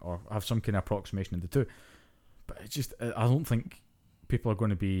kind of thing, or have some kind of approximation of the two. But it's just, I don't think people are going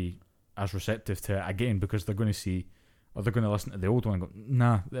to be as receptive to it again, because they're going to see, or they're going to listen to the old one and go,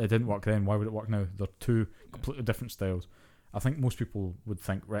 nah, it didn't work then, why would it work now? They're two completely different styles. I think most people would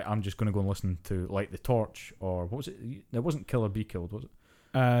think, right, I'm just going to go and listen to Light the Torch, or what was it? It wasn't Kill or Be Killed, was it?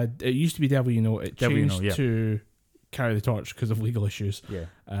 It used to be Devil You Know. It changed to Carry the Torch because of legal issues.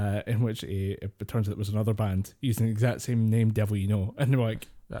 Yeah. In which it turns out there was another band using the exact same name, Devil You Know, and they're like,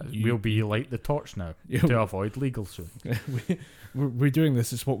 we'll be Light the Torch now to avoid legal suit. We're doing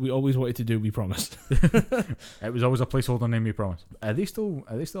this. It's what we always wanted to do. We promised. It was always a placeholder name. We promised. Are they still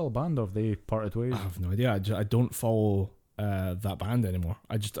a band, or have they parted ways? I have no idea. I don't follow that band anymore.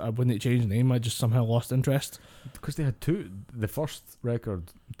 When they changed the name, I just somehow lost interest. Because they had two. The first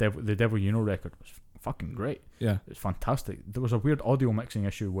record, the Devil You Know record, was fucking great. Yeah, it's fantastic. There was a weird audio mixing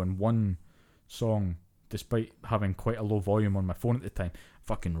issue when one song, despite having quite a low volume on my phone at the time,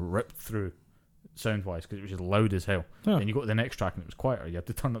 fucking ripped through sound wise, because it was just loud as hell. Then you got to the next track and it was quieter. You had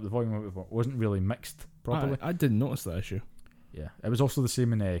to turn up the volume. It wasn't really mixed properly. I didn't notice that issue. Yeah, it was also the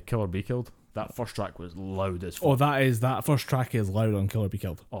same in Kill or Be Killed. That first track was loud as fuck. Oh, that first track is loud on Kill or Be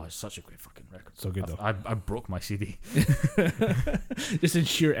Killed. Oh, it's such a great fucking record. So good though. I broke my CD. Just in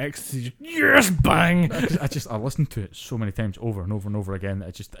sheer ecstasy. Yes, bang! I listened to it so many times over and over and over again.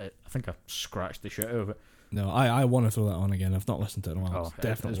 I think I scratched the shit out of it. No, I want to throw that on again. I've not listened to it in a while.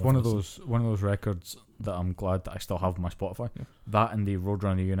 It's one of those records that I'm glad that I still have on my Spotify. Yeah. That and the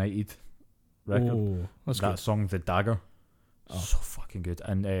Roadrunner United record. Oh, that's that good. Song, The Dagger, so fucking good.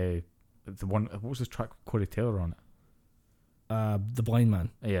 And the one, what was this track with Corey Taylor on it? The Blind Man.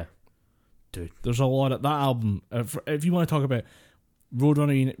 Yeah, dude. There's a lot of that album. If you want to talk about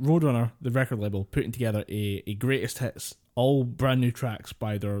Roadrunner, the record label, putting together a greatest hits, all brand new tracks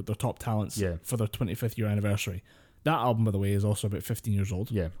by their top talents for their 25th year anniversary. That album, by the way, is also about 15 years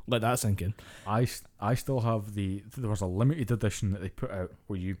old. Yeah. Let that sink in. I still have there was a limited edition that they put out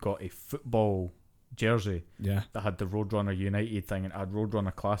where you got a football jersey that had the Roadrunner United thing, and it had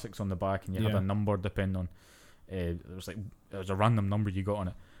Roadrunner Classics on the back, and you had a number depending on it was a random number you got on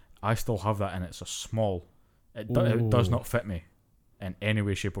it. I still have that, and it's a small. It does not fit me in any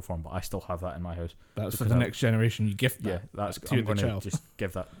way, shape, or form, but I still have that in my house. That's for the next generation. You gift that. Yeah, I'm going to just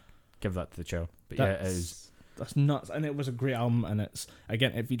give that to the child. But it is. That's nuts, and it was a great album, and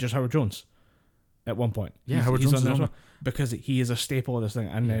it features Howard Jones at one point. Yeah, Howard Jones is on there because he is a staple of this thing,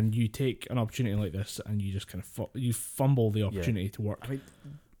 and then you take an opportunity like this, and you just kind of you fumble the opportunity to work. I mean,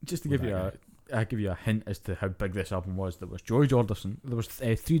 just to give you a hint as to how big this album was. There was Joey Jordison. There was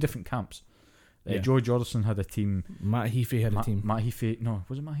 3 different camps. Joey Jordison had a team. Matt Heafy had a team. Matt Heafy, no,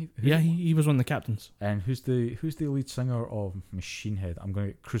 was it Matt Heafy? Yeah, he was one of the captains. And who's the lead singer of Machine Head? I'm going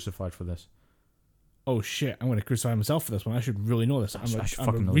to get crucified for this. Oh shit! I'm going to crucify myself for this one. I should really know this. I'm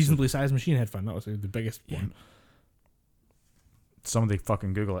a reasonably sized Machine Head fan. That was the biggest one. Somebody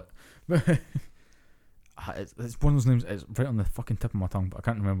fucking Google it. It's one of those names. It's right on the fucking tip of my tongue, but I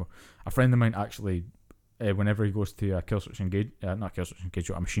can't remember. A friend of mine actually, whenever he goes to Killswitch Engage, not Killswitch Engage,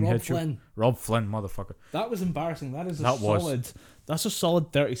 a Machine Head show. Rob Flynn, motherfucker. That was embarrassing. That's a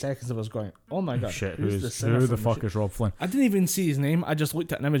solid 30 seconds of us going, oh my god, shit, who the fuck is Rob Flynn? I didn't even see his name. I just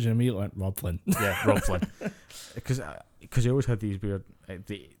looked at an image and immediately went, Rob Flynn. Yeah, Rob Flynn. Because he always had these weird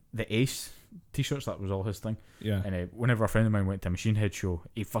the Ace t-shirts. That was all his thing. Yeah. And whenever a friend of mine went to a Machine Head show,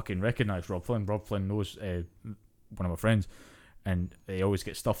 he fucking recognised Rob Flynn. Rob Flynn knows one of my friends, and he always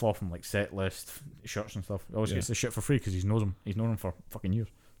gets stuff off him, like set list shirts and stuff. He always gets the shit for free because he knows him. He's known him for fucking years.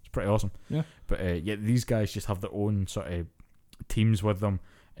 It's pretty awesome. Yeah. But these guys just have their own sort of teams with them.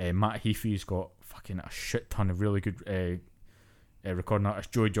 Matt Heafy's got fucking a shit ton of really good recording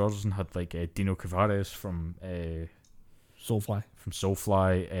artists. Joey Jordison had like Dino Cavares from Soulfly.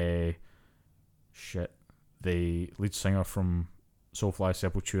 The lead singer from Soulfly,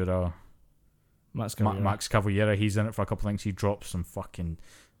 Sepultura, Max Cavaliera. He's in it for a couple of things. He drops some fucking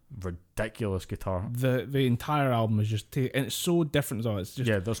ridiculous guitar. The entire album is just and it's so different as well. It's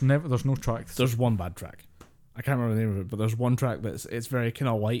just there's no track. There's one bad track. I can't remember the name of it, but there's one track it's very kind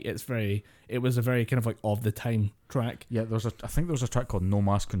of light. It was a very kind of like of the time track. Yeah, I think there was a track called No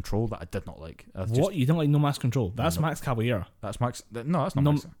Mass Control that I did not like. You don't like No Mass Control? That's Max Caballera. That's Max. No, that's not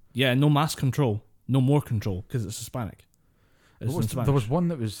Max. Yeah, No Mass Control. No More Control, because it's Hispanic. There was one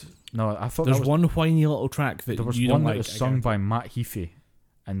that was I thought there's one whiny little track that there was you one don't that like, was sung by Matt Heafy,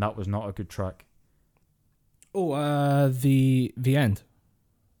 and that was not a good track. Oh, the end.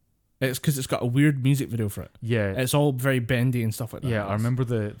 It's because it's got a weird music video for it. Yeah, it's all very bendy and stuff like that. Yeah, I remember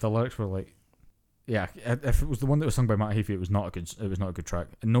the lyrics were like, yeah. If it was the one that was sung by Matt Heafy, it was not a good track.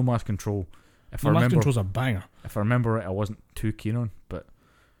 And No Mass Control. Mass Control's a banger. If I remember right, I wasn't too keen on, but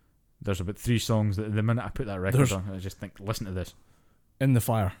there's about 3 songs that the minute I put that record on, I just think, listen to this. In the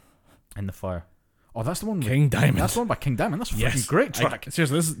Fire. Oh, that's the one. King Diamond. That's the one by King Diamond. That's a fucking great track.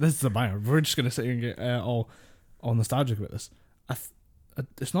 Seriously, this is a banger. We're just gonna sit here and get all nostalgic about this.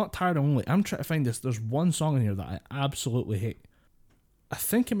 It's not Tired Only. I'm trying to find this. There's one song in here that I absolutely hate. I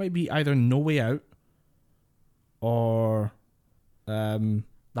think it might be either No Way Out or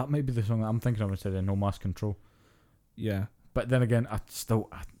that might be the song that I'm thinking of instead of No Mass Control. Yeah. But then again,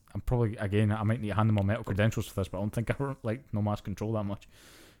 I'm probably, again, I might need to hand them my metal credentials for this, but I don't think I like No Mass Control that much.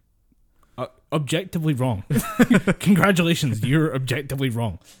 Objectively wrong. Congratulations, you're objectively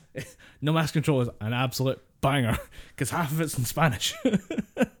wrong. No Mass Control is an absolute banger because half of it's in Spanish.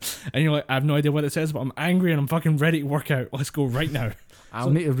 And you're like, I have no idea what it says, but I'm angry and I'm fucking ready to work out. Let's go right now.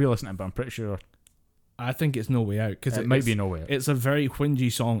 I'll need to re-listen to it, but I'm pretty sure. I think it's No Way Out because it might be No Way Out. It's a very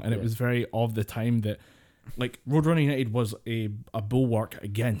whingy song, and it was very of the time that, like, Roadrunner United was a bulwark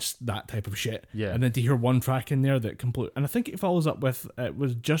against that type of shit. Yeah. And then to hear one track in there that complete, and I think it follows up with, it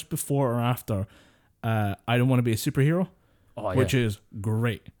was just before or after I Don't Want to Be a Superhero, which is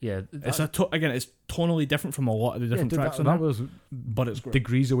great. Yeah. It's again, it's tonally different from a lot of the different tracks on that. But it's great.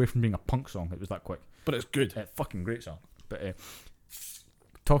 Degrees away from being a punk song. It was that quick. But it's good. Fucking great song. But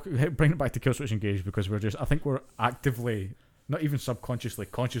bring it back to Killswitch Engage, because I think we're actively, not even subconsciously,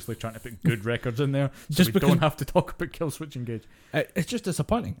 consciously trying to put good records in there, so just because we don't have to talk about Killswitch Engage. It's just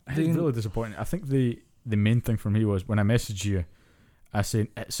disappointing. It's really disappointing. I think the main thing for me was when I messaged you, I said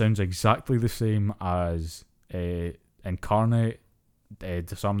it sounds exactly the same as Incarnate,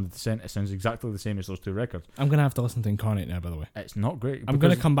 Disarm the Descent. It sounds exactly the same as those 2 records. I'm going to have to listen to Incarnate now, by the way. It's not great. I'm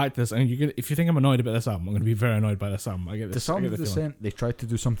going to come back to this, and if you think I'm annoyed about this album, I'm going to be very annoyed by this album. I get this. Disarm the Descent, they tried to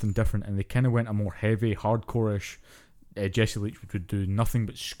do something different, and they kind of went a more heavy, hardcore-ish. Jesse Leach would do nothing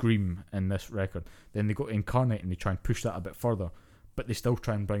but scream in this record. Then they go to Incarnate and they try and push that a bit further, but they still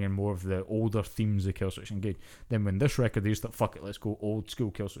try and bring in more of the older themes of Killswitch Engage. Then when this record, they just thought, fuck it, let's go old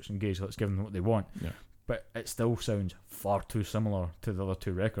school Killswitch Engage, let's give them what they want. Yeah. But it still sounds far too similar to the other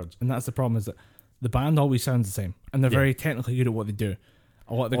 2 records. And that's the problem, is that the band always sounds the same, and they're very technically good at what they do.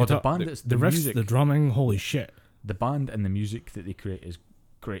 A lot of the guitar, the band, the riffs, music, the drumming, holy shit. The band and the music that they create is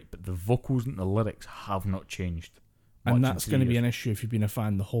great, but the vocals and the lyrics have not changed. And that's going to be an issue if you've been a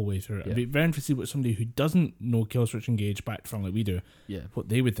fan the whole way through it. It'd be very interesting to see what somebody who doesn't know Killswitch Engage back from like we do, what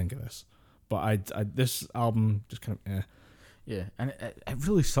they would think of this. But this album just kind of Yeah, and it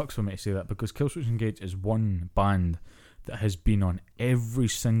really sucks for me to say that, because Killswitch Engage is one band that has been on every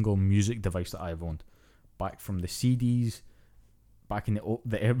single music device that I've owned, back from the CDs, back in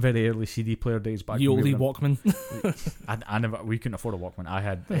the very early CD player days. Back the oldie Walkman. We couldn't afford a Walkman. I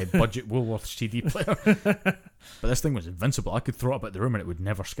had a budget Woolworths CD player, but this thing was invincible. I could throw it about the room and it would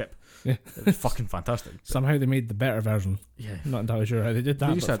never skip. Yeah. It was fucking fantastic. Somehow they made the better version. Yeah, I'm not entirely sure how they did that.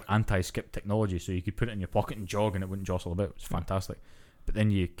 They just had anti-skip technology, so you could put it in your pocket and jog and it wouldn't jostle about. It was fantastic. But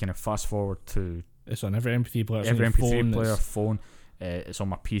then you kind of fast forward to, it's on every MP3 player. Every MP3 player, phone. It's on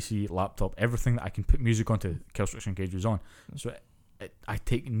my PC, laptop, everything that I can put music onto. Killswitch Engage was on. So I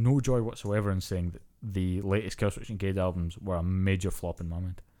take no joy whatsoever in saying that the latest Killswitch Engage albums were a major flop in my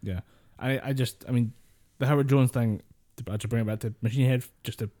mind. Yeah, I mean, the Howard Jones thing, to bring it back to Machine Head,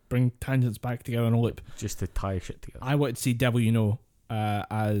 just to bring tangents back together in a loop. Just to tie shit together. I wanted to see Devil You Know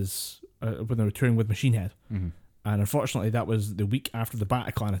as when they were touring with Machine Head. Mm-hmm. And unfortunately, that was the week after the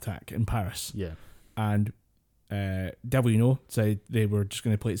Bataclan attack in Paris. Yeah. And Devil You Know said they were just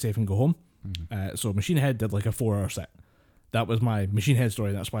going to play it safe and go home. Mm-hmm. So Machine Head did like a 4-hour set. That was my Machine Head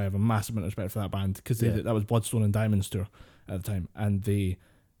story. That's why I have a massive amount of respect for that band, because that was Bloodstone and Diamonds tour at the time, and they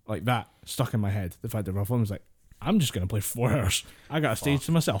like that stuck in my head. The fact that Ralph was like, I'm just going to play 4 hours. I got a stage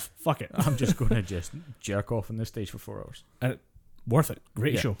to myself. Fuck it. I'm just going to just jerk off on this stage for 4 hours. And worth it.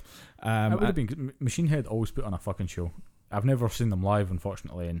 Great show. It would have been. Machine Head always put on a fucking show. I've never seen them live,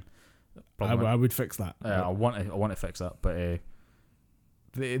 unfortunately, and I would fix that. I want to fix that, but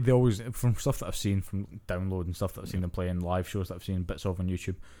they always, from stuff that I've seen, from download and stuff that I've seen them play in live shows that I've seen bits of on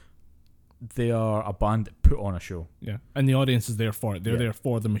YouTube, they are a band that put on a show. Yeah, and the audience is there for it. They're there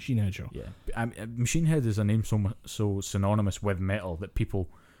for the Machine Head show. Yeah, Machine Head is a name so synonymous with metal that people,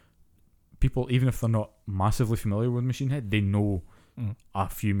 even if they're not massively familiar with Machine Head, they know a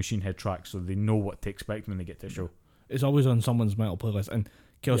few Machine Head tracks, so they know what to expect when they get to a show. It's always on someone's metal playlist, and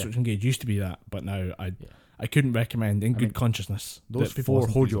Killswitch Engage used to be that, but now I couldn't recommend in good consciousness. Those 4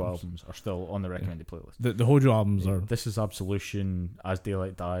 Hojo albums are still on the recommended playlist. The Hojo albums are. This is Absolution, As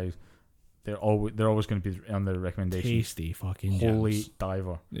Daylight Dies. They're always going to be on the recommendation. Tasty fucking Holy jams.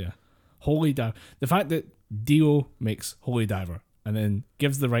 Diver. Yeah, Holy Diver. The fact that Dio makes Holy Diver and then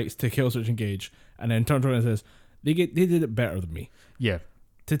gives the rights to Killswitch Engage, and then turns around and says they did it better than me. Yeah.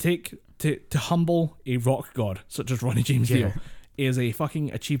 To humble a rock god such as Ronnie James Dio is a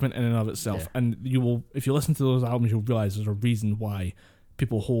fucking achievement in and of itself. Yeah. And you will, if you listen to those albums, you'll realize there's a reason why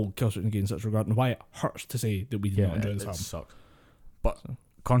people hold Killswitch Engage in such regard, and why it hurts to say that we did not enjoy this album. Sucks. But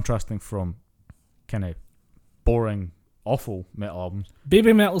contrasting from kind of boring, awful metal albums,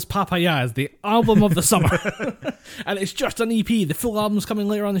 Baby Metal's Papaya is the album of the summer, and it's just an EP. The full album's coming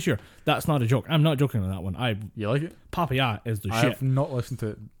later on this year. That's not a joke. I'm not joking on that one. You like it? Papaya is the shit. I've not listened to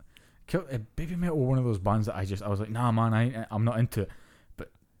it. Baby Metal were one of those bands that I was like, nah, man, I'm not into it. But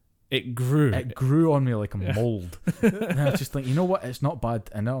it grew. It grew on me like a mold. And I was just like, you know what? It's not bad.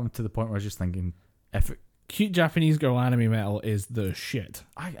 And now I'm to the point where I was just thinking, cute Japanese girl anime metal is the shit.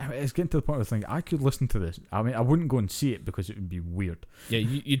 It's getting to the point where I was thinking, I could listen to this. I mean, I wouldn't go and see it because it would be weird. Yeah,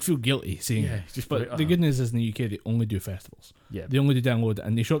 you'd feel guilty seeing it. But the good news is in the UK, they only do festivals. Yeah. They only do download,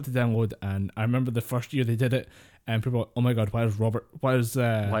 and they show up to download. And I remember the first year they did it, and people were like, oh my god,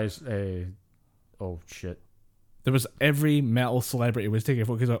 oh shit. There was every metal celebrity was taking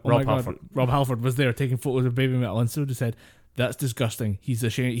photos. Like, oh my god, Rob Halford was there taking photos of Baby Metal, and so they said, that's disgusting. He's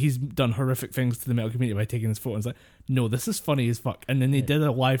ashamed. He's done horrific things to the metal community by taking this photo. And it's like, no, this is funny as fuck. And then they did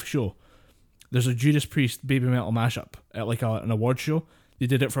a live show. There's a Judas Priest Baby Metal mashup at like an award show. They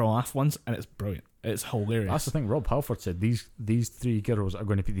did it for a laugh once, and it's brilliant. It's hilarious. That's the thing. Rob Halford said these 3 girls are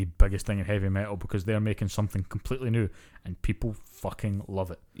going to be the biggest thing in heavy metal because they're making something completely new, and people fucking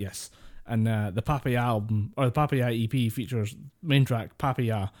love it. Yes. And the Papaya album, or the Papaya EP, features main track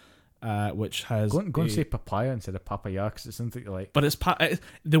Papaya, which has go and say papaya instead of papaya because it sounds like. But it's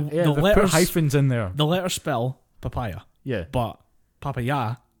the letters, put hyphens in there. The letters spell papaya. Yeah. But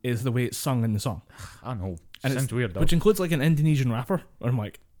papaya is the way it's sung in the song. I know. And sounds weird, though. Which includes like an Indonesian rapper. I'm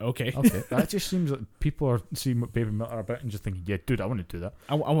like, okay. That just seems like people are seeing what Baby Metal are about and just thinking, yeah, dude, I want to do that.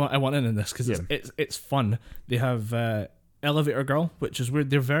 I want in this because it's fun. They have Elevator Girl, which is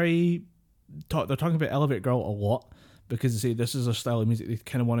weird. They're talking about Elevator Girl a lot because they say this is a style of music they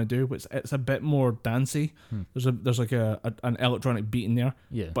kind of want to do, but it's a bit more dancey. There's like an electronic beat in there,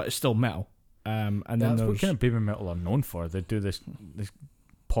 but it's still metal. And then that's what kind of Baby Metal are known for. They do this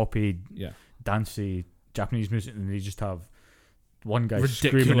poppy, dancey Japanese music, and they just have one guy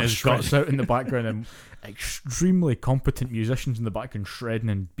screaming his guts out in the background and extremely competent musicians in the background shredding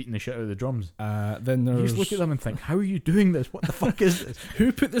and beating the shit out of the drums. Then there's... You just look at them and think, how are you doing this? What the fuck is this?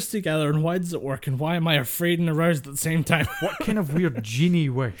 Who put this together and why does it work and why am I afraid and aroused at the same time? What kind of weird genie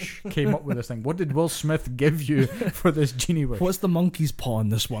wish came up with this thing? What did Will Smith give you for this genie wish? What's the monkey's paw on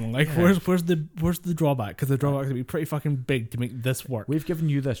this one? Like, where's the drawback? Because the drawback would be pretty fucking big to make this work. We've given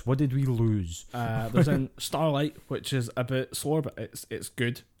you this. What did we lose? There's then Starlight, which is a bit slower, but it's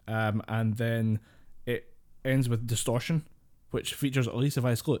good. And then it ends with Distortion, which features Elisa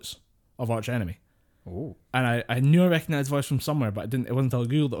Vice-Glutz of Arch Enemy. Oh. And I knew I recognized the voice from somewhere, but it wasn't until I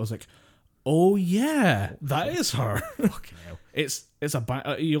Googled that I was like, oh yeah, that is her. Fucking hell. It's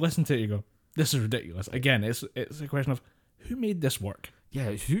you listen to it, you go, this is ridiculous. Again, it's a question of who made this work.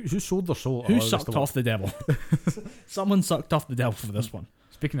 Yeah, who sold their soul? Who sucked off the devil? Someone sucked off the devil for this one.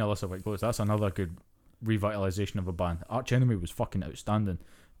 Speaking of Elisa Vice-Glutz, that's another good revitalization of a band. Arch Enemy was fucking outstanding.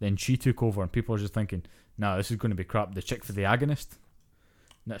 Then she took over, and people are just thinking, "Nah, this is going to be crap." The chick for The Agonist.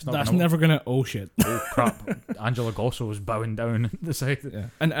 That's never gonna. Oh shit! Oh crap! Angela Gosso was bowing down the side. Yeah.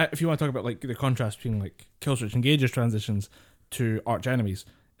 And if you want to talk about like the contrast between like Killswitch Engage's transitions to Arch Enemy's,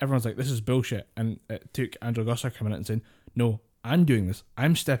 everyone's like, "This is bullshit," and it took Angela Gosso coming out and saying, "No, I'm doing this.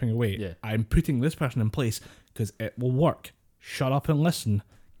 I'm stepping away. Yeah. I'm putting this person in place because it will work. Shut up and listen.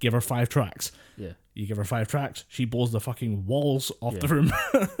 Give her 5 tracks." Yeah. You give her 5 tracks, she blows the fucking walls off the room.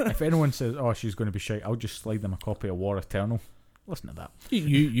 If anyone says, "Oh, she's going to be shite," I'll just slide them a copy of War Eternal. Listen to that.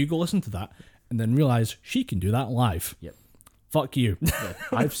 You go listen to that, and then realize she can do that live. Yep. Fuck you. Yeah.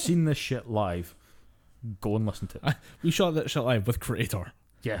 I've seen this shit live. Go and listen to it. We shot that shit live with Creator.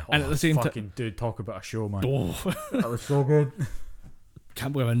 Yeah. And at the same time, fucking dude, talk about a show, man. Oh. That was so good.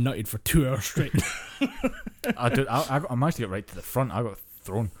 can't believe I nutted for 2 hours straight. I managed to get right to the front. I got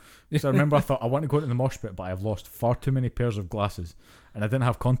thrown. So I remember I thought I want to go into the mosh pit, but I've lost far too many pairs of glasses, and I didn't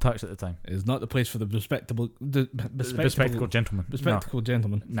have contacts at the time. It's not the place for the bespectacled gentleman. Bespectacled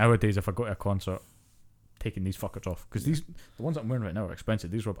gentleman. Nowadays, if I go to a concert, taking these fuckers off, because the ones that I'm wearing right now are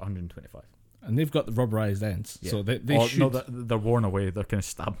expensive. These were about 125, and they've got the rubberized ends, so they should. No, they're worn away. They're kind of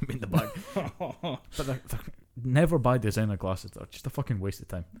stabbing me in the back. But they're never buy designer glasses. They're just a fucking waste of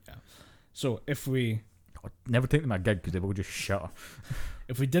time. Yeah. So if we never take them at a gig because they will just shatter.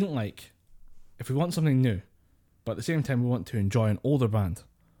 If we want something new, but at the same time we want to enjoy an older band,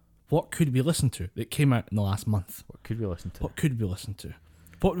 what could we listen to that came out in the last month? What could we listen to?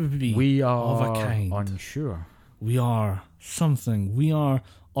 What would be we are of a kind? Unsure. We are something. We are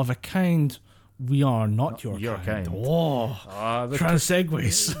of a kind. We are not your kind. Oh, trans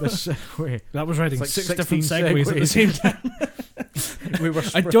segues. The segue. That was writing like 6 different segues at the same time.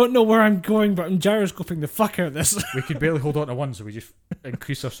 I don't know where I'm going, but I'm gyroscoping the fuck out of this. We could barely hold on to one, so we just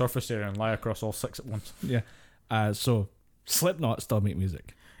increase our surface area and lie across all 6 at once. Yeah. So Slipknot still make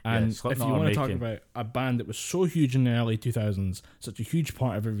music. And if you want to talk about a band that was so huge in the early 2000s, such a huge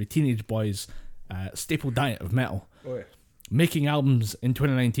part of every teenage boy's staple diet of metal, making albums in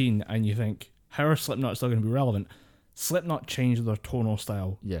 2019, and you think, how are Slipknot still going to be relevant? Slipknot changed their tonal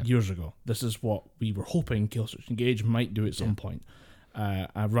style years ago. This is what we were hoping Killswitch Engage might do at some point,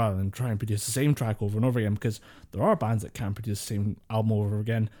 rather than try and produce the same track over and over again, because there are bands that can produce the same album over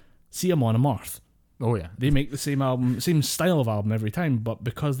again. See them on Amarth. Oh yeah, they make the same album, same style of album every time, but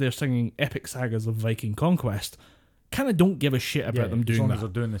because they're singing epic sagas of Viking conquest, kind of don't give a shit about them doing that. As long as they're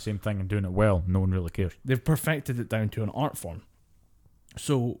doing the same thing and doing it well, no one really cares. They've perfected it down to an art form.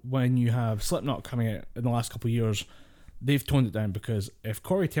 So when you have Slipknot coming out in the last couple of years, they've toned it down, because if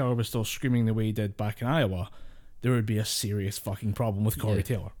Corey Taylor was still screaming the way he did back in Iowa, there would be a serious fucking problem with Corey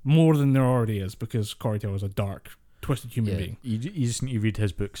Taylor. More than there already is, because Corey Taylor's a dark, twisted human being. You just need to read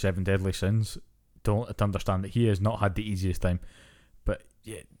his book, 7 Deadly Sins, to understand that he has not had the easiest time. But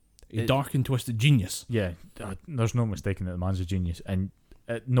a dark and twisted genius. Yeah, there's no mistaking that the man's a genius. And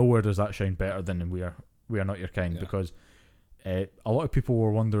nowhere does that shine better than in We Are Not Your Kind, because a lot of people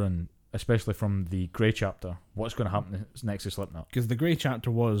were wondering, especially from the Grey chapter, what's going to happen next to Slipknot. Because the Grey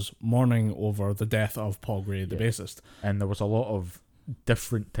chapter was mourning over the death of Paul Gray, the bassist. And there was a lot of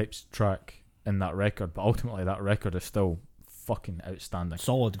different types of track in that record, but ultimately that record is still fucking outstanding.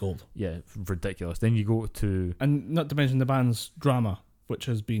 Solid gold. Yeah, ridiculous. Then you go to... And not to mention the band's drama, which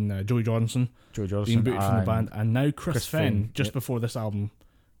has been Joey Jordison being booted from the band, and now Chris Fenn, just before this album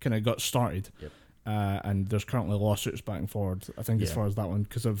kind of got started. Yep. And there's currently lawsuits back and forward, I think, as far as that one,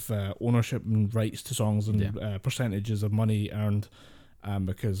 because of ownership and rights to songs and percentages of money earned,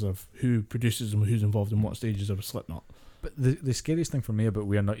 because of who produces them, who's involved in what stages of a Slipknot. But the scariest thing for me about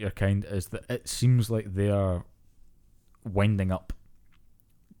We Are Not Your Kind is that it seems like they are winding up.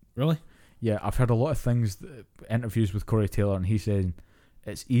 Really? Yeah, I've heard a lot of things, interviews with Corey Taylor, and he's saying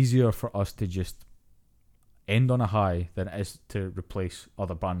it's easier for us to just end on a high than it is to replace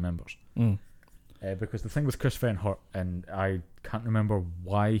other band members. Because the thing with Chris Fenn hurt, and I can't remember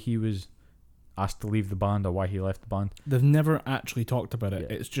why he was asked to leave the band or why he left the band. They've never actually talked about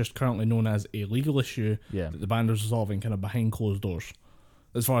it. It's just currently known as a legal issue that the band is resolving kind of behind closed doors,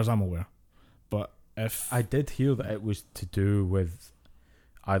 as far as I'm aware. But if I did hear that it was to do with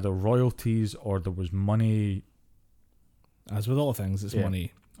either royalties or there was money. As with all things, it's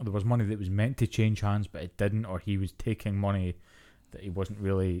money. There was money that was meant to change hands, but it didn't, or he was taking money that he wasn't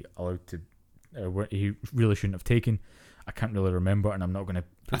really allowed to, he really shouldn't have taken. I can't really remember, and I'm not going to...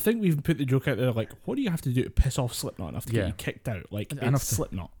 I think we've put the joke out there, like, what do you have to do to piss off Slipknot enough to get you kicked out? Like, it's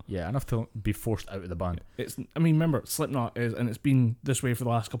Slipknot. Yeah, enough to be forced out of the band. Remember, Slipknot is, and it's been this way for the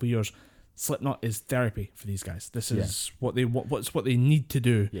last couple of years, Slipknot is therapy for these guys. This is what they need to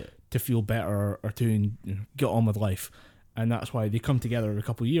do to feel better or to get on with life. And that's why they come together every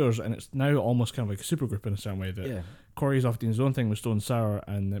couple of years, and it's now almost kind of like a supergroup in a certain way. That Corey's off doing his own thing with Stone Sour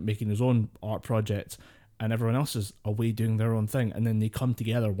and making his own art projects, and everyone else is away doing their own thing, and then they come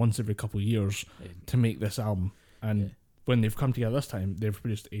together once every couple of years to make this album. And when they've come together this time, they've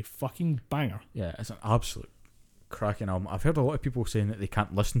produced a fucking banger. Yeah, it's an absolute cracking album. I've heard a lot of people saying that they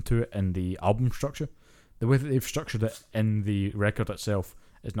can't listen to it in the album structure. The way that they've structured it in the record itself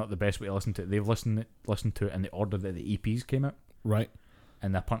is not the best way to listen to it. They've listened to it in the order that the EPs came out. Right.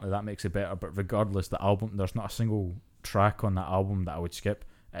 And apparently that makes it better, but regardless, the album, there's not a single track on that album that I would skip.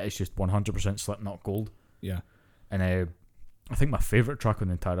 It's just 100% Slipknot gold. Yeah. And I think my favourite track on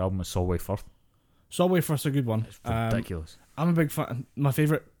the entire album is Solway Firth. Solway Firth's a good one. It's ridiculous. I'm a big fan. My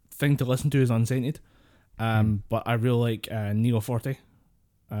favourite thing to listen to is Unsainted. But I really like Neo Forte.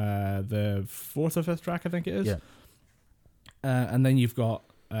 the fourth or fifth track, I think it is. Yeah. And then you've got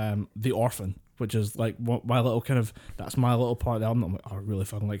The Orphan, which is like my little kind of, that's my little part of the album. I'm like, I really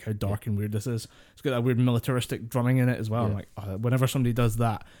fucking like how dark and weird this is. It's got that weird militaristic drumming in it as well. I'm like, whenever somebody does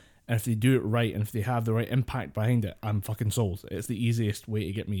that, and if they do it right, and if they have the right impact behind it, I'm fucking sold. It's the easiest way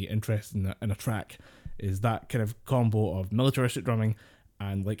to get me interested in a track, is that kind of combo of militaristic drumming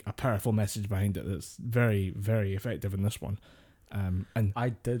and like a powerful message behind it that's very, very effective in this one. And I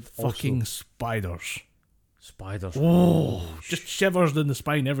did fucking spiders. Spiders. Oh, just shivers in the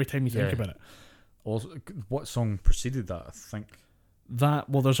spine every time you think about it. Also, what song preceded that? I think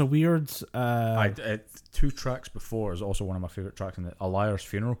there's a weird. 2 tracks before is also one of my favorite tracks in it. A Liar's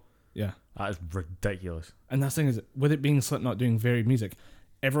Funeral. Yeah, that is ridiculous. And that thing is, with it being Slipknot doing varied music,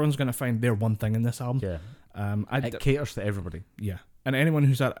 everyone's gonna find their one thing in this album. Yeah, it caters to everybody. Yeah, and anyone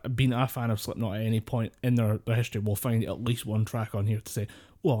who's been a fan of Slipknot at any point in their history will find at least one track on here to say,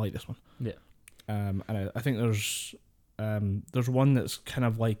 "Oh, I like this one." Yeah. And I think there's one that's kind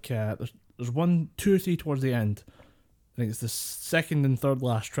of like there's 1, 2 or 3 towards the end. I think it's the second and third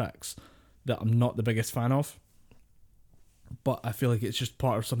last tracks that I'm not the biggest fan of, but I feel like it's just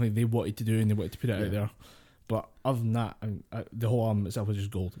part of something they wanted to do and they wanted to put it out there. But other than that, the whole album itself is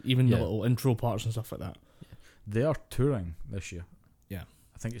just gold. Even the little intro parts and stuff like that. They are touring this year. Yeah,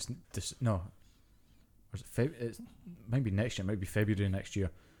 I think it's this. No, or is it it might be next year. It might be February next year.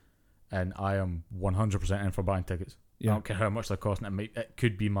 And I am 100% in for buying tickets. Yeah. I don't care how much they're costing. It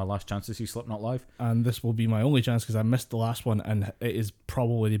could be my last chance to see Slipknot live. And this will be my only chance because I missed the last one, and it is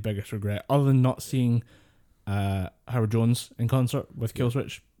probably the biggest regret. Other than not seeing Howard Jones in concert with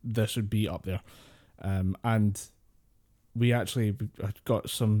Killswitch, this would be up there. And we actually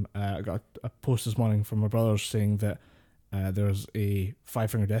got I got a post this morning from my brothers saying that there's a Five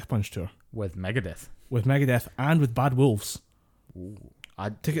Finger Death Punch tour. With Megadeth. With Megadeth and with Bad Wolves. Ooh.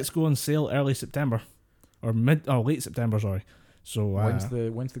 Tickets go on sale early September, or late September. Sorry. So when's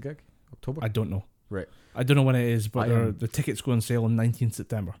the gig? October? I don't know. Right. I don't know when it is, but the tickets go on sale on 19th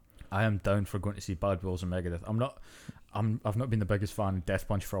September. I am down for going to see Bad Wolves and Megadeth. I've not been the biggest fan of Death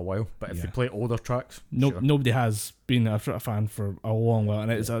Punch for a while, but if they play older tracks, sure. Nobody has been a fan for a long while,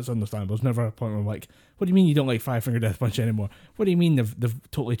 and it's understandable. There's never a point where I'm like, what do you mean you don't like Five Finger Death Punch anymore? What do you mean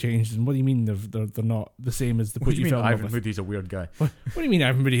they've totally changed, and what do you mean they're not the same as the What do you mean Ivan Moody's a weird guy? What do you mean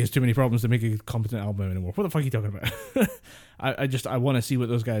Ivan Moody has too many problems to make a competent album anymore? What the fuck are you talking about? I want to see what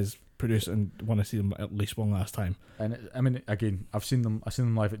those guys produce and want to see them at least one last time. And again, I've seen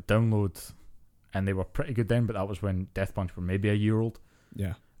them live at Download, and they were pretty good then, but that was when Death Punch were maybe a year old.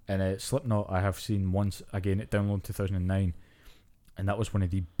 Yeah. And Slipknot I have seen once again at Download 2009, and that was one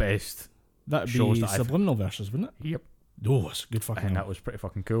of the best shows that Subliminal Verses, wouldn't it? Yep. Oh, it's a good fucking And that was pretty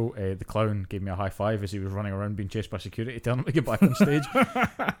fucking cool. The clown gave me a high five as he was running around being chased by security, telling him to get back on stage.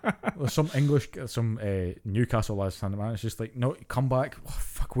 There's some Newcastle lads standing around. It's just like, no, come back. Oh,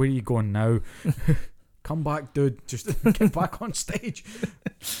 fuck, where are you going now? Come back, dude. Just get back on stage.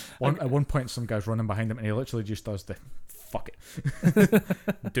 At one point, some guy's running behind him, and he literally just does the fuck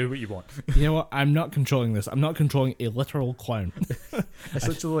it. Do what you want. You know what? I'm not controlling this. I'm not controlling a literal clown. It's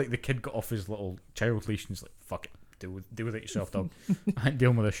literally like the kid got off his little child leash and he's like, fuck it. Deal with it yourself, dog. I ain't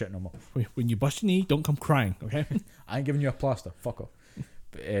dealing with this shit no more. When you bust your knee, don't come crying, okay? I ain't giving you a plaster. Fuck off.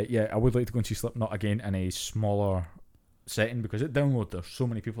 But I would like to go and see Slipknot again in a smaller setting, because at Download there's so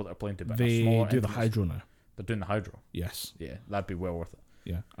many people that are playing to it. They do the Hydro now. They're doing the Hydro. Yes. Yeah, that'd be well worth it.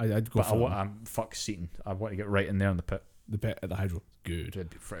 Yeah, I'd go for it. Fuck seating. I want to get right in there in the pit. The pit at the Hydro. Good.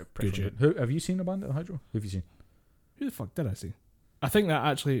 It'd be good shit. Who have you seen a band at the Hydro? Who have you seen? Who the fuck did I see? I think that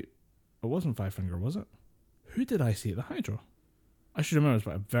actually it wasn't Five Finger, was it? Who did I see at the Hydro? I should remember. It's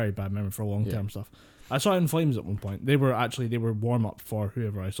a very bad memory for long term stuff. I saw In Flames at one point. They were warm up for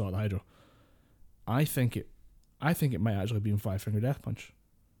whoever I saw at the Hydro. I think it might actually have been Five Finger Death Punch.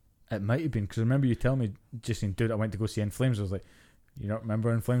 It might have been, because I remember you telling me, just saying, dude, I went to go see In Flames. I was like, you don't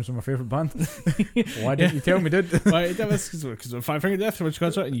remember In Flames were my favourite band? Why didn't you tell me, dude? Well, that was because of Five Finger Death Punch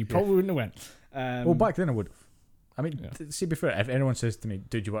concert, and you probably wouldn't have went. Well, back then I would have. I mean, see, before, if anyone says to me,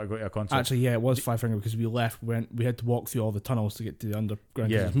 "Did you want to go to a concert?" Actually, yeah, it was Five Finger, because we left. We had to walk through all the tunnels to get to the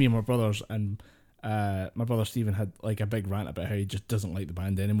underground. Yeah, it was me and my brothers, and my brother Stephen had like a big rant about how he just doesn't like the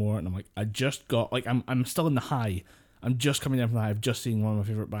band anymore. And I'm like, I just got like, I'm still in the high. I'm just coming down from the high. I've just seen one of my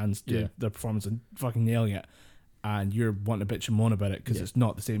favorite bands do their performance and fucking nailing it. And you're wanting to bitch and moan about it because it's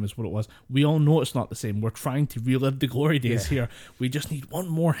not the same as what it was. We all know it's not the same. We're trying to relive the glory days here. We just need one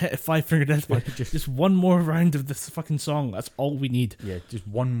more hit of Five Finger Death Punch. Just one more round of this fucking song. That's all we need. Yeah, just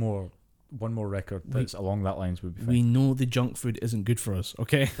one more one more record that's along that lines would be fine. We know the junk food isn't good for us,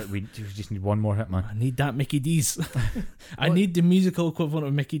 okay? But we just need one more hit, man. I need that Mickey D's. I need the musical equivalent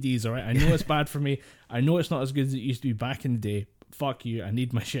of Mickey D's, alright? I know it's bad for me. I know it's not as good as it used to be back in the day. Fuck you, I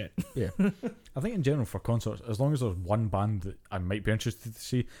need my shit. Yeah. I think in general for concerts, as long as there's one band that I might be interested to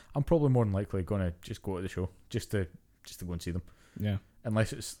see, I'm probably more than likely going to just go to the show just to go and see them. Yeah.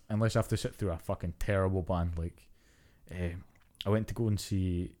 Unless I have to sit through a fucking terrible band. Like, I went to go and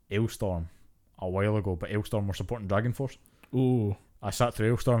see Ailstorm a while ago, but Ailstorm were supporting Dragon Force. Ooh. I sat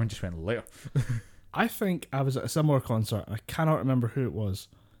through Ailstorm and just went later. I think I was at a similar concert. I cannot remember who it was.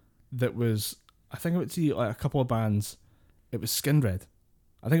 That was, I think I went to see like a couple of bands. It was Skindred.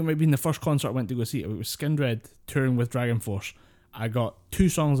 I think it might have been the first concert I went to go see. It was Skindred touring with Dragon Force. I got 2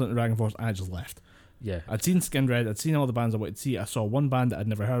 songs into Dragon Force and I just left. Yeah. I'd seen Skindred, I'd seen all the bands I wanted to see. I saw one band that I'd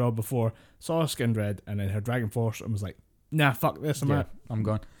never heard of before, saw Skindred, and then heard Dragon Force and was like, nah, fuck this, I'm out. I'm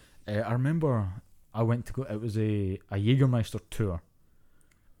gone. I remember I went to go, it was a Jägermeister tour,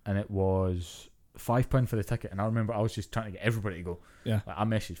 and it was £5 for the ticket, and I remember I was just trying to get everybody to go. Yeah. Like, I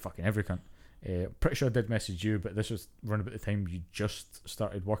messaged fucking every cunt. Pretty sure I did message you, but this was around about the time you just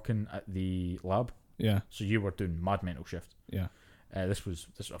started working at the lab. Yeah. So you were doing mad mental shift. Yeah. This was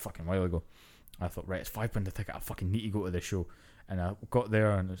a fucking while ago. I thought, right, it's £5 a ticket. I fucking need to go to this show. And I got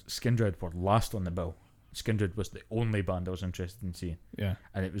there, and Skindred were last on the bill. Skindred was the only band I was interested in seeing. Yeah.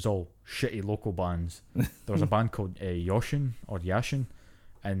 And it was all shitty local bands. There was a band called Yashin,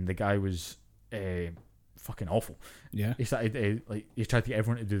 and the guy was fucking awful. Yeah. He started he tried to get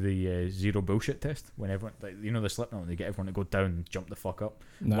everyone to do the zero bullshit test when everyone, like, you know, the Slipknot, when they get everyone to go down and jump the fuck up.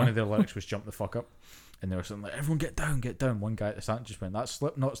 No. One of their lyrics was jump the fuck up. And they were saying, like, everyone get down. One guy at the stand just went, that's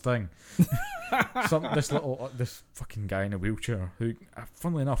Slipknot's thing. This fucking guy in a wheelchair who,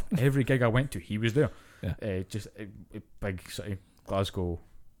 funnily enough, every gig I went to, he was there. Yeah. Just a big sort of Glasgow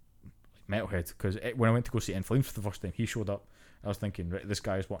metalhead. Because when I went to go see In Flames for the first time, he showed up. I was thinking, right, this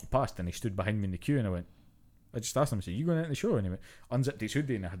guy's walking past, and he stood behind me in the queue, and I just asked him, I said, you going into the show? And he went, unzipped his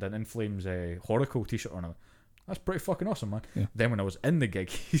hoodie, and I had an In Flames Horacle t-shirt on. I went, that's pretty fucking awesome, man. Yeah. Then when I was in the gig,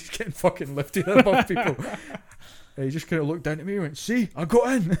 he's getting fucking lifted above people. He just kind of looked down at me and went, see, I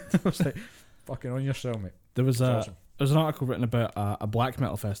got in. I was like, fucking on yourself, mate. There was an article written about a black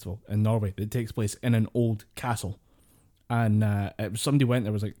metal festival in Norway that takes place in an old castle. And somebody went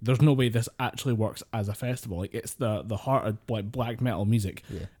there, was like, there's no way this actually works as a festival. Like, it's the heart of like black metal music.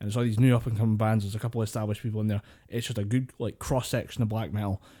 Yeah. And it's all these new up and coming bands. There's a couple of established people in there. It's just a good like cross section of black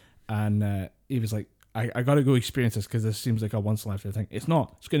metal. And he was like, I got to go experience this because this seems like a once in a lifetime thing. It's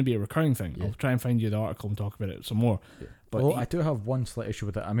not. It's going to be a recurring thing. Yeah. I'll try and find you the article and talk about it some more. Yeah. But I do have one slight issue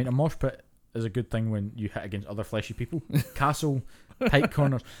with it. I mean, a mosh pit is a good thing when you hit against other fleshy people. Castle, tight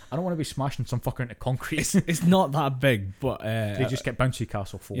corners. I don't want to be smashing some fucker into concrete. It's not that big, but they just get bouncy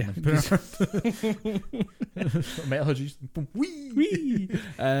castle foaming. Metalheads, boom, wee.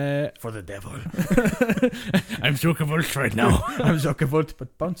 For the devil. I'm so convulsed right now. I'm so convulsed,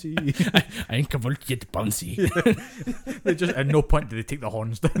 but bouncy. I ain't convulsed yet, bouncy. They just at no point do they take the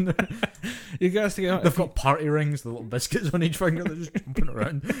horns down. You guys they've got party rings, the little biscuits on each finger. They're just jumping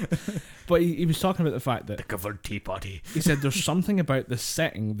around. But he was talking about the fact that the covered tea party. He said there's something about the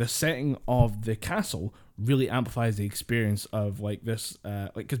setting of the castle really amplifies the experience of like this,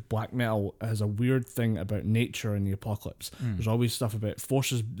 like because black metal has a weird thing about nature and the apocalypse. There's always stuff about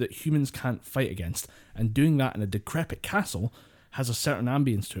forces that humans can't fight against, and doing that in a decrepit castle has a certain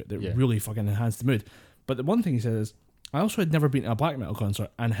ambience to it that really fucking enhances the mood. But the one thing he said is, I also had never been to a black metal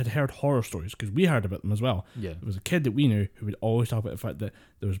concert and had heard horror stories because we heard about them as well. Yeah. There was a kid that we knew who would always talk about the fact that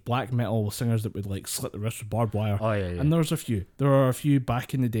there was black metal singers that would like slit the wrist with barbed wire. Oh, yeah. And there are a few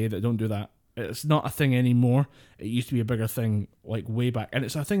back in the day that don't do that. It's not a thing anymore. It used to be a bigger thing like way back. And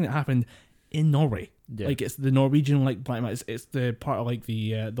it's a thing that happened in Norway. Yeah. Like it's the Norwegian like black metal. It's the part of like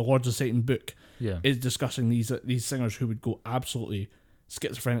the Lords of Satan book is discussing these singers who would go absolutely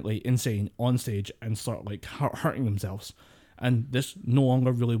schizophrenically insane on stage and start like hurting themselves. And this no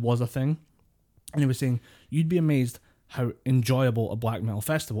longer really was a thing. And he was saying, you'd be amazed how enjoyable a black metal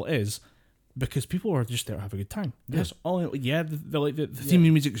festival is because people are just there to have a good time. Yes, the theme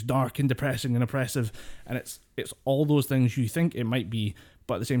of music is dark and depressing and oppressive, and it's all those things you think it might be,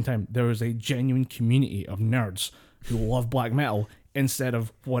 but at the same time, there is a genuine community of nerds who love black metal instead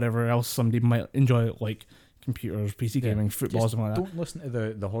of whatever else somebody might enjoy, like computers, PC gaming, football, something like that. Don't listen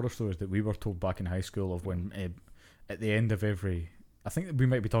to the horror stories that we were told back in high school of when at the end of every... I think that we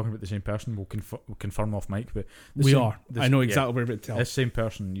might be talking about the same person. We'll confirm off mic, but I know exactly what we're about to tell. This same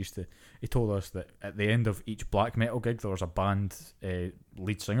person he told us that at the end of each black metal gig there was a band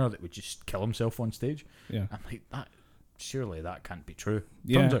lead singer that would just kill himself on stage. Yeah, I'm like, that surely that can't be true.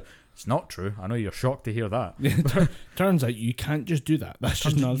 Yeah. Turns out it's not true. I know you're shocked to hear that. Turns out you can't just do that. That's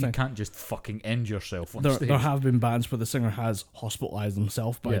just another thing. You can't just fucking end yourself on stage. There have been bands where the singer has hospitalized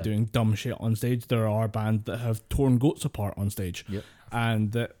himself by doing dumb shit on stage. There are bands that have torn goats apart on stage. Yep.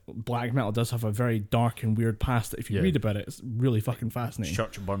 And that black metal does have a very dark and weird past that if you read about it, it's really fucking fascinating.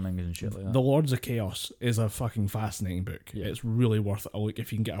 Church burnings and shit like that. The Lords of Chaos is a fucking fascinating book. Yeah. It's really worth a look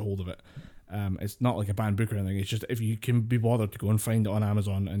if you can get a hold of it. It's not like a banned book or anything. It's just if you can be bothered to go and find it on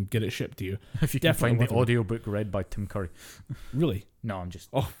Amazon and get it shipped to you. If you can find the audiobook read by Tim Curry. Really? No, I'm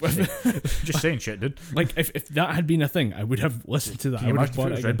just just saying shit, dude. Like if that had been a thing, I would have listened to that. Can you imagine if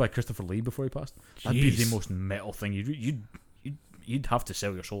it was read by Christopher Lee before he passed? That'd be the most metal thing. You'd have to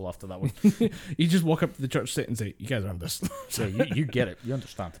sell your soul after that one. You just walk up to the church sit and say, "You guys are on this." So you get it. You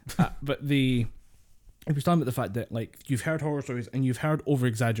understand. But if you're talking about the fact that like you've heard horror stories and you've heard over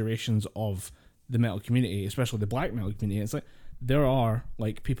exaggerations of the metal community, especially the black metal community, it's like there are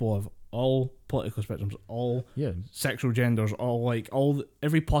like people of all political spectrums, all sexual genders,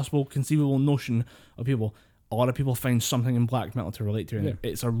 every possible conceivable notion of people. A lot of people find something in black metal to relate to, and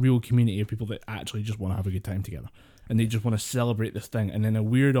it's a real community of people that actually just want to have a good time together, and they just want to celebrate this thing. And then a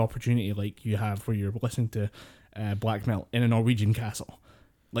weird opportunity like you have where you're listening to black metal in a Norwegian castle.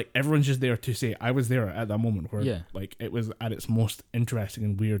 Like, everyone's just there to say, I was there at that moment where, like, it was at its most interesting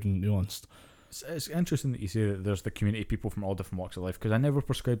and weird and nuanced. It's interesting that you say that there's the community of people from all different walks of life, because I never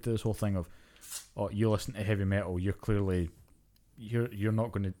prescribed to this whole thing of, oh, you listen to heavy metal, you're clearly, you're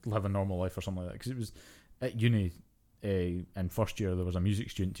not going to live a normal life or something like that. Because it was at uni, in first year, there was a music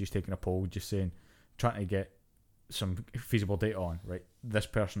student who's taking a poll just saying, trying to get some feasible data on, right? This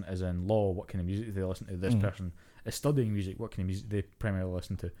person is in law, what kind of music do they listen to? This person is studying music, what kind of music they primarily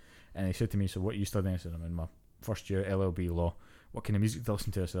listen to? And he said to me, so what are you studying? I said, I'm in my first year LLB law. What kind of music do they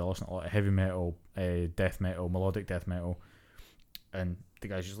listen to? I said, I listen to a lot of heavy metal, death metal, melodic death metal. And the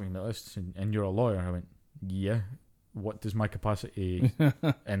guy's just looking at this, and you're a lawyer? I went, yeah. What does my capacity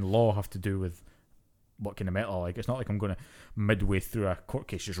in law have to do with what kind of metal I like? It's not like I'm going to, midway through a court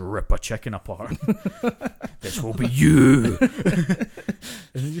case, just rip a chicken apart. This will be you.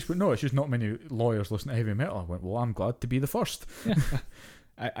 And he just went, no, it's just not many lawyers listen to heavy metal. I went, well, I'm glad to be the first.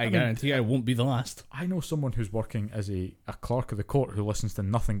 I guarantee I won't be the last. I know someone who's working as a clerk of the court who listens to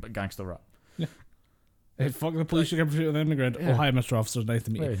nothing but gangster rap. Yeah. Hey, fuck the police, you can shoot them in the ground. Oh, hi, Mr. Officer, nice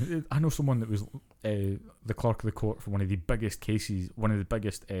to meet you. I know someone that was the clerk of the court for one of the biggest cases, one of the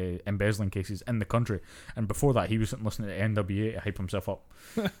biggest embezzling cases in the country. And before that, he was listening to NWA to hype himself up.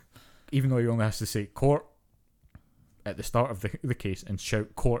 Even though he only has to say court at the start of the case and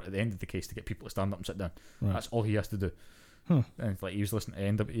shout court at the end of the case to get people to stand up and sit down. Right. That's all he has to do. And it's like he was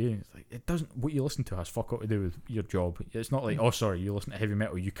listening to NWA. It's like, it doesn't. What you listen to has fuck all to do with your job. It's not like, oh, sorry, you listen to heavy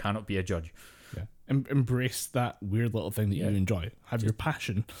metal, you cannot be a judge. Yeah. Embrace that weird little thing that you enjoy. Have your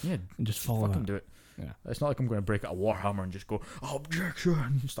passion. Yeah. And just follow fucking that. Do it. Yeah. It's not like I'm going to break out a Warhammer and just go, objection,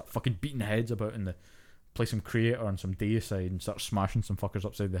 and start fucking beating heads about in the. Play some Creator and some Deicide and start smashing some fuckers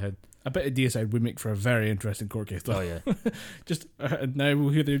upside the head. A bit of Deicide would make for a very interesting court case, though. Oh, yeah. Just now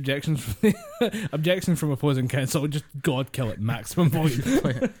we'll hear the objections from objections from opposing counsel. Just God kill it, maximum volume.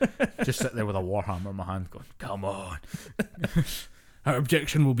 Just sit there with a Warhammer in my hand going, come on. Our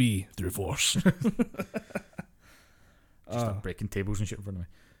objection will be through force. Just start breaking tables and shit in front of me.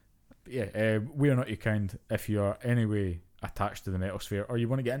 But yeah, We Are Not Your Kind. If you are anyway attached to the metal sphere or you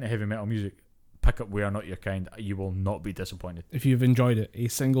want to get into heavy metal music, pick up We Are Not Your Kind. You will not be disappointed. If you've enjoyed it, a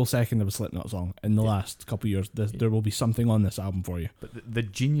single second of a Slipknot song in the last couple of years, there will be something on this album for you. But the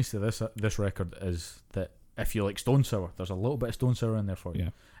genius of this record is that if you like Stone Sour, there's a little bit of Stone Sour in there for you. Yeah.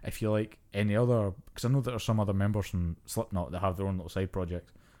 If you like any other, because I know there are some other members from Slipknot that have their own little side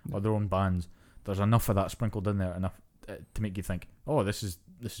projects or their own bands, there's enough of that sprinkled in there, enough to make you think, oh, this is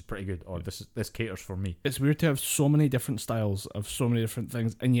pretty good, or this caters for me. It's weird to have so many different styles of so many different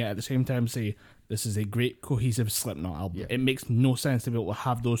things, and yet at the same time say this is a great cohesive Slipknot album. Yeah. It makes no sense to be able to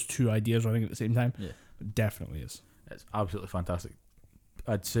have those two ideas running at the same time. Yeah. It definitely is. It's absolutely fantastic.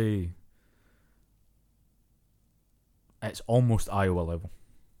 I'd say it's almost Iowa level.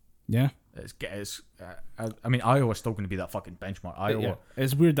 Yeah. I mean, Iowa's still going to be that fucking benchmark. Iowa. Yeah.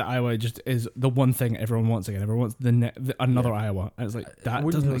 It's weird that Iowa just is the one thing everyone wants again. Everyone wants another Iowa. And it's like, that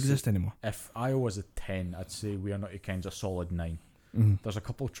doesn't exist anymore. If Iowa's a 10, I'd say We Are Not Your Kind's a solid 9. Mm-hmm. There's a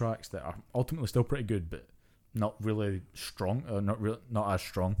couple of tracks that are ultimately still pretty good, but not really strong. Not as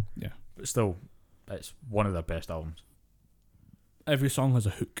strong. Yeah. But still, it's one of their best albums. Every song has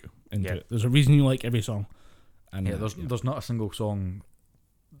a hook into it. There's a reason you like every song. And there's not a single song.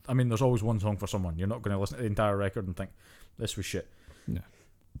 I mean, there's always one song for someone. You're not going to listen to the entire record and think, this was shit. Yeah.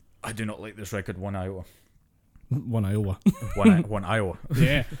 I do not like this record one iota. One Iowa. one Iowa.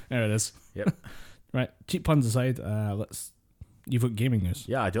 Yeah, there it is. Yep. Right, cheap puns aside, you've got gaming news.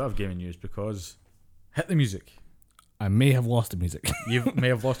 Yeah, I do have gaming news because hit the music. I may have lost the music. You may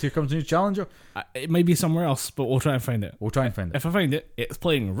have lost Here Comes the New Challenger. It may be somewhere else, but we'll try and find it. We'll try and find it. If I find it, it's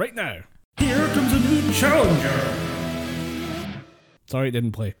playing right now. Here comes a new challenger. Sorry, it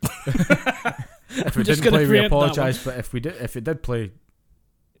didn't play. If it didn't play, we apologise. But if it did play,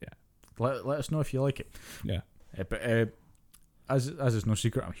 yeah, let us know if you like it. Yeah. But as is no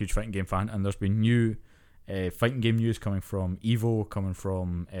secret, I'm a huge fighting game fan, and there's been new fighting game news coming from Evo, coming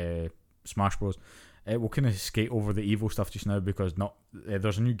from Smash Bros. We'll kind of skate over the Evo stuff just now because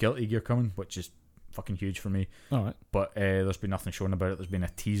there's a new Guilty Gear coming, which is fucking huge for me. All right. But there's been nothing shown about it. There's been a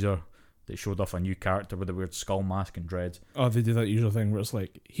teaser that showed off a new character with a weird skull mask and dreads. Oh, they do that usual thing where it's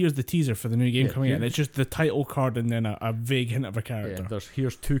like, here's the teaser for the new game coming out, and it's just the title card and then a vague hint of a character. Yeah,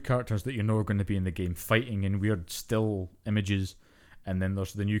 here's two characters that you know are going to be in the game fighting in weird still images, and then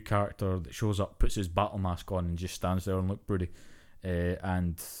there's the new character that shows up, puts his battle mask on, and just stands there and looks broody.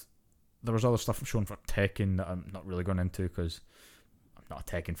 And there was other stuff shown for Tekken that I'm not really going into because I'm not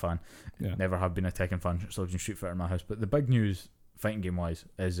a Tekken fan. Yeah. Never have been a Tekken fan. Still using Street Fighter in my house. But the big news, fighting game wise,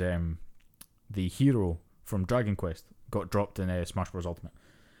 is the hero from Dragon Quest got dropped in Smash Bros. Ultimate,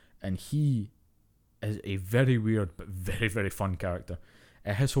 and he is a very weird but very, very fun character.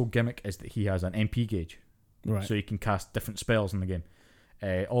 His whole gimmick is that he has an MP gauge, right? So he can cast different spells in the game.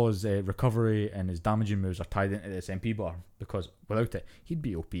 All his recovery and his damaging moves are tied into this MP bar because without it, he'd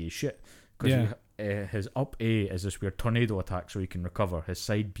be OP as shit. Because his up A is this weird tornado attack, so he can recover. His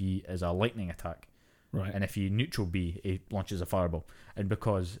side B is a lightning attack. Right. And if you neutral B, he launches a fireball. And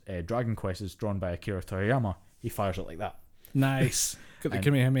because Dragon Quest is drawn by Akira Toriyama, he fires it like that. Nice. Got the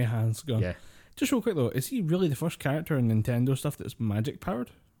Kamehameha hands going. Yeah. Just real quick though, is he really the first character in Nintendo stuff that's magic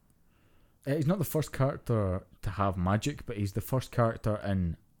powered? He's not the first character to have magic, but he's the first character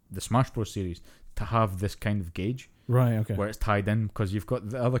in the Smash Bros. Series to have this kind of gauge. Right, okay. Where it's tied in, because you've got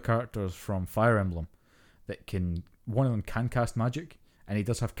the other characters from Fire Emblem that one of them can cast magic, and he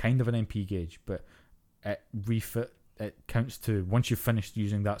does have kind of an MP gauge, but it counts to, once you've finished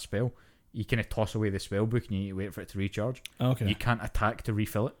using that spell, you kind of toss away the spell book and you need to wait for it to recharge. Okay. You can't attack to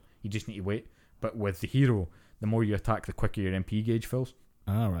refill it, you just need to wait. But with the hero, the more you attack, the quicker your MP gauge fills.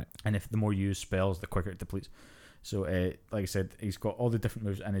 Ah, right. And if the more you use spells, the quicker it depletes. So, like I said, he's got all the different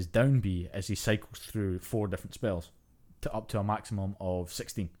moves, and his down B as he cycles through 4 different spells up to a maximum of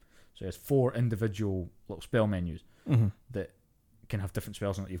 16. So he has 4 individual little spell menus that can have different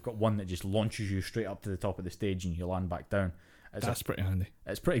spells on it. You've got one that just launches you straight up to the top of the stage and you land back down. That's pretty handy.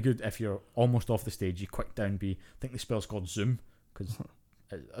 It's pretty good if you're almost off the stage. You quick down B. I think the spell's called Zoom because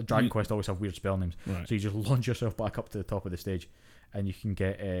Dragon Quest always have weird spell names. Right. So you just launch yourself back up to the top of the stage, and you can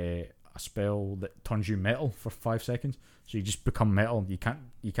get a spell that turns you metal for 5 seconds. So you just become metal. You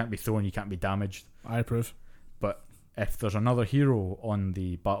can't be thrown. You can't be damaged. I approve. But if there's another hero on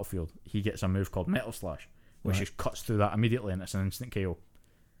the battlefield, he gets a move called Metal Slash, which just cuts through that immediately, and it's an instant KO.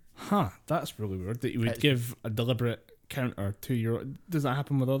 Huh, that's really weird that you would give a deliberate counter to your... Does that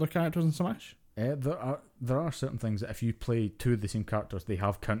happen with other characters in Smash? There are certain things that if you play 2 of the same characters, they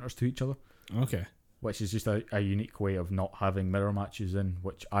have counters to each other. Okay. Which is just a unique way of not having mirror matches in,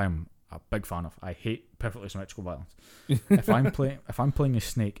 which I am a big fan of. I hate perfectly symmetrical violence. If I'm playing a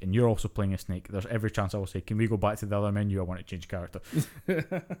Snake and you're also playing a Snake, there's every chance I will say, can we go back to the other menu? I want to change character.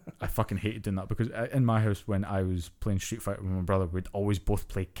 I fucking hated doing that because in my house when I was playing Street Fighter with my brother, we'd always both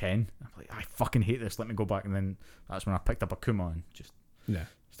play Ken. I'm like, I fucking hate this, let me go back. And then that's when I picked up Akuma and just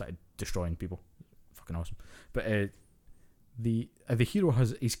started destroying people. Fucking awesome. But the hero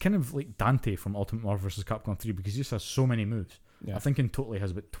he's kind of like Dante from Ultimate Marvel vs. Capcom 3 because he just has so many moves. I think in total he has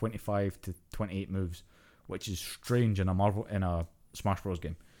about 25 to 28 moves, which is strange in a Smash Bros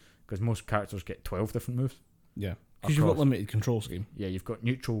game because most characters get 12 different moves. Yeah, because you've got limited control scheme. Yeah, you've got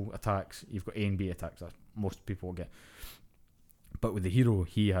neutral attacks, you've got A and B attacks that most people will get. But with the hero,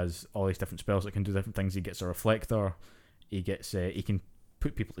 he has all these different spells that can do different things. He gets a reflector. He can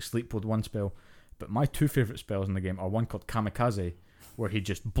put people to sleep with one spell. But my 2 favourite spells in the game are one called Kamikaze, where he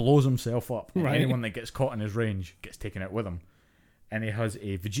just blows himself up. And anyone that gets caught in his range gets taken out with him. And he has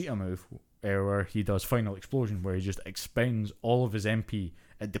a Vegeta move where he does Final Explosion, where he just expends all of his MP.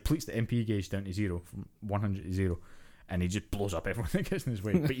 It depletes the MP gauge down to 0, from 100 to 0. And he just blows up everyone that gets in his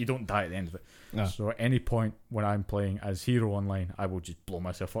way. But you don't die at the end of it. No. So at any point when I'm playing as Hero online, I will just blow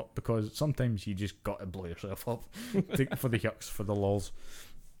myself up. Because sometimes you just got to blow yourself up for the yucks, for the lols.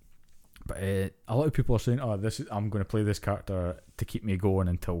 But a lot of people are saying, I'm going to play this character to keep me going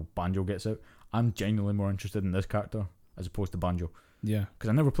until Banjo gets out. I'm genuinely more interested in this character as opposed to Banjo. Yeah. Because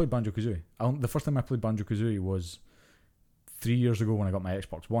I never played Banjo-Kazooie. The first time I played Banjo-Kazooie was 3 years ago when I got my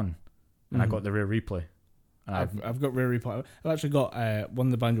Xbox One. And I got the Rare Replay. And I've got Rare Replay. I've actually got one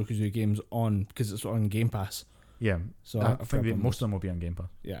of the Banjo-Kazooie games on, because it's on Game Pass. Yeah. So I think most of them will be on Game Pass.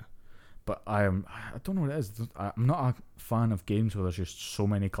 Yeah. But I don't know what it is. I'm not a fan of games where there's just so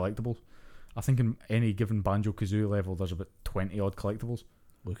many collectibles. I think in any given Banjo-Kazooie level, there's about 20 odd collectibles.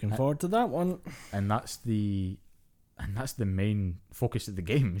 Looking forward to that one. And that's the main focus of the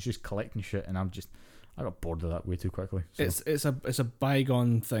game. It's just collecting shit, and I got bored of that way too quickly. So. It's a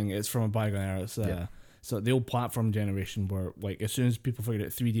bygone thing. It's from a bygone era. It's so the old platform generation where, like, as soon as people figured out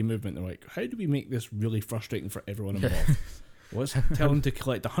 3D movement, they're like, how do we make this really frustrating for everyone involved? Let's tell them to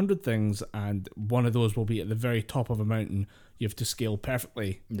collect 100 things, and one of those will be at the very top of a mountain. You have to scale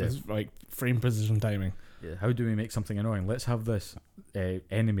perfectly with, like, frame precision timing. Yeah. How do we make something annoying? Let's have this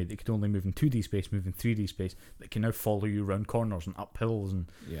enemy that could only move in 2D space, move in 3D space, that can now follow you around corners and up hills, and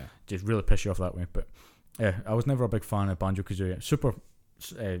just really piss you off that way. But I was never a big fan of Banjo-Kazooie. Super,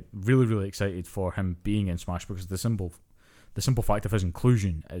 really, really excited for him being in Smash, because the simple fact of his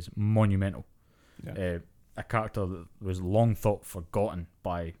inclusion is monumental. Yeah. A character that was long thought forgotten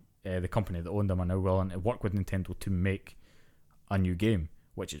by the company that owned him are now willing to work with Nintendo to make a new game,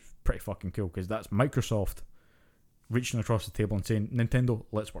 which is pretty fucking cool, because that's Microsoft reaching across the table and saying, Nintendo,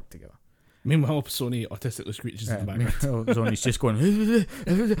 let's work together. Meanwhile, Sony autistically screeches in the background. Sony's just going,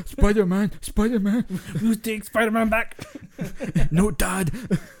 Spider-Man. Who's take Spider-Man back? No, Dad.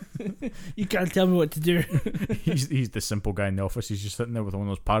 You can't tell me what to do. He's the simple guy in the office. He's just sitting there with one of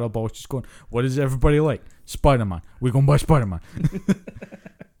those paddle balls, just going, what does everybody like? Spider-Man. We're going to buy Spider-Man.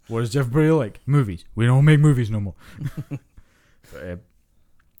 What does everybody like? Movies. We don't make movies no more. But,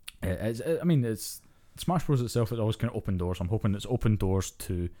 it's Smash Bros. Itself has always kind of opened doors. I'm hoping it's opened doors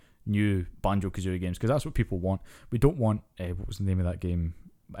to new Banjo-Kazooie games, because that's what people want. We don't want what was the name of that game?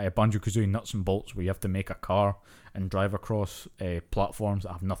 Banjo-Kazooie Nuts and Bolts, where you have to make a car and drive across platforms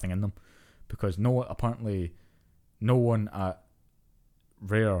that have nothing in them, because apparently no one at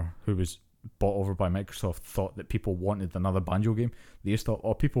Rare, who was bought over by Microsoft, thought that people wanted another Banjo game. They just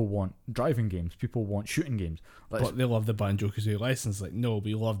thought, people want driving games, people want shooting games. But they love the Banjo-Kazooie license. Like, no,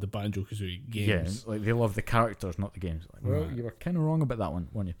 we love the Banjo-Kazooie games. Yeah, like they love the characters, not the games. Like, well, you were kind of wrong about that one,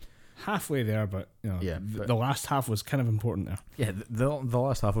 weren't you? Halfway there, but the last half was kind of important there. Yeah, the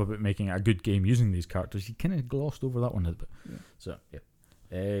last half about making a good game using these characters, you kind of glossed over that one a bit. Yeah. So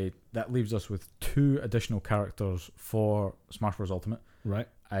that leaves us with 2 additional characters for Smash Bros. Ultimate. Right.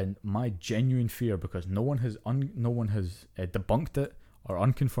 And my genuine fear, because no one has debunked it or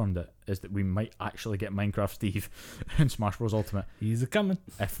unconfirmed it, is that we might actually get Minecraft Steve in Smash Bros. Ultimate. He's coming.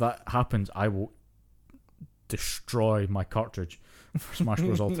 If that happens, I will destroy my cartridge for Smash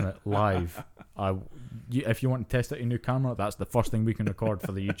Bros. Ultimate live. If you want to test out your new camera, that's the first thing we can record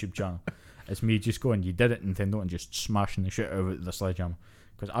for the YouTube channel. It's me just going, you did it, Nintendo, and just smashing the shit out of it with the sledgehammer.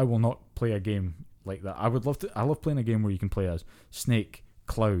 Because I will not play a game like that. I love playing a game where you can play as Snake,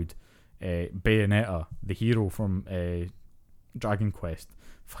 Cloud, Bayonetta, the hero from Dragon Quest,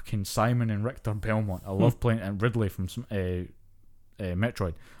 fucking Simon and Richter Belmont. I love playing, and Ridley from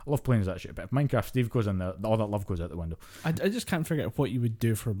Metroid. I love playing as that shit, but if Minecraft Steve goes in there, all that love goes out the window. I just can't figure out what you would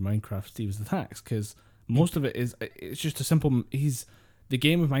do for Minecraft Steve's attacks, because most of it's just a simple. The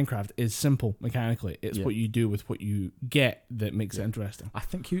game of Minecraft is simple mechanically. It's what you do with what you get that makes it interesting. I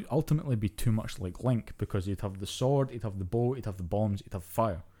think you'd ultimately be too much like Link, because you'd have the sword, you'd have the bow, you'd have the bombs, you'd have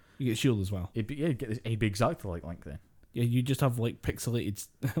fire. You get shield as well. He'd be exactly like Link then. Yeah, you just have like pixelated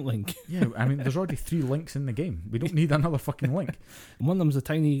Link. Yeah, I mean, there's already 3 Links in the game. We don't need another fucking Link. And one of them's a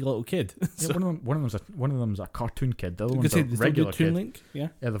tiny little kid. Yeah, one of them's a cartoon kid. The other one's a regular kid. Link. Yeah,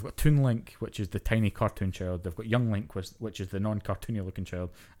 they've got Toon Link, which is the tiny cartoon child. They've got Young Link, which is the non-cartoony looking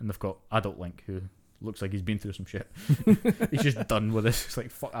child, and they've got Adult Link, who looks like he's been through some shit. He's just done with this. It's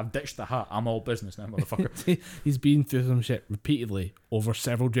like, fuck, I've ditched the hat. I'm all business now, motherfucker. He's been through some shit repeatedly over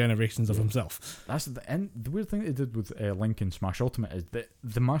several generations of himself. That's the weird thing they did with Link in Smash Ultimate is that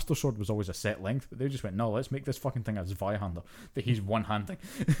the Master Sword was always a set length, but they just went, no, let's make this fucking thing a Zweihander that he's one-handing.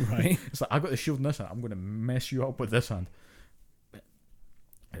 Right. It's like, I got the shield in this hand, I'm going to mess you up with this hand.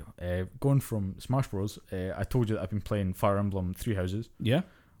 Going from Smash Bros, I told you that I've been playing Fire Emblem Three Houses. Yeah.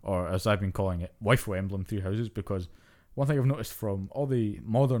 Or as I've been calling it, Waifu Emblem Three Houses, because one thing I've noticed from all the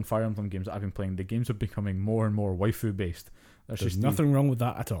modern Fire Emblem games that I've been playing, the games are becoming more and more waifu based. There's nothing wrong with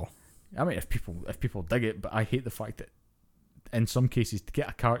that at all. I mean, if people dig it, but I hate the fact that in some cases, to get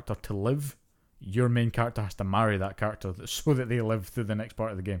a character to live, your main character has to marry that character so that they live through the next part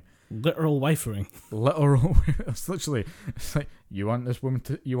of the game. Literal waifering. Literal. It's literally. It's like, you want this woman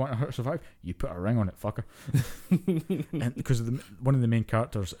to. You want her to survive? You put a ring on it, fucker. And because one of the main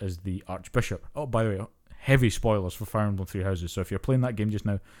characters is the Archbishop. Oh, by the way, heavy spoilers for Fire Emblem Three Houses. So if you're playing that game just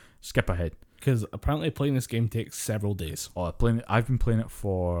now, skip ahead. Because apparently playing this game takes several days. Oh, I've been playing it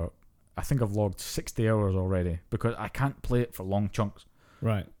for. I think I've logged 60 hours already because I can't play it for long chunks.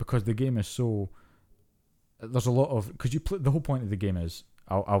 Right. Because the game is so. There's a lot of because the whole point of the game is.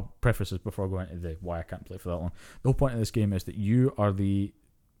 I'll preface this before I go into the why I can't play for that long. The whole point of this game is that you are the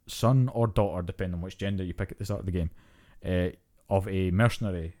son or daughter, depending on which gender you pick at the start of the game, of a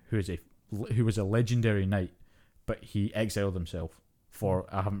mercenary who was a legendary knight, but he exiled himself for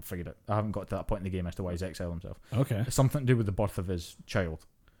I haven't figured it. I haven't got to that point in the game as to why he's exiled himself. Okay. It's something to do with the birth of his child,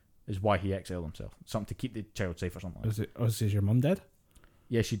 is why he exiled himself. Something to keep the child safe or something. Like that. Is your mum dead?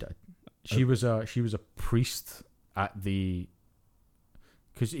 Yeah, she died. She was a priest at the.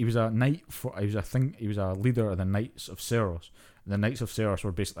 Because he was a knight he was a leader of the Knights of Seiros. And the Knights of Seiros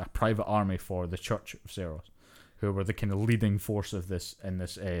were basically a private army for the Church of Seiros, who were the kind of leading force of this in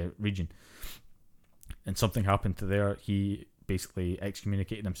this region. And something happened to there. He basically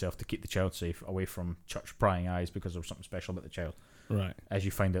excommunicated himself to keep the child safe away from church prying eyes because there was something special about the child. Right. As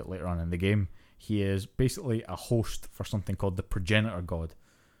you find out later on in the game, he is basically a host for something called the progenitor god,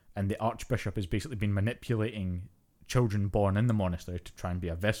 and the Archbishop has basically been manipulating children born in the monastery to try and be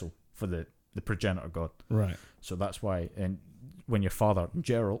a vessel for the progenitor god. Right. So that's why, and when your father,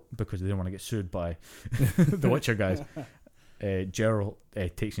 Geralt, because they didn't want to get sued by the Witcher guys, Geralt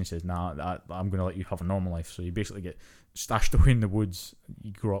takes you and says, nah, I'm going to let you have a normal life. So you basically get stashed away in the woods,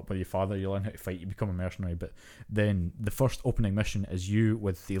 you grow up with your father, you learn how to fight, you become a mercenary. But then the first opening mission is you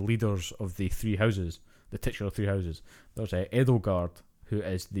with the leaders of the three houses, the titular three houses. There's Edelgard, who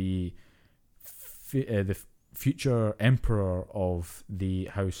is the future emperor of the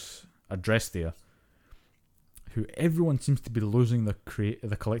house Adrestia, who everyone seems to be losing the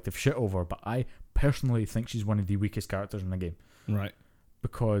collective shit over, but I personally think she's one of the weakest characters in the game. Right.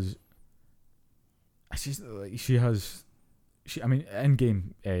 Because in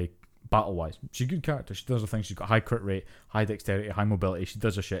game battle wise, she's a good character. She does her things. She's got high crit rate, high dexterity, high mobility. She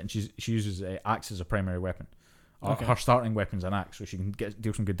does her shit, and she uses axe as a primary weapon. Okay. Her starting weapon's an axe, so she can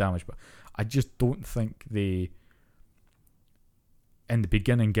deal some good damage. But I just don't think they, in the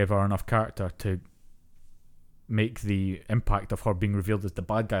beginning, give her enough character to make the impact of her being revealed as the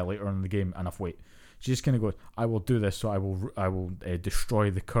bad guy later on in the game enough weight. She just kind of goes, "I will do this, so I will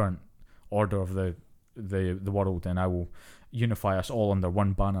destroy the current order of the world, and I will unify us all under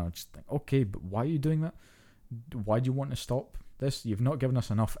one banner." I just think, okay, but why are you doing that? Why do you want to stop this? You've not given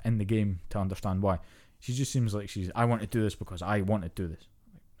us enough in the game to understand why. She just seems like I want to do this because I want to do this.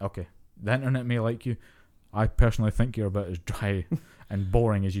 Okay, the internet may like you. I personally think you're about as dry and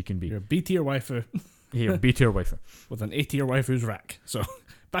boring as you can be. You're a B tier waifu. You're a B tier waifu. With an A tier waifu's rack. So,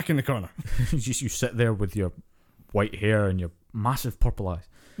 back in the corner. You sit there with your white hair and your massive purple eyes.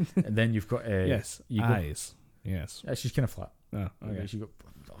 And then you've got... yes, eyes. Yes. Yeah, she's kind of flat. Oh, okay.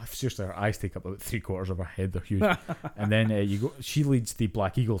 Seriously, her eyes take up about 3/4 of her head. They're huge. And then she leads the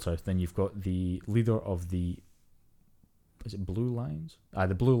Black Eagles house. Then you've got the leader of the... Is it Blue Lions?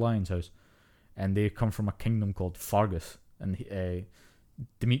 The Blue Lions house. And they come from a kingdom called Fargus. And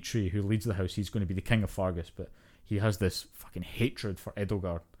Dimitri, who leads the house, he's going to be the king of Fargus. But he has this fucking hatred for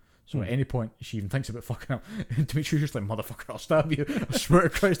Edelgard. So at any point she even thinks about fucking up, Dimitri's just like, "Motherfucker, I'll stab you. I swear to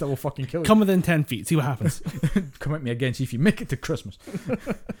Christ, I will fucking kill you. Come within 10 feet, see what happens." Come at me again, see if you make it to Christmas.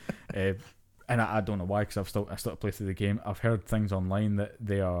 And I don't know why, because I still play through the game. I've heard things online that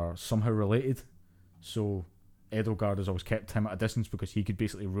they are somehow related. So Edelgard has always kept him at a distance because he could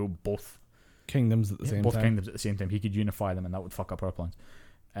basically rule both kingdoms at the same time. Both kingdoms at the same time. He could unify them, and that would fuck up our plans.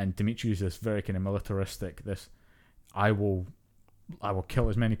 And Dimitri is this very kind of militaristic, I will kill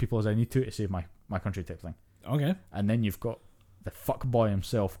as many people as I need to save my country type thing. Okay. And then you've got the fuckboy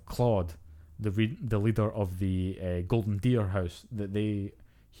himself, Claude, the leader of the Golden Deer House.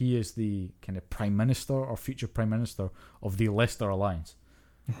 He is the kind of prime minister or future prime minister of the Leicester Alliance.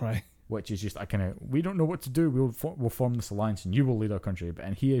 Right. Which is just we don't know what to do. We'll form this alliance and you will lead our country.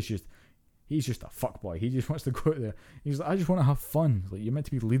 And he's just a fuckboy. He just wants to go out there. He's like, I just want to have fun. Like, you're meant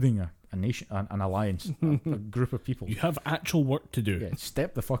to be leading a nation, an alliance, a group of people. You have actual work to do. Yeah,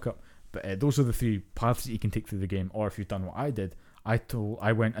 step the fuck up. But those are the three paths that you can take through the game. Or if you've done what I did,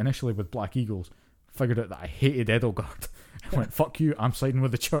 I went initially with Black Eagles, figured out that I hated Edelgard. I went, fuck you, I'm siding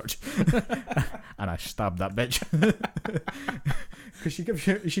with the church. And I stabbed that bitch. Because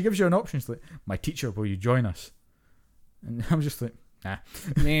she gives you an option. She's like, "My teacher, will you join us?" And I'm just like, nah,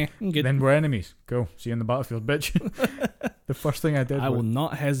 I'm good. Then we're enemies. Go, see you in the battlefield, bitch. The first thing I did, I will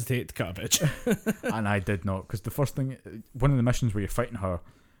not hesitate to cut a bitch. and I did not, because the first thing, one of the missions where you're fighting her,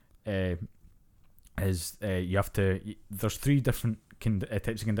 is you have to. There's 3 different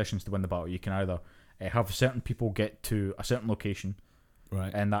types of conditions to win the battle. You can either have certain people get to a certain location,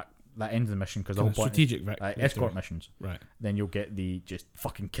 right, and that ends the mission, because the whole point strategic escort missions. Right. Then you'll get the just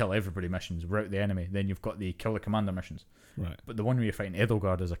fucking kill everybody missions, rout the enemy. Then you've got the kill the commander missions. Right. But the one where you're fighting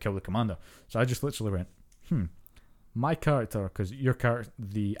Edelgard is a kill the commander. So I just literally went, my character, because your character,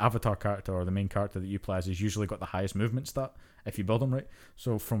 the avatar character or the main character that you play as, has usually got the highest movement stat if you build them right.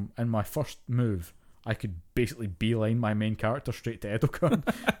 So in my first move, I could basically beeline my main character straight to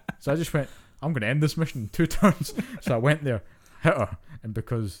Edelgard. So I just went, I'm going to end this mission in 2 turns. So I went there, hit her, and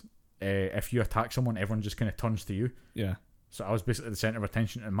because if you attack someone, everyone just kind of turns to you. Yeah. So I was basically the centre of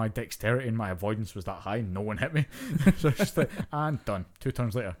attention, and my dexterity and my avoidance was that high, no one hit me. So I was just like, and done. 2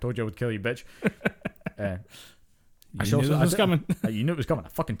 turns later, told you I would kill you, bitch. You knew it was coming. You knew it was coming. I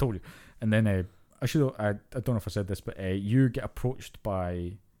fucking told you. And then I don't know if I said this, but you get approached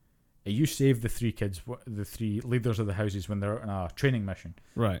by. You save the 3 kids, the 3 leaders of the houses, when they're on a training mission,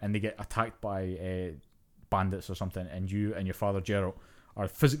 right? And they get attacked by bandits or something, and you and your father Geralt are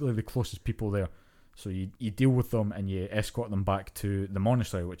physically the closest people there. So you deal with them and you escort them back to the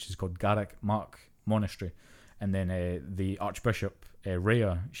monastery, which is called Garrick Mark Monastery. And then the Archbishop,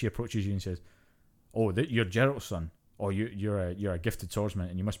 Rhea, she approaches you and says, "Oh, you're Geralt's son. Or you're a gifted swordsman,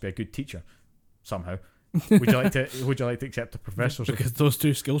 and you must be a good teacher somehow. Would you like to accept a professor's because those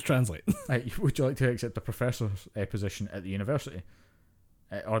 2 skills translate? Would you like to accept a professor's position at the university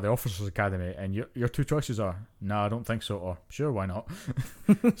or the officers' academy?" And your 2 choices are, "No, I don't think so," or "Sure, why not?"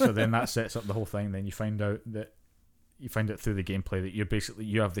 So then that sets up the whole thing. Then you find out through the gameplay that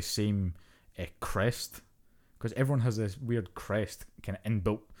you have the same crest, because everyone has this weird crest kind of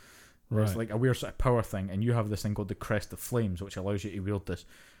inbuilt. Right. It's like a weird sort of power thing, and you have this thing called the Crest of Flames, which allows you to wield this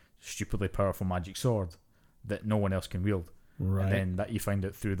stupidly powerful magic sword that no one else can wield. Right. And then that you find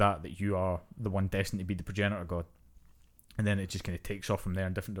out through that you are the one destined to be the progenitor god. And then it just kind of takes off from there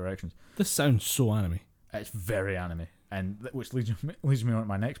in different directions. This sounds so anime. It's very anime, and which leads me on to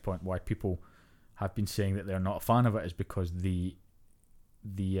my next point. Why people have been saying that they're not a fan of it is because the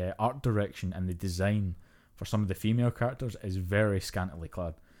art direction and the design for some of the female characters is very scantily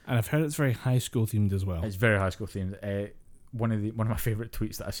clad. And I've heard it's very high school themed as well. It's very high school themed. One of my favourite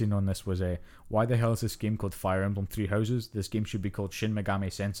tweets that I seen on this was, "Why the hell is this game called Fire Emblem Three Houses? This game should be called Shin Megami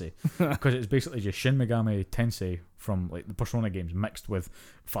Tensei," because it's basically just Shin Megami Tensei from like the Persona games mixed with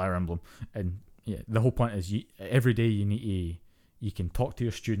Fire Emblem. And yeah, the whole point is every day you can talk to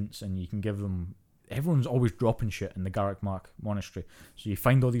your students and you can give them. Everyone's always dropping shit in the Garrick Mark Monastery, so you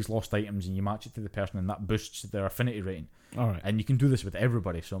find all these lost items and you match it to the person, and that boosts their affinity rating. All right. And you can do this with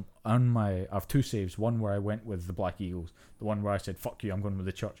everybody. So I have 2 saves. One where I went with the Black Eagles. The one where I said, "Fuck you, I'm going with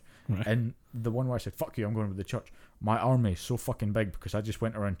the church." Right. And the one where I said, "Fuck you, I'm going with the church." My army is so fucking big because I just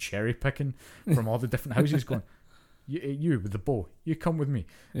went around cherry picking from all the different houses, going, "You with the bow, you come with me."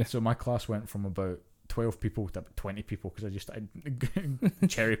 Yeah. So my class went from about 12 people to about 20 people because I just started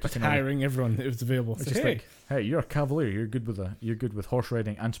cherry picking, hiring everyone that was available. It's just like, "Hey, you're a cavalier. You're good with horse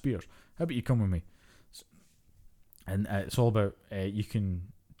riding and spears. How about you come with me?" And it's all about you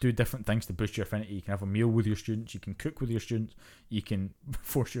can do different things to boost your affinity. You can have a meal with your students. You can cook with your students. You can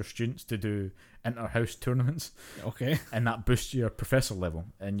force your students to do inter-house tournaments. Okay. And that boosts your professor level.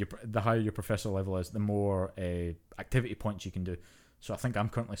 And the higher your professor level is, the more activity points you can do. So I think I'm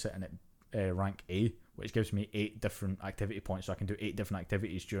currently sitting at rank A, which gives me 8 different activity points. So I can do 8 different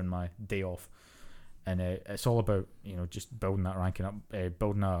activities during my day off. And it's all about just building that ranking up,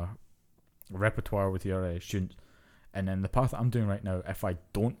 building a repertoire with your students. And then the path that I'm doing right now, if I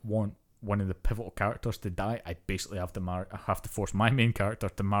don't want one of the pivotal characters to die, I basically have to force my main character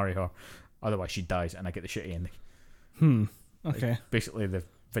to marry her. Otherwise, she dies, and I get the shitty ending. Okay. It's basically the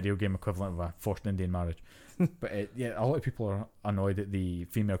video game equivalent of a forced Indian marriage. But a lot of people are annoyed at the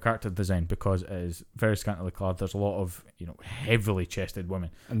female character design because it is very scantily clad. There's a lot of heavily chested women,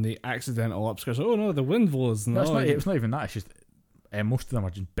 and the accidental upskirts. Oh no, the wind blows. No, it's not even that. It's just most of them are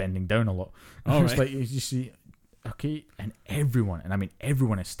just bending down a lot. Oh, it's right. like you see. Okay, and everyone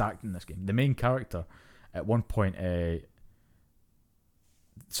is stacked in this game. The main character, at one point,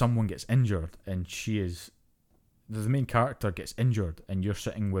 someone gets injured, and the main character gets injured, and you're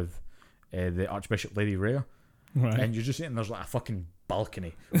sitting with the Archbishop Lady Rhea, right? And you're just sitting there's like a fucking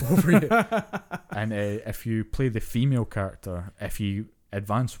balcony over you. And if you play the female character, if you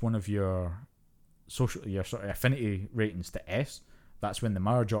advance one of your sort of affinity ratings to S, that's when the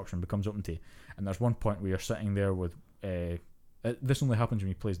marriage option becomes open to you. And there's one point where you're sitting there with this only happens when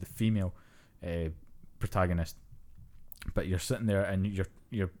you play as the female protagonist, but you're sitting there and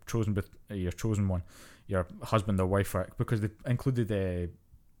you're chosen with your chosen one, your husband or wife, right? Because they included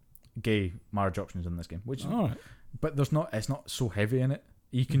gay marriage options in this game, which but it's not so heavy in it.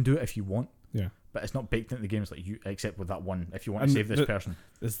 You can do it if you want, but it's not baked into the game. It's like you, except with that one, if you want to save this person.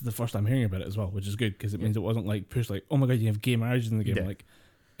 This is the first time hearing about it as well, which is good because it means it wasn't like pushed like, oh my god, you have gay marriage in the game. Like,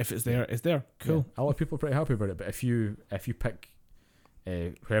 if it's there, it's there. Cool. A lot of people are pretty happy about it, but if you pick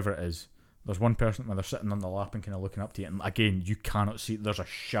whoever it is, there's one person where they're sitting on the lap and kind of looking up to you, and again, you cannot see. There's a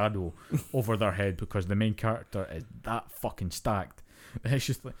shadow over their head because the main character is that fucking stacked. It's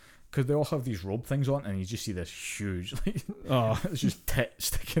just like, because they all have these robe things on, and you just see this huge, like, it's just tit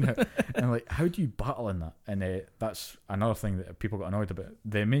sticking out. And like, how do you battle in that? And that's another thing that people got annoyed about.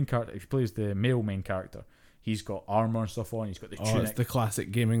 The main character, if he plays the male main character, he's got armor and stuff on. He's got the tunic. It's the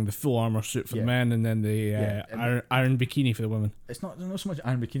classic gaming, the full armor suit for the men, and then the iron bikini for the women. It's not so much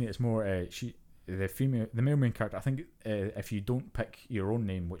iron bikini. It's more the male main character. I think if you don't pick your own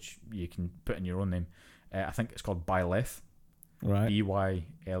name, which you can put in your own name, I think it's called Byleth. Right.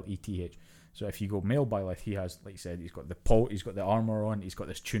 Byleth. So if you go male Byleth, he has, like you said, he's got the armor on, he's got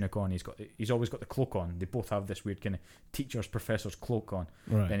this tunic on, he's always got the cloak on. They both have this weird kind of professor's cloak on.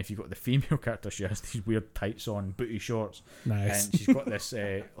 Right. Then if you got the female character, she has these weird tights on, booty shorts. Nice. And she's got this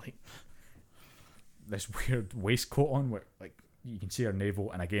like this weird waistcoat on where like you can see her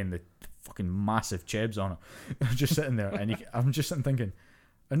navel, and again the fucking massive chebs on it. I'm just sitting there, and I'm just sitting thinking.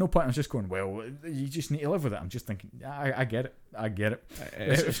 At no point I'm just going, well, you just need to live with it. I'm just thinking, I get it.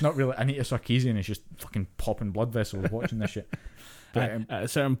 It's not really Anita Sarkeesian is just fucking popping blood vessels watching this shit. But, at a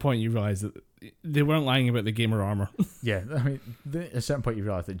certain point you realise that they weren't lying about the gamer armour. Yeah, I mean, at a certain point you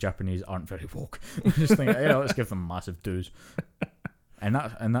realise that Japanese aren't very woke. I'm just thinking, let's give them massive dues. And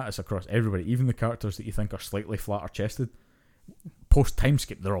that is across everybody, even the characters that you think are slightly flatter chested. Post time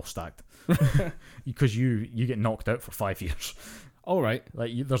skip, they're all stacked. Because you get knocked out for 5 years. All right.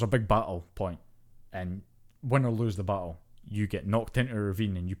 Like there's a big battle point, and win or lose the battle, you get knocked into a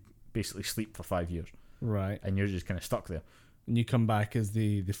ravine and you basically sleep for 5 years. Right. And you're just kind of stuck there. And you come back as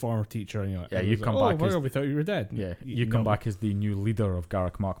the former teacher, and you're like, you come back. We thought you were dead. Yeah, you come back as the new leader of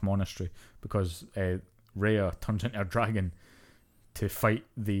Garreg Mach Monastery because Rhea turns into a dragon to fight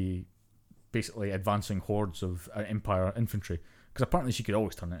the basically advancing hordes of Empire infantry. Because apparently she could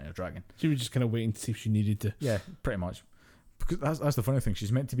always turn into a dragon. She was just kind of waiting to see if she needed to. Yeah, pretty much. Because that's the funny thing.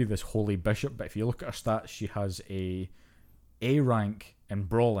 She's meant to be this holy bishop, but if you look at her stats, she has a rank in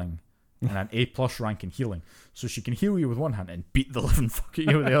brawling and an A+ rank in healing. So she can heal you with one hand and beat the living fuck out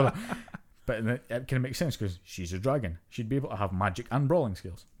of you with the other. But it kind of makes sense because she's a dragon. She'd be able to have magic and brawling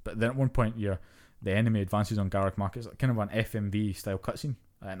skills. But then at one point, the enemy advances on Garreg Mach. It's kind of an FMV style cutscene,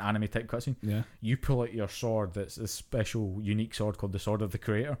 an anime type cutscene. Yeah. You pull out your sword. That's a special, unique sword called the Sword of the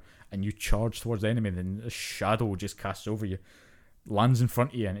Creator, and you charge towards the enemy. And then a shadow just casts over you, lands in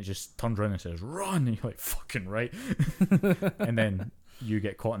front of you, and it just turns around and says "Run!" And you're like, "Fucking right!" And then you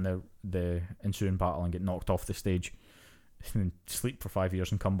get caught in the ensuing battle and get knocked off the stage, and then sleep for 5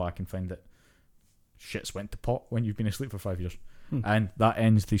 years and come back and find that shit's went to pot when you've been asleep for 5 years. And that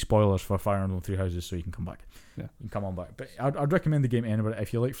ends the spoilers for Fire Emblem Three Houses, so you can come back. Yeah. You can come on back. But I'd recommend the game to anybody.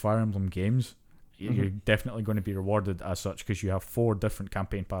 If you like Fire Emblem games, you're definitely going to be rewarded as such because you have 4 different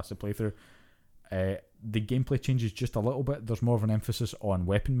campaign paths to play through. The gameplay changes just a little bit. There's more of an emphasis on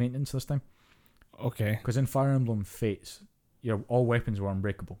weapon maintenance this time. Okay. Because in Fire Emblem Fates, all weapons were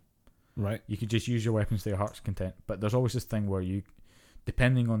unbreakable. Right. You could just use your weapons to your heart's content. But there's always this thing where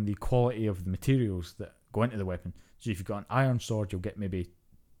depending on the quality of the materials that go into the weapon. So if you've got an iron sword, you'll get maybe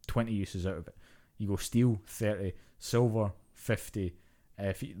 20 uses out of it. You go steel, 30, silver, 50.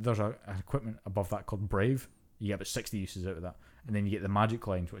 There's an equipment above that called Brave. You get about 60 uses out of that. And then you get the magic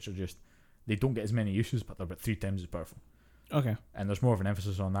lines, which are just, they don't get as many uses, but they're about 3 times as powerful. Okay. And there's more of an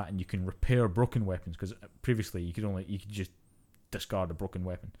emphasis on that, and you can repair broken weapons, because previously you could just discard a broken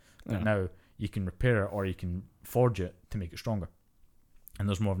weapon. But now you can repair it, or you can forge it to make it stronger. And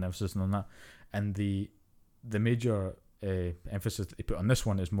there's more of an emphasis on that. And the major emphasis that they put on this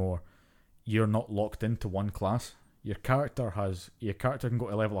one is more, you're not locked into one class. Your character can go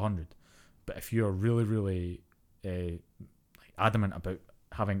to level 100, but if you're really, really adamant about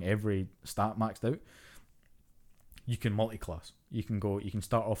having every stat maxed out, you can multi-class. You can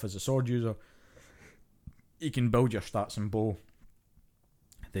start off as a sword user. You can build your stats in bow.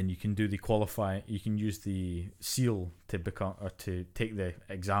 Then you can do the qualify. You can use the seal to become, or to take the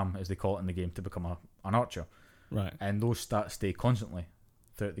exam, as they call it in the game, to become an archer. Right. And those stats stay constantly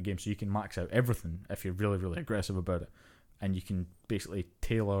throughout the game, so you can max out everything if you're really, really aggressive about it. And you can basically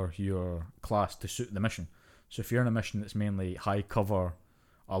tailor your class to suit the mission. So if you're in a mission that's mainly high cover,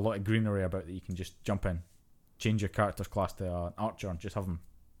 a lot of greenery about that you can just jump in, change your character's class to an archer and just have them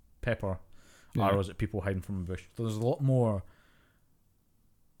pepper arrows at people hiding from a bush. So there's a lot more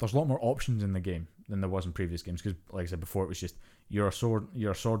options in the game than there was in previous games, because like I said before, it was just you're a sword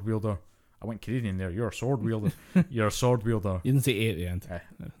wielder. I went Canadian there. You're a sword wielder. You're a sword wielder. You didn't say A at the end.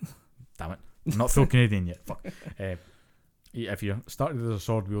 Damn it. I'm not full Canadian yet. Fuck. If you started as a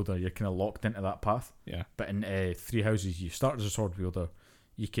sword wielder, you're kind of locked into that path. Yeah. But in Three Houses, you start as a sword wielder.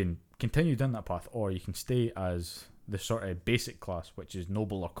 You can continue down that path, or you can stay as the sort of basic class, which is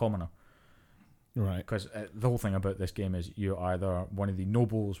noble or commoner. Right. Because the whole thing about this game is you're either one of the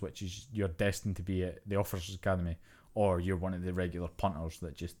nobles, which is you're destined to be at the Officers' Academy, or you're one of the regular punters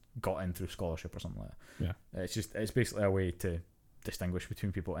that just got in through scholarship or something like that. Yeah. It's basically a way to distinguish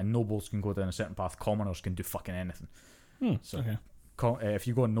between people. And nobles can go down a certain path. Commoners can do fucking anything. So okay. If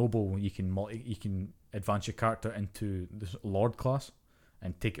you go noble, you can advance your character into the lord class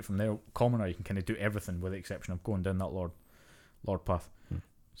and take it from there. Commoner, you can kind of do everything with the exception of going down that lord path.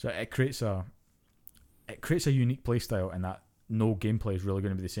 So it creates a unique playstyle, and that no gameplay is really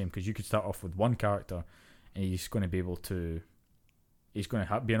going to be the same, because you could start off with one character and he's going to be able to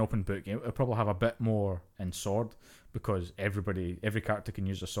be an open book. It'll probably have a bit more in sword, because every character can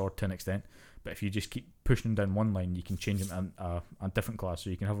use a sword to an extent. But if you just keep pushing down one line, you can change them a different class. So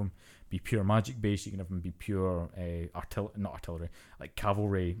you can have them be pure magic based, you can have them be pure not artillery, like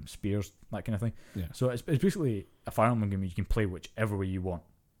cavalry, spears, that kind of thing. Yeah. So it's basically a Fire Emblem game. You can play whichever way you want.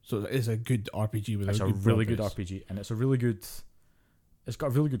 So it's a good RPG with it's a good really base. good RPG, and it's got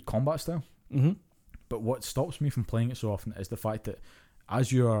a really good combat style. Mm-hmm. But what stops me from playing it so often is the fact that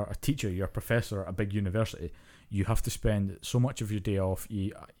as you're a teacher, you're a professor at a big university, you have to spend so much of your day off.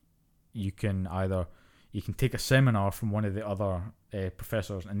 You can take a seminar from one of the other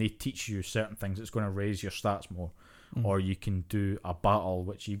professors, and they teach you certain things that's going to raise your stats more, or you can do a battle,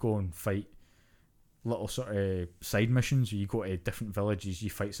 which you go and fight little sort of side missions. You go to different villages, you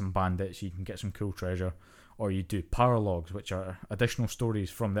fight some bandits, you can get some cool treasure, or you do paralogs, which are additional stories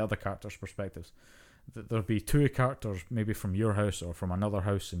from the other characters' perspectives. There'll be two characters, maybe from your house or from another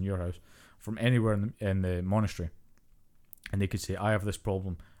house in your house, from anywhere in the monastery, and they could say, I have this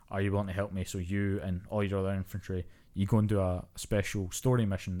problem, are you willing to help me? So you and all your other infantry, you go and do a special story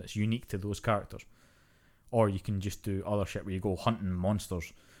mission that's unique to those characters. Or you can just do other shit where you go hunting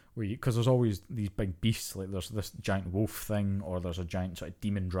monsters, because there's always these big beasts, like there's this giant wolf thing, or there's a giant sort of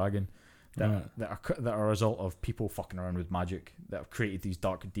demon dragon that are a result of people fucking around with magic that have created these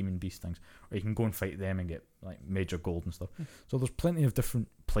dark demon beast things. Or you can go and fight them and get like major gold and stuff. So there's plenty of different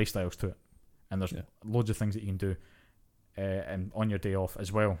play styles to it, and there's loads of things that you can do and on your day off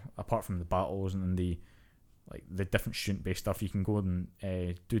as well, apart from the battles and the different student based stuff. You can go and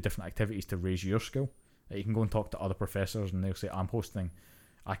do different activities to raise your skill. You can go and talk to other professors, and they'll say,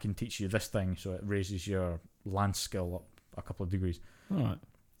 I can teach you this thing, so it raises your lance skill up a couple of degrees. Alright.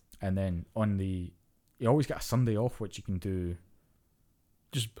 And then you always get a Sunday off, which you can do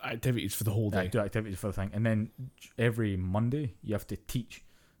just activities for the whole day. Do activities for the thing. And then every Monday you have to teach.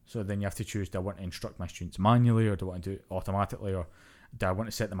 So then you have to choose, do I want to instruct my students manually, or do I want to do it automatically, or do I want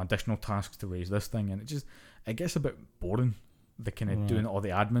to set them additional tasks to raise this thing? And it gets a bit boring, the kind of doing all the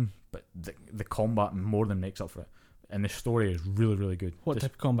admin, but the combat more than makes up for it. And the story is really, really good. What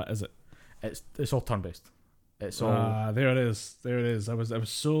type of combat is it? It's all turn based. It's all there it is. I was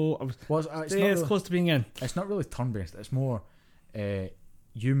it's close to being in. It's not really turn based. It's more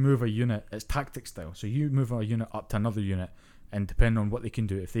you move a unit. It's tactic style. So you move a unit up to another unit, and depending on what they can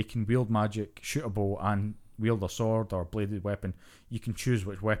do, if they can wield magic, shoot a bow, and wield a sword or bladed weapon, you can choose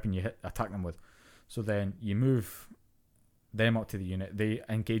which weapon you attack them with. So then you move them up to the unit. They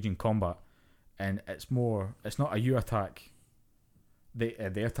engage in combat, and it's not a you attack. They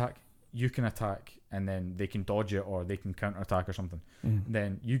attack. You can attack, and then they can dodge it, or they can counter attack or something.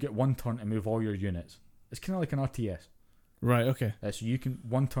 Then you get one turn to move all your units. It's kind of like an RTS. Right, okay. So you can,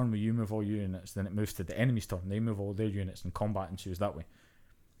 one turn where you move all your units, then it moves to the enemy's turn. They move all their units, and combat ensues that way.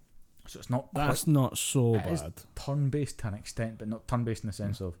 So it's not. That's not so bad. It's turn-based to an extent, but not turn-based in the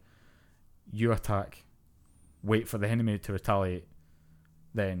sense of you attack, wait for the enemy to retaliate,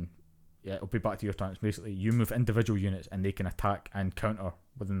 then it'll be back to your turn. It's basically you move individual units, and they can attack and counter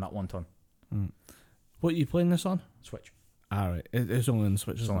within that one turn. What are you playing this on? Switch. Alright, it's only on the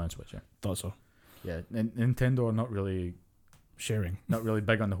Switch. It's only on Switch, yeah. Thought so. Yeah, Nintendo are not really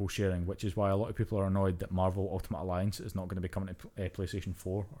big on the whole sharing, which is why a lot of people are annoyed that Marvel Ultimate Alliance is not going to be coming to PlayStation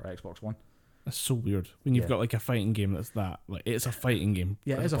 4 or Xbox One. That's so weird when you've got like a fighting game that's that. Like, it's a fighting game.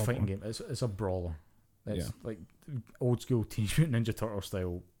 Yeah, it is a fighting game. It's a brawler. It's like old school Teenage Mutant Ninja Turtle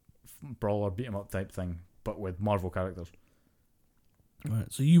style brawler beat 'em up type thing, but with Marvel characters.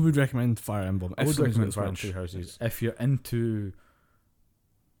 Right, so you would recommend Fire Emblem? I would recommend Fire Emblem Three Houses if you're into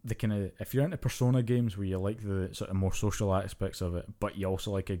if you're into Persona games where you like the sort of more social aspects of it, but you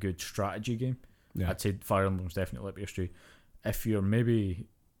also like a good strategy game. Yeah. I'd say Fire Emblem's definitely up your street. If you're maybe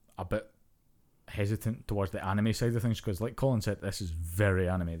a bit hesitant towards the anime side of things, because like Colin said, this is very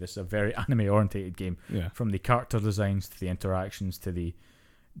anime. This is a very anime orientated game. Yeah. From the character designs to the interactions to the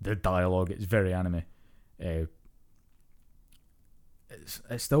dialogue, it's very anime. It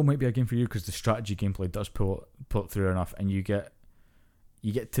still might be a game for you because the strategy gameplay does pull it through enough, and you get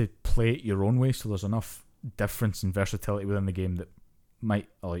to play it your own way. So there's enough difference and versatility within the game that might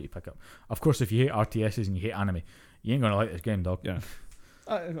allow you to pick up. Of course, if you hate RTSs and you hate anime, you ain't gonna like this game, dog. Yeah.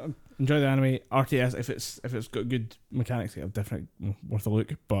 I enjoy the anime. RTS, if it's got good mechanics, it's definitely worth a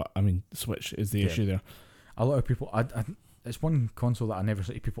look. But I mean, Switch is the issue there. A lot of people, it's one console that I never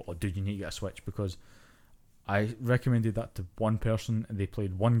say to people, "Oh, dude, you need to get a Switch," because I recommended that to one person and they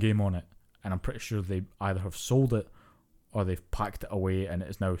played one game on it, and I'm pretty sure they either have sold it or they've packed it away and it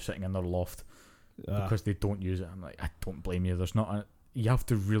is now sitting in their loft because they don't use it. I'm like, I don't blame you. You have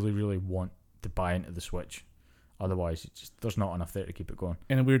to really, really want to buy into the Switch. Otherwise, there's not enough there to keep it going.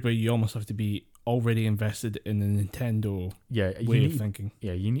 In a weird way, you almost have to be already invested in the Nintendo way of thinking.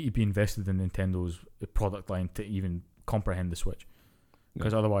 Yeah, you need to be invested in Nintendo's product line to even comprehend the Switch.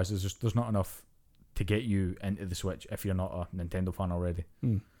 Because otherwise, there's not enough to get you into the Switch if you're not a Nintendo fan already.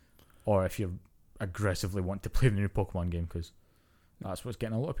 Or if you aggressively want to play the new Pokemon game, because that's what's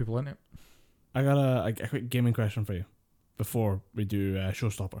getting a lot of people into it. I got a quick gaming question for you before we do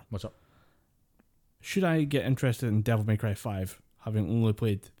Showstopper. What's up? Should I get interested in Devil May Cry 5, having only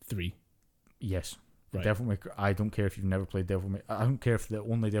played 3? Yes. Right. Devil May Cry, I don't care if you've never played Devil May... I don't care if the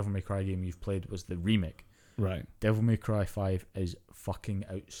only Devil May Cry game you've played was the remake. Right. Devil May Cry 5 is fucking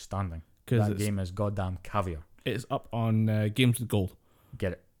outstanding. That game is goddamn caviar. It's up on Games with Gold.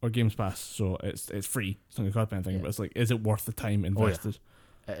 Get it. Or Games Pass, so it's free. It's not a content thing, but it's like, is it worth the time invested?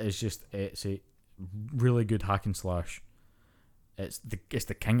 Oh, yeah. It's a really good hack and slash. It's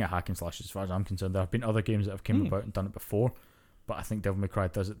the king of hack and slash as far as I'm concerned. There have been other games that have come about and done it before, but I think Devil May Cry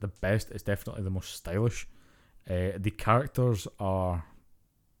does it the best. It's definitely the most stylish. The characters are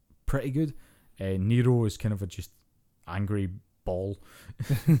pretty good. Nero is kind of a just angry ball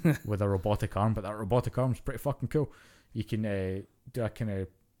with a robotic arm, but that robotic arm is pretty fucking cool. You can do a kind of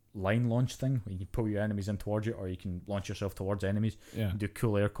line launch thing where you can pull your enemies in towards you, or you can launch yourself towards enemies. Yeah. Do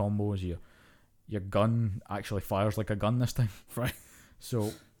cool air combos. Your gun actually fires like a gun this time. Right.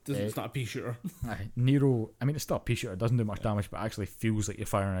 So it's not a pea shooter. Nero, I mean, it's still a pea shooter. It doesn't do much damage, but actually feels like you're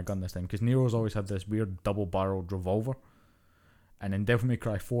firing a gun this time, because Nero's always had this weird double-barreled revolver. And in Devil May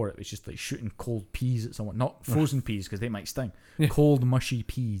Cry 4, it was just like shooting cold peas at someone. Not frozen peas, because they might sting. Cold, mushy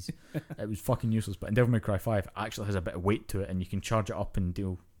peas. It was fucking useless. But in Devil May Cry 5, it actually has a bit of weight to it, and you can charge it up and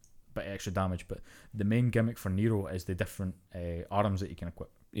deal a bit of extra damage. But the main gimmick for Nero is the different arms that you can equip.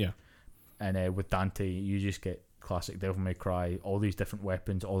 Yeah. And with Dante, you just get classic Devil May Cry, all these different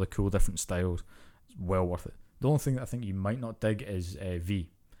weapons, all the cool different styles. It's well worth it. The only thing that I think you might not dig is V.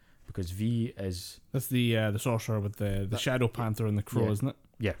 Because V is... That's the sorcerer with the Shadow Panther and the crow, isn't it?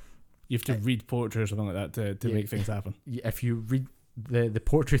 Yeah. You have to read poetry or something like that to make things happen. If you read... The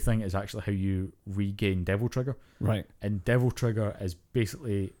poetry thing is actually how you regain Devil Trigger. Right. And Devil Trigger is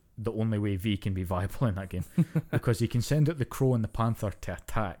basically the only way V can be viable in that game. Because you can send out the crow and the panther to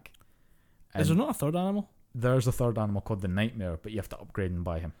attack. Is there not a third animal? There's a third animal called the Nightmare, but you have to upgrade and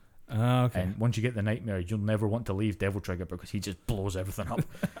buy him. Okay. And once you get the Nightmare, you'll never want to leave Devil Trigger because he just blows everything up.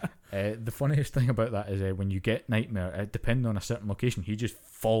 The funniest thing about that is when you get Nightmare, depending on a certain location, he just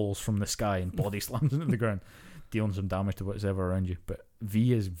falls from the sky and body slams into the ground, dealing some damage to whatever around you. But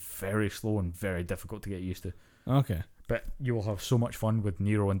V is very slow and very difficult to get used to. Okay. But you will have so much fun with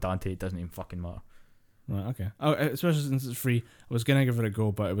Nero and Dante, it doesn't even fucking matter. Right, okay. Oh, especially since it's free, I was going to give it a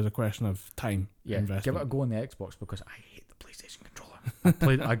go, but it was a question of time investment. Give it a go on the Xbox, because I hate the PlayStation controller.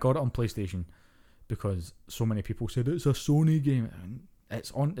 I got it on PlayStation because so many people said it's a Sony game.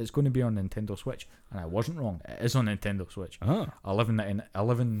 It's going to be on Nintendo Switch, and I wasn't wrong. It is on Nintendo Switch.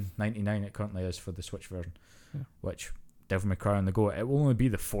 $11.99 it currently is for the Switch version, which Devil May Cry on the go. It will only be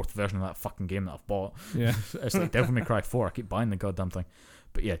the fourth version of that fucking game that I've bought. Yeah, it's like Devil May Cry 4. I keep buying the goddamn thing.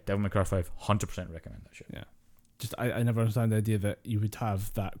 But yeah, Devil May Cry 5, 100% recommend that shit. Yeah. Just I never understand the idea that you would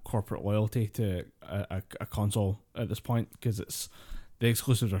have that corporate loyalty to a console at this point, because it's the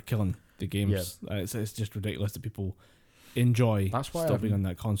exclusives are killing the games. Yeah. It's just ridiculous that people enjoy being on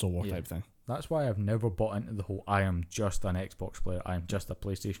that console war type thing. That's why I've never bought into the whole I am just an Xbox player, I am just a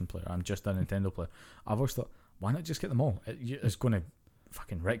PlayStation player, I'm just a Nintendo player. I've always thought, why not just get them all? It's going to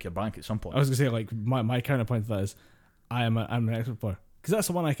fucking wreck your bank at some point. I was going to say, like, my counterpoint to that is, I'm an Xbox player. because that's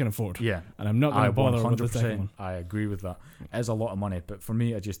the one I can afford. Yeah, and I'm not going to bother with the second one. I agree with that. It is a lot of money, but for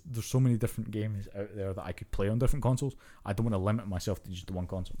me, there's so many different games out there that I could play on different consoles. I don't want to limit myself to just the one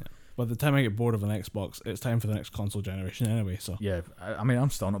console. Yeah. By the time I get bored of an Xbox, it's time for the next console generation anyway. So yeah, I mean, I'm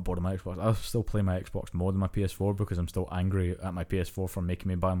still not bored of my Xbox. I still play my Xbox more than my PS4 because I'm still angry at my PS4 for making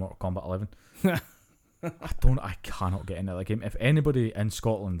me buy Mortal Kombat 11. I cannot get into that game. If anybody in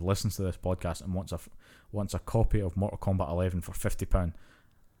Scotland listens to this podcast and wants a copy of Mortal Kombat 11 for £50,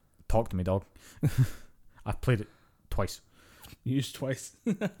 talk to me, dog. I've played it twice. Used twice.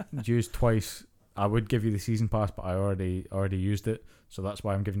 Used twice. I would give you the season pass, but I already used it, so that's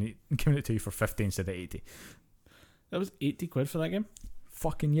why I'm giving it to you for 50 instead of 80. That was £80 for that game.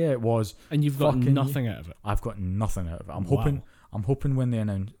 Fucking yeah, it was. And you've got nothing out of it. I've got nothing out of it. I'm hoping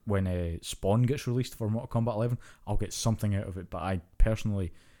when Spawn gets released for Mortal Kombat 11, I'll get something out of it. But I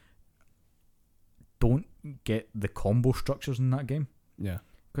personally don't get the combo structures in that game. Yeah,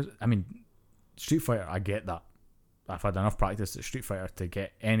 because I mean, Street Fighter, I get that. I've had enough practice at Street Fighter to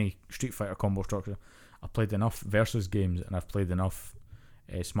get any Street Fighter combo structure. I've played enough Versus games and I've played enough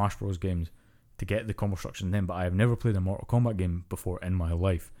Smash Bros games to get the combo structure in them, but I have never played a Mortal Kombat game before in my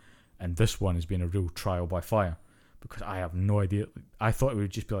life, and this one has been a real trial by fire because I have no idea. I thought it would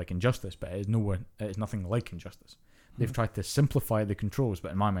just be like Injustice, but it is nothing like Injustice. They've tried to simplify the controls,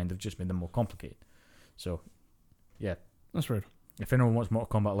 but in my mind they've just made them more complicated. So yeah, that's weird. If anyone wants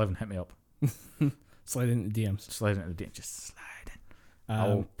Mortal Kombat 11, hit me up. Slide into the DMs. Slide into the DMs. Just slide in.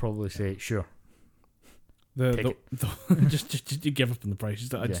 I'll probably say sure. Just you give up on the price.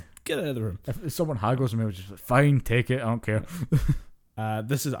 Just get out of the room. If someone haggles me, I'll just like, fine, take it. I don't care.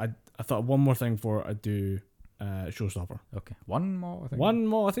 This is. I thought one more thing before I do Showstopper. Okay, one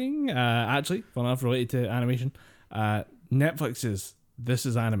more thing. Actually, fun enough, related to animation. Netflix's This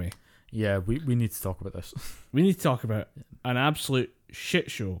Is Anime. Yeah, we need to talk about this. We need to talk about an absolute shit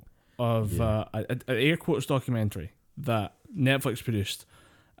show of an air quotes documentary that Netflix produced,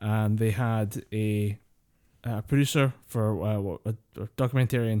 and they had a producer for a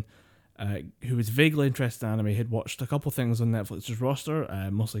documentarian who was vaguely interested in anime, had watched a couple things on Netflix's roster,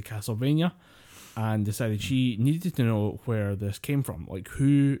 mostly Castlevania, and decided she needed to know where this came from, like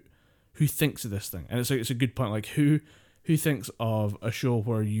who thinks of this thing. And it's a good point, like who thinks of a show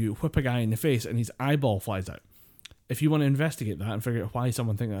where you whip a guy in the face and his eyeball flies out. If you want to investigate that and figure out why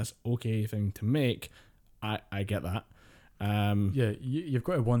someone thinks that's okay thing to make, I get that. You've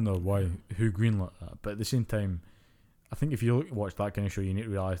got to wonder who greenlit that, but at the same time, I think if you watch that kind of show, you need to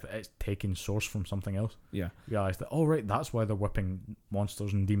realise that it's taking source from something else. Yeah, realise that right, that's why they're whipping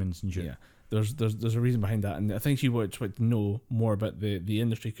monsters and demons and shit. Yeah, there's a reason behind that, and I think she would to know more about the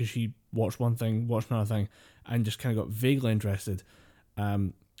industry because she watched one thing, watched another thing, and just kind of got vaguely interested.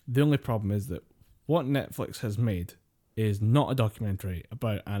 The only problem is that what Netflix has made is not a documentary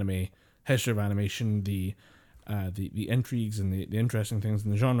about anime, history of animation, the intrigues and the interesting things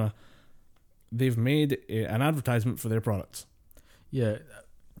in the genre. They've made an advertisement for their products. Yeah.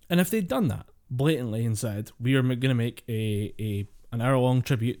 And if they'd done that blatantly and said, we are going to make an hour-long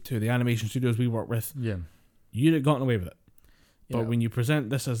tribute to the animation studios we work with, you'd have gotten away with it. Yeah. But when you present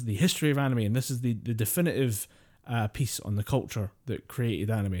this as the history of anime, and this is the definitive piece on the culture that created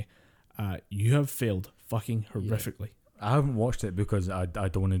anime, you have failed fucking horrifically. Yeah. I haven't watched it because I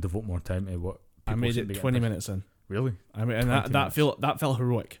don't want to devote more time to what I made it 20 minutes in. Really? I mean, and that felt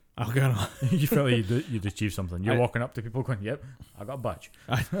heroic. I'll go on. You felt like you'd achieved something. You're walking up to people going, "Yep, I got a badge.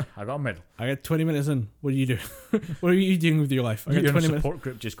 I got a medal." I got 20 minutes in. What do you do? What are you doing with your life? I got You're 20 in a support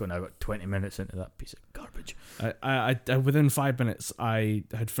group just going, "I got 20 minutes into that piece of garbage." I within 5 minutes, I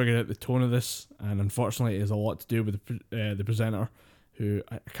had figured out the tone of this, and unfortunately, it has a lot to do with the presenter, who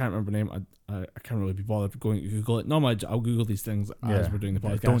I can't remember her name. I can't really be bothered going to Google it. Normally, I'll Google these things as we're doing the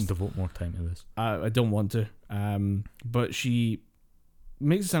podcast. Don't devote more time to this. I don't want to. But she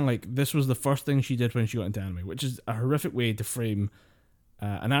makes it sound like this was the first thing she did when she got into anime, which is a horrific way to frame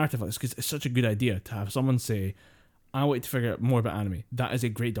a narrative like this, because it's such a good idea to have someone say, I want to figure out more about anime. That is a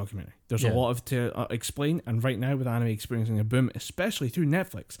great documentary. There's a lot to explain, and right now with anime experiencing a boom, especially through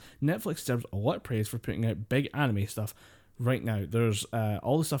Netflix deserves a lot of praise for putting out big anime stuff. Right now, there's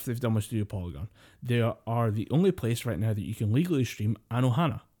all the stuff they've done with Studio Polygon. They are the only place right now that you can legally stream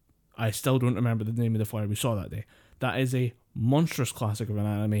Anohana. I still don't remember the name of the flyer we saw that day. That is a monstrous classic of an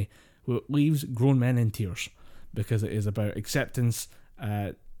anime who leaves grown men in tears because it is about acceptance,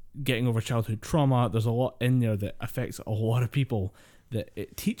 getting over childhood trauma. There's a lot in there that affects a lot of people, that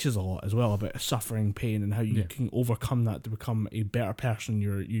it teaches a lot as well about suffering, pain, and how you can overcome that to become a better person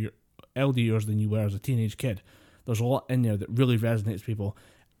your elder years than you were as a teenage kid. There's a lot in there that really resonates with people,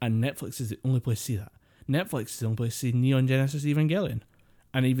 and Netflix is the only place to see that. Netflix is the only place to see Neon Genesis Evangelion.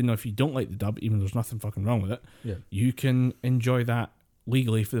 And even though if you don't like the dub, even though there's nothing fucking wrong with it, Yeah. you can enjoy that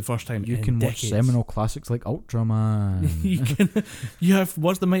legally for the first time. You in can decades. watch seminal classics like Ultraman. You have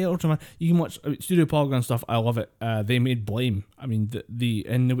watched the Mighty Ultraman. You can watch Studio Polygon stuff. I love it. They made Blame. I mean, the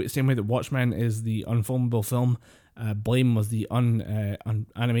in the same way that Watchmen is the unfilmable film, Blame was the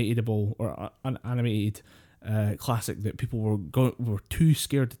unanimatable or unanimated classic that people were too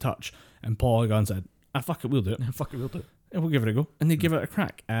scared to touch, and Polygon said, fuck it, we'll do it. Fuck it, we'll do it. And we'll give it a go. And they give it a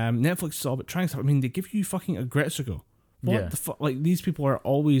crack. Netflix is all about trying stuff. I mean, they give you fucking Agretsuko. What the fuck? Like, these people are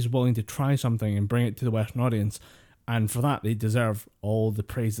always willing to try something and bring it to the Western audience, and for that they deserve all the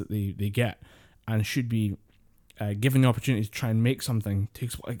praise that they get, and should be given the opportunity to try and make something.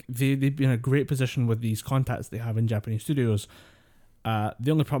 They've been in a great position with these contacts they have in Japanese studios. The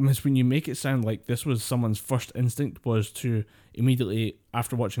only problem is when you make it sound like this was someone's first instinct was to immediately,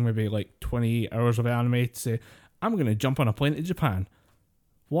 after watching maybe like 20 hours of anime, to say, I'm going to jump on a plane to Japan.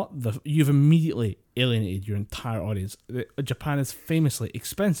 You've immediately alienated your entire audience. Japan is famously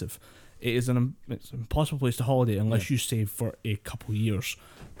expensive. It's an impossible place to holiday unless you save for a couple years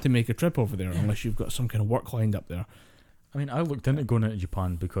to make a trip over there, unless you've got some kind of work lined up there. I mean, I looked into going into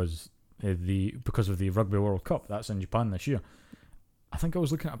Japan because of the Rugby World Cup. That's in Japan this year. I think I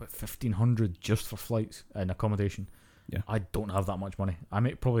was looking at about $1,500 just for flights and accommodation. Yeah, I don't have that much money.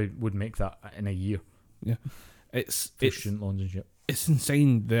 Probably would make that in a year. Yeah, it's student loans and shit. It's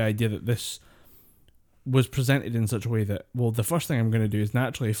insane, the idea that this was presented in such a way that, well, the first thing I'm going to do is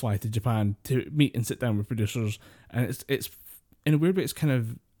naturally fly to Japan to meet and sit down with producers, and it's in a weird way,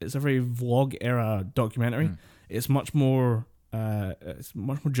 it's a very vlog era documentary. It's much more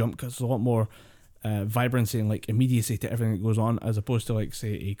jump cuts, a lot more vibrancy and like immediacy to everything that goes on, as opposed to like,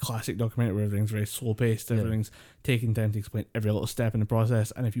 say, a classic documentary where everything's very slow paced, everything's taking time to explain every little step in the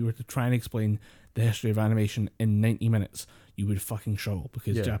process, and if you were to try and explain the history of animation in 90 minutes, you would fucking struggle,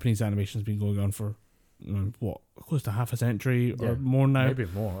 because Japanese animation has been going on for close to half a century or more now. Maybe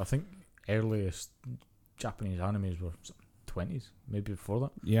more. I think earliest Japanese animes were 20s, maybe before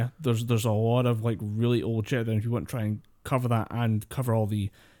that. Yeah, there's a lot of like really old shit, and if you want to try and cover that and cover all the,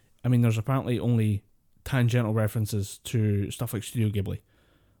 I mean, there's apparently only tangential references to stuff like Studio Ghibli.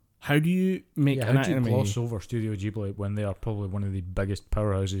 How do you make an anime? How do you gloss over Studio Ghibli when they are probably one of the biggest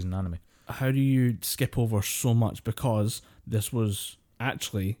powerhouses in anime? How do you skip over so much because this was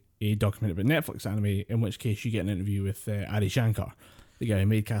actually a documentary about Netflix anime, in which case you get an interview with Adi Shankar, the guy who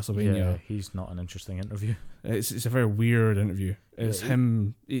made Castlevania. Yeah, he's not an interesting interview. It's a very weird interview. It's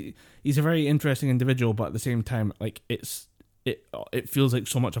him. He's a very interesting individual, but at the same time, like it feels like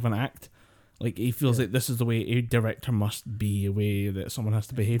so much of an act. Like, he feels like this is the way a director must be, a way that someone has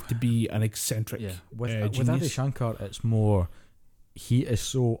to behave to be an eccentric. Yeah, with Adi Shankar, it's more, he is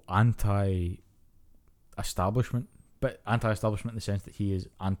so anti-establishment, but anti-establishment in the sense that he is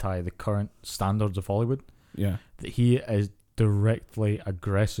anti the current standards of Hollywood. Yeah, that he is directly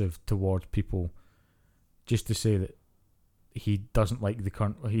aggressive towards people, just to say that he doesn't like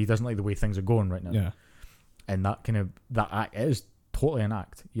the way things are going right now. Yeah, and that act is totally an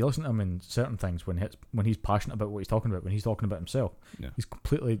act. You listen to him in certain things when he's passionate about what he's talking about. When he's talking about himself, he's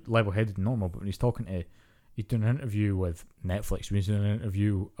completely level-headed and normal. But when he's doing an interview with Netflix, he's doing an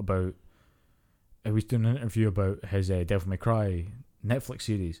interview about his Devil May Cry Netflix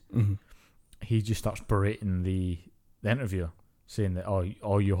series. Mm-hmm. He just starts berating the interviewer, saying that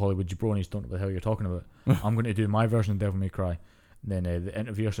all you Hollywood jabronis don't know what the hell you're talking about. I'm going to do my version of Devil May Cry. Then the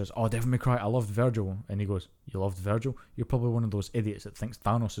interviewer says, Devil May Cry, I loved Virgil. And he goes, you loved Virgil? You're probably one of those idiots that thinks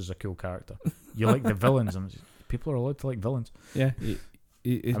Thanos is a cool character. You like the villains. And people are allowed to like villains. Yeah.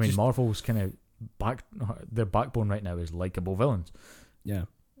 Marvel's kind of their backbone right now is likable villains. Yeah.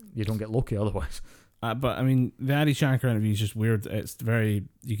 You don't get Loki otherwise. But I mean, the Adi Shankar interview is just weird. It's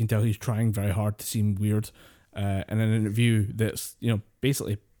you can tell he's trying very hard to seem weird. And in an interview that's,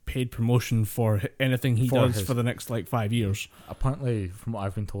 basically paid promotion for anything he does for the next 5 years. Apparently, from what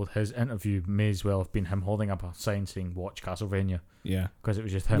I've been told, his interview may as well have been him holding up a sign saying "Watch Castlevania." Yeah, because it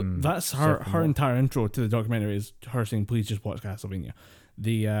was just him. That's her entire intro to the documentary is her saying, "Please just watch Castlevania."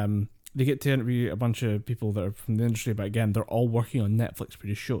 They get to interview a bunch of people that are from the industry, but again, they're all working on Netflix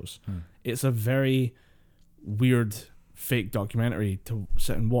produced shows. It's a very weird fake documentary to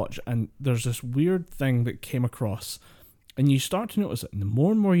sit and watch, and there's this weird thing that came across. And you start to notice it, and the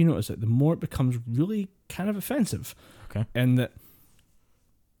more and more you notice it, the more it becomes really kind of offensive. Okay. And that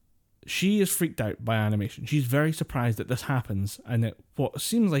she is freaked out by animation. She's very surprised that this happens, and that what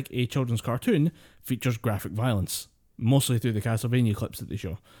seems like a children's cartoon features graphic violence, mostly through the Castlevania clips that they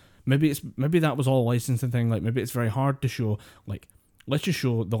show. Maybe that was all a licensing thing. Maybe it's very hard to show. Let's just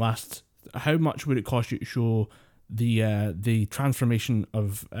show the last. How much would it cost you to show the transformation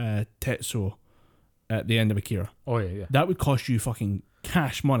of Tetsuo at the end of Akira. Oh yeah. That would cost you fucking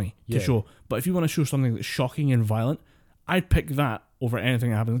cash money to show. But if you want to show something that's shocking and violent, I'd pick that over anything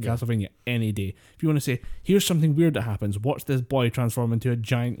that happens in Castlevania any day. If you want to say, here's something weird that happens, watch this boy transform into a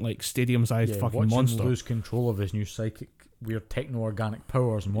giant, like, stadium-sized fucking monster. Watch him lose control of his new psychic, weird techno-organic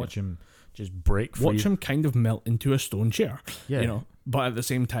powers, and watch him just break free. Watch him kind of melt into a stone chair. Yeah. You know, but at the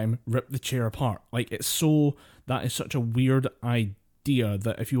same time, rip the chair apart. Like, that is such a weird idea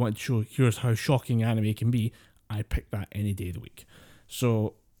that if you want to show, here's how shocking anime can be, I'd pick that any day of the week.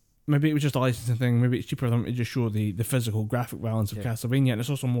 So maybe it was just a licensing thing. Maybe it's cheaper for them to just show the physical graphic violence of Castlevania, and it's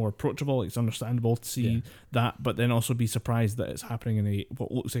also more approachable. It's understandable to see that, but then also be surprised that it's happening in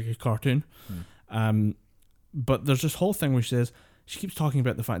what looks like a cartoon. But there's this whole thing where she keeps talking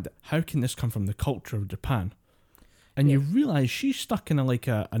about the fact that how can this come from the culture of Japan? And you realise she's stuck in a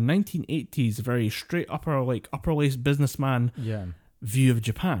 1980s very straight upper laced businessman view of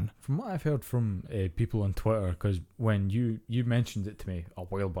Japan. From what I've heard from people on Twitter, because when you mentioned it to me a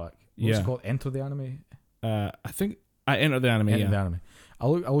while back, what's it called? Enter the Anime? I think I entered the anime. The anime. I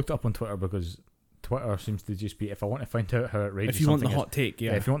looked it up on Twitter because Twitter seems to just be, if I want to find out how outrageous if you want the something hot take,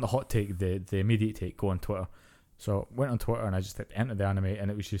 if you want the hot take, the immediate take, go on Twitter. So I went on Twitter and I just typed enter the anime, and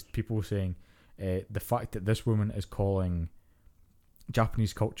it was just people saying the fact that this woman is calling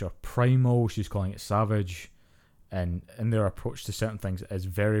Japanese culture primal, she's calling it savage, and in their approach to certain things is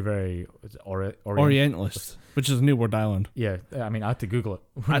very, very Orientalist, which is a new word I learned. Yeah, I mean, I had to Google it.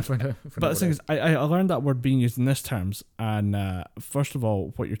 But the thing is, I learned that word being used in this terms, and first of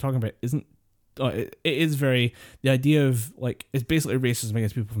all, what you're talking about isn't. It is very the idea of it's basically racism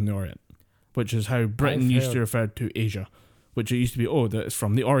against people from the Orient, which is how Britain used to refer to Asia, which it used to be that it's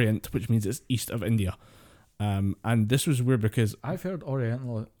from the Orient, which means it's east of India. And this was weird because I've heard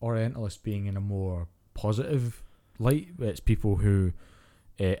Orientalists being in a more positive light. It's people who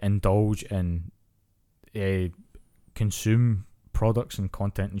indulge in consume products and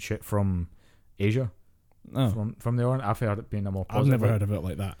content and shit from Asia, from the Orient. I've heard it being a more positive. I've never heard of it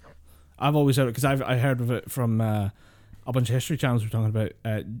like that. I've always heard it because I heard of it from a bunch of history channels. We're talking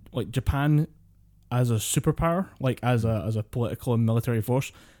about Japan as a superpower, as a political and military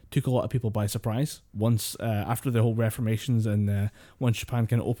force, took a lot of people by surprise. Once after the whole Reformations and once Japan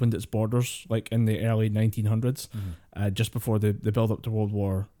kind of opened its borders, in the early 1900s, just before the build up to World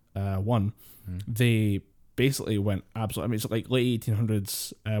War One, they basically went absolutely. I mean, it's late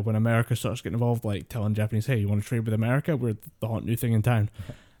 1800s when America starts getting involved, telling Japanese, "Hey, you want to trade with America? We're the hot new thing in town."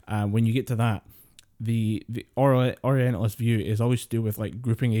 When you get to that, the Orientalist view is always to do with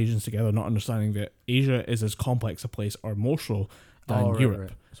grouping Asians together, not understanding that Asia is as complex a place or more so than Europe.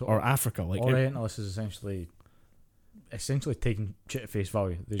 Right. So or Africa. Orientalist is essentially taking shit at face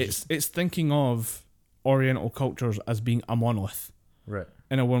value. It's thinking of Oriental cultures as being a monolith, right?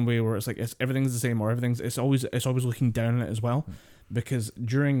 In a one way where it's everything's the same, or it's always looking down on it as well, because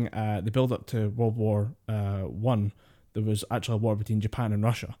during the build up to World War One, there was actually a war between Japan and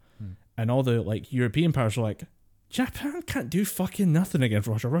Russia, and all the European powers were Japan can't do fucking nothing against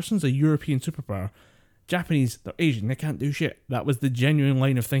Russia. Russia's a European superpower. Japanese, they're Asian, they can't do shit. That was the genuine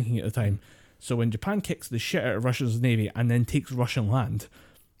line of thinking at the time. So when Japan kicks the shit out of Russia's navy and then takes Russian land,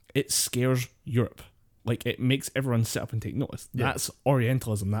 it scares Europe. It makes everyone sit up and take notice. Yeah. That's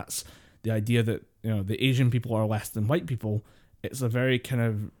Orientalism. That's the idea that the Asian people are less than white people. It's very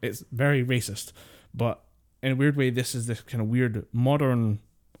racist. But in a weird way, this is this kind of weird modern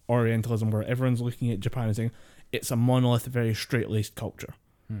Orientalism where everyone's looking at Japan and saying it's a monolith, very straight-laced culture.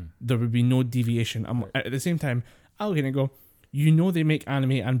 There would be no deviation. At the same time, I look at it and go, they make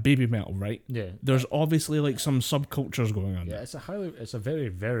anime and baby metal, right? Yeah. There's obviously some subcultures going on. Yeah, it's a very,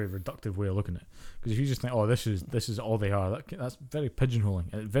 very reductive way of looking at it. Because if you just think, this is all they are, that's very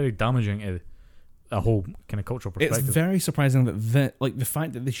pigeonholing and very damaging to a whole kind of cultural perspective. It's very surprising that the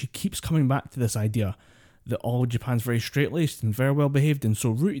fact that she keeps coming back to this idea that all Japan's very straight-laced and very well behaved and so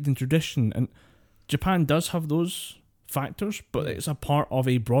rooted in tradition, and Japan does have those factors, but it's a part of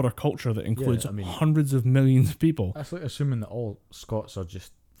a broader culture that includes hundreds of millions of people. That's assuming that all Scots are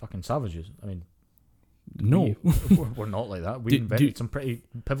just fucking savages. I mean, no, we're not like that. We invented some pretty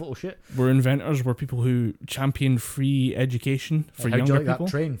pivotal shit. We're inventors. We're people who champion free education for younger people. How'd you like that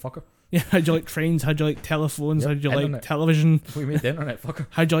train, fucker? Yeah, how'd you like trains? How'd you like telephones? How'd you like television? We made the internet, fucker.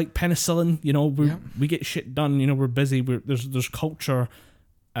 How'd you like penicillin? We get shit done. We're busy. There's culture.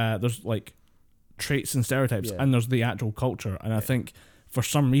 There's traits and stereotypes, and there's the actual culture. And I think for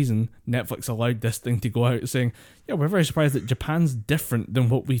some reason Netflix allowed this thing to go out saying, we're very surprised that Japan's different than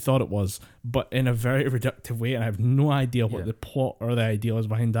what we thought it was, but in a very reductive way, and I have no idea what the plot or the idea is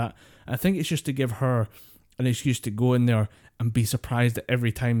behind that. I think it's just to give her an excuse to go in there and be surprised at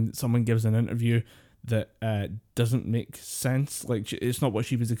every time that someone gives an interview that doesn't make sense. Like, it's not what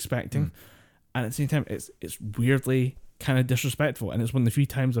she was expecting. And at the same time, it's weirdly kind of disrespectful. And it's one of the few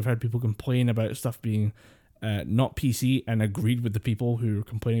times I've heard people complain about stuff being not PC and agreed with the people who are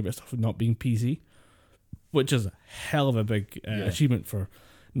complaining about stuff not being PC, which is a hell of a big achievement for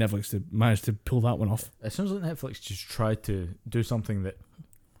Netflix to manage to pull that one off. It sounds like Netflix just tried to do something that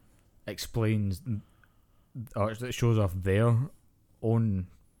explains or that shows off their own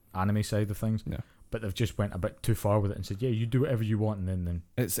anime side of things. Yeah. But they've just went a bit too far with it and said, yeah, you do whatever you want, and then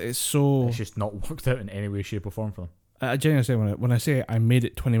it's just not worked out in any way, shape or form for them. I genuinely say, when I say I made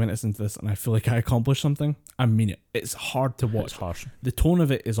it 20 minutes into this and I feel like I accomplished something, I mean it. It's hard to watch. It's harsh. The tone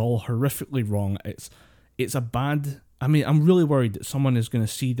of it is all horrifically wrong. It's a bad... I mean, I'm really worried that someone is going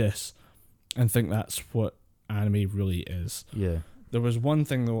to see this and think that's what anime really is. Yeah. There was one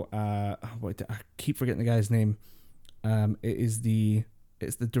thing though. I keep forgetting the guy's name. It's the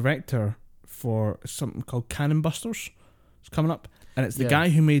director for something called Cannon Busters. It's coming up, and it's the guy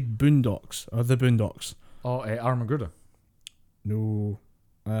who made Boondocks or The Boondocks. Oh, Armageddon. No,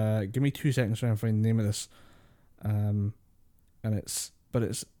 give me 2 seconds to try and find the name of this.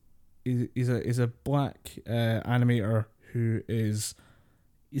 He's a black animator who is.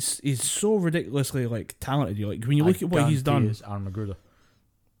 He's so ridiculously like talented. You like when you look at what he's done. It's Armageddon.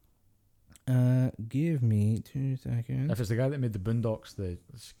 Give me 2 seconds. If it's the guy that made the Boondocks, the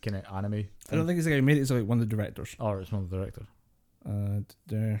kind of anime thing. I don't think it's the guy who made it. It's like one of the directors. Oh, it's one of the directors.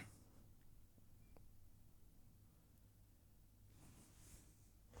 There.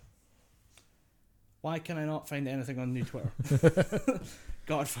 Why can I not find anything on new Twitter?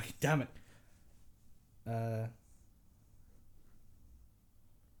 God fucking damn it.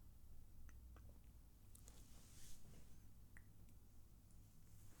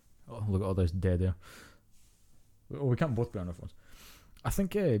 Oh, look at all this dead air. Oh, we can't both be on our phones. I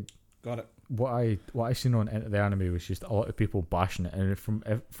think got it. What I seen on the anime was just a lot of people bashing it, and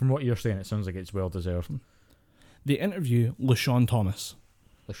from what you're saying, it sounds like it's well deserved. The interview LeSean Thomas.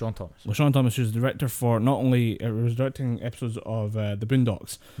 LeSean Thomas. LeSean Thomas, who's the director for not only was directing episodes of The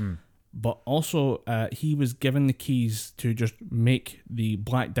Boondocks, but also he was given the keys to just make the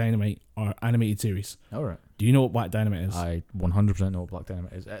Black Dynamite or animated series. All right. Do you know what Black Dynamite is? I 100% know what Black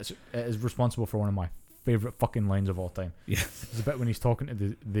Dynamite is. It is responsible for one of my favourite fucking lines of all time. Yeah. It's a bit when he's talking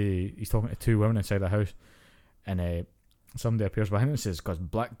to he's talking to two women inside the house, and somebody appears behind him and says, "Because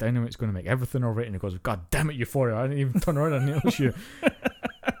Black Dynamite's going to make everything alright," and he goes, "God damn it, Euphoria! I didn't even turn around and notice you."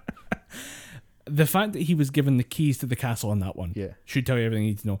 The fact that he was given the keys to the castle on that one should tell you everything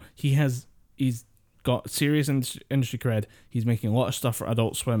you need to know. He's got serious industry cred. He's making a lot of stuff for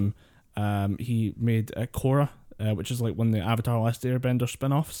Adult Swim. He made Korra, which is like one of the Avatar Last Airbender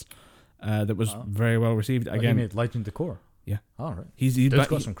spin-offs that was very well received. Again, he made Legend of Korra. Yeah. All right. He's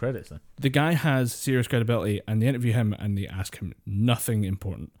got some credits then. The guy has serious credibility, and they interview him and they ask him nothing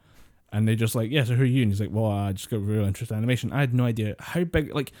important. And they just like, yeah, so who are you? And he's like, well, I just got real interest in animation. I had no idea how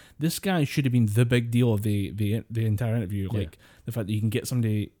big, like, this guy should have been the big deal of the entire interview. Yeah. Like, the fact that you can get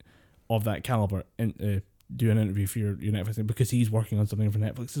somebody of that caliber and do an interview for your Netflix thing, because he's working on something for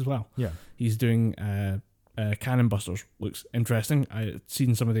Netflix as well. Yeah. He's doing Cannon Busters. Looks interesting. I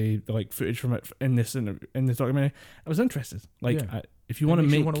seen some of the like footage from it in this documentary. I was interested. Like, if you want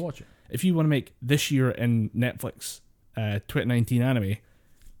to watch it, if you want to make this year in Netflix 2019 anime,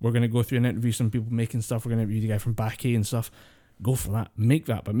 we're going to go through and interview some people making stuff. We're going to interview the guy from Backay and stuff. Go for that. Make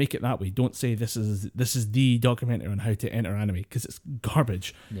that, but make it that way. Don't say this is the documentary on how to enter anime, because it's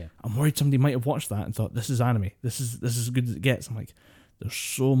garbage. Yeah. I'm worried somebody might have watched that and thought, this is anime. This is as good as it gets. I'm like, there's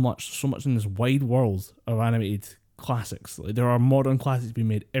so much in this wide world of animated classics. Like, there are modern classics being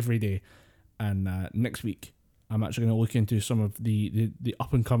made every day. And next week, I'm actually going to look into some of the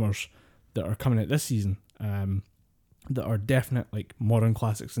up-and-comers that are coming out this season. That are definite like modern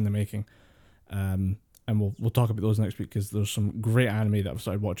classics in the making, and we'll talk about those next week, because there's some great anime that I've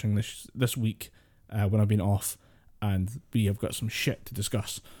started watching this week when I've been off, and we have got some shit to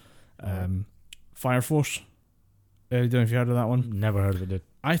discuss. Fire Force, I don't know if you heard of that one. Never heard of it, dude.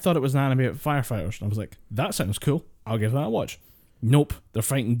 I thought it was an anime about firefighters, and I was like, that sounds cool, I'll give that a watch. Nope, they're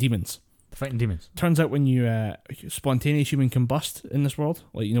fighting demons. Turns out when you spontaneous human combust in this world,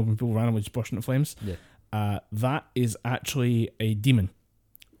 like, you know, when people randomly just burst into flames, that is actually a demon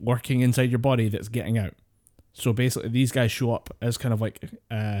working inside your body that's getting out. So basically, these guys show up as kind of like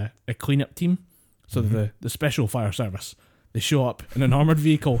a cleanup team. So the special fire service. They show up in an armored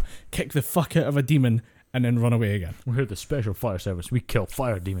vehicle, kick the fuck out of a demon, and then run away again. We're the special fire service. We kill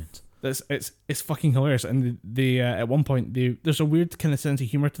fire demons. It's fucking hilarious. And they at one point there's a weird kind of sense of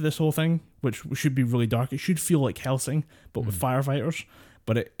humor to this whole thing, which should be really dark. It should feel like Hellsing, but with firefighters.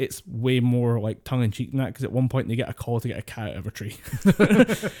 But it's way more like tongue in cheek than that, because at one point they get a call to get a cat out of a tree,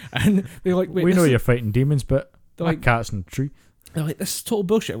 and they're like, "We know you're fighting demons, but my cat's in the tree." They're like, "This is total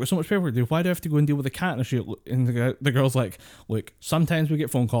bullshit. I've got so much paperwork to do. Why do I have to go and deal with a cat in a tree?" And the girl's like, "Look, sometimes we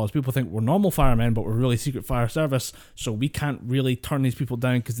get phone calls. People think we're normal firemen, but we're really secret fire service, so we can't really turn these people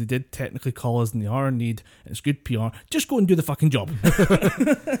down because they did technically call us and they are in need. And it's good PR. Just go and do the fucking job."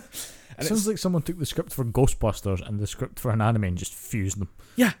 It sounds like someone took the script for Ghostbusters and the script for an anime and just fused them.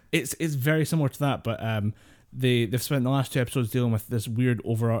 Yeah, it's very similar to that, but they've spent the last 2 episodes dealing with this weird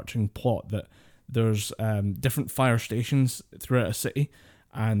overarching plot that there's different fire stations throughout a city,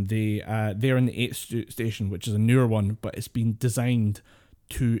 and they're in the 8th station, which is a newer one, but it's been designed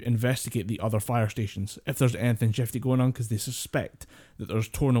to investigate the other fire stations if there's anything shifty going on, because they suspect that there's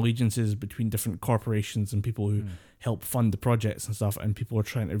torn allegiances between different corporations and people who help fund the projects and stuff, and people are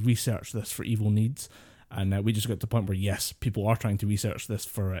trying to research this for evil needs. And we just got to the point where, yes, people are trying to research this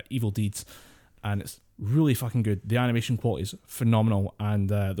for evil deeds, and it's really fucking good. The animation quality is phenomenal, and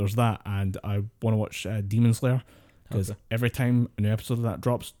there's that, and I want to watch Demon Slayer, because every time a new episode of that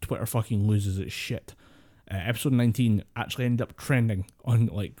drops, Twitter fucking loses its shit. Episode 19 actually ended up trending on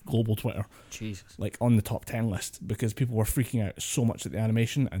like global Twitter. Jesus. Like on the top 10 list, because people were freaking out so much at the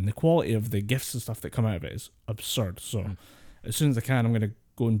animation, and the quality of the GIFs and stuff that come out of it is absurd. So as soon as I can, I'm going to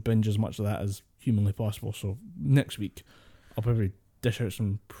go and binge as much of that as humanly possible. So next week I'll probably dish out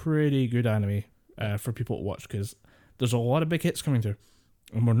some pretty good anime for people to watch, because there's a lot of big hits coming through,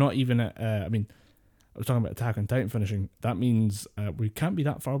 and we're not even at I was talking about Attack on Titan finishing. That means we can't be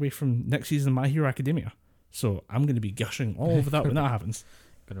that far away from next season of My Hero Academia. So I'm going to be gushing all over that when that happens.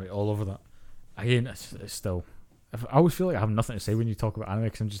 Going to be all over that. Again, it's still... I always feel like I have nothing to say when you talk about anime,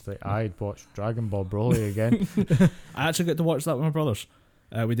 because I'm just like, I'd watch Dragon Ball Broly again. I actually got to watch that with my brothers.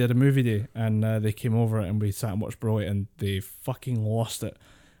 We did a movie day, and they came over and we sat and watched Broly, and they fucking lost it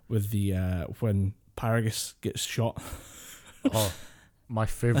with the when Paragus gets shot. Oh, my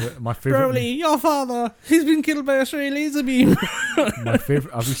favorite. Broly, your father, he's been killed by a stray laser beam. My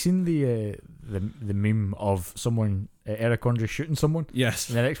favorite. Have you seen the meme of someone, Eric Andre shooting someone? Yes.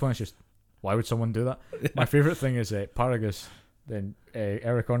 And the next one is just, why would someone do that? Yeah. My favourite thing is Paragus, then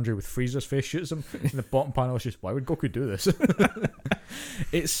Eric Andre with Frieza's face shoots him, and the bottom panel is just, why would Goku do this?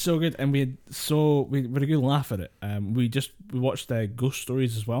 It's so good, and we had a good laugh at it. We watched Ghost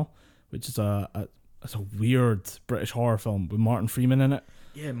Stories as well, which is a weird British horror film with Martin Freeman in it.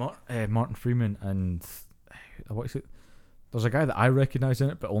 Yeah, Martin Freeman, and what is it? There's a guy that I recognise in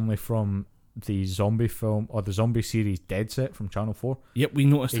it, but only from the zombie film or the zombie series Dead Set from Channel 4. Yep, we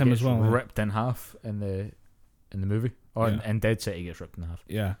noticed him as well. Ripped in half in the movie, or in Dead Set he gets ripped in half.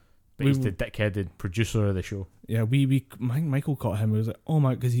 Yeah, but he's the dickheaded producer of the show. Yeah, Michael caught him. He was like, "Oh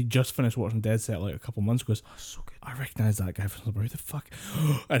my!" Because he just finished watching Dead Set like a couple months ago. Oh, so good. I recognise that guy from somewhere. Who the fuck?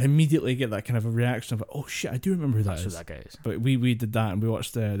 And immediately get that kind of a reaction of, "Oh shit, I do remember who That's who that guy is." But we did that, and we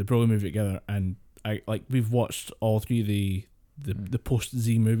watched the Broly movie together, and we've watched all three of the post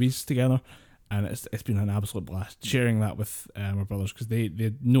Z movies together, and it's been an absolute blast sharing that with my brothers, because they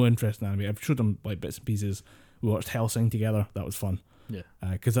had no interest in anime. I've showed them like bits and pieces. We watched Hellsing together. That was fun. Yeah,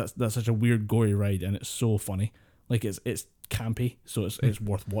 because that's such a weird gory ride, and it's so funny. Like it's campy, so it's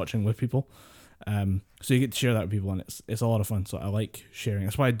worth watching with people. So you get to share that with people, and it's a lot of fun. So I like sharing.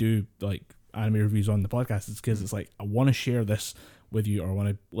 That's why I do like anime reviews on the podcast. It's because it's like I want to share this with you, or I want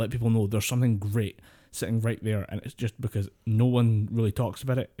to let people know there's something great sitting right there, and it's just because no one really talks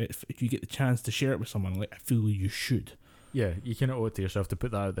about it. If you get the chance to share it with someone, like I feel you should. Yeah, you kind of owe it to yourself to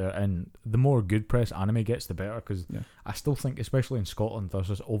put that out there, and the more good press anime gets, the better, because I still think, especially in Scotland, there's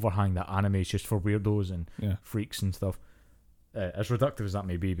this overhang that anime is just for weirdos and freaks and stuff. As reductive as that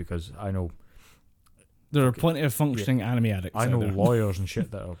may be, because I know there are plenty of functioning anime addicts. I know lawyers and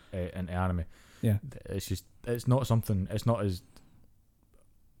shit that are into anime. Yeah, it's not something. It's not as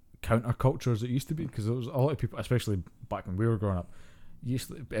counterculture as it used to be, because there was a lot of people, especially back when we were growing up.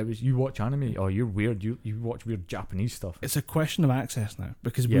 You watch anime, or you're weird. You watch weird Japanese stuff. It's a question of access now,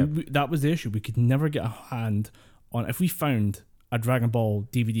 because we that was the issue. We could never get a hand on. If we found a Dragon Ball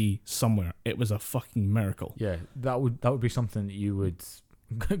DVD somewhere, it was a fucking miracle. Yeah, that would be something that you would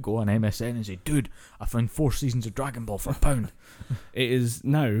go on MSN and say, "Dude, I found 4 seasons of Dragon Ball for £1." It is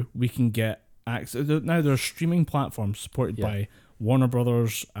now we can get access. Now there are streaming platforms supported by Warner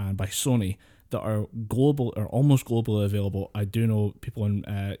Brothers and by Sony that are global or almost globally available. I do know people in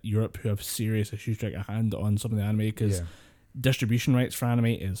Europe who have serious issues trying to get a hand on some of the anime, because distribution rights for anime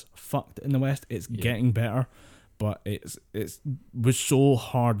is fucked in the West. It's getting better, but it was so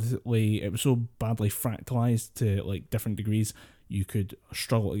hardly, it was so badly fractalized to like different degrees, you could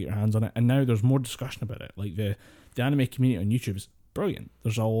struggle to get your hands on it. And now there's more discussion about it. Like the anime community on YouTube is brilliant.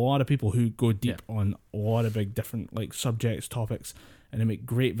 There's a lot of people who go deep on a lot of big different like subjects, topics, and they make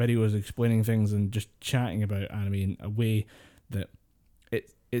great videos explaining things and just chatting about anime in a way that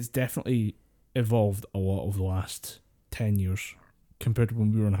it's definitely evolved a lot over the last 10 years compared to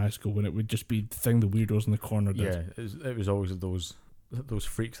when we were in high school, when it would just be the thing the weirdos in the corner did. Yeah, it was always those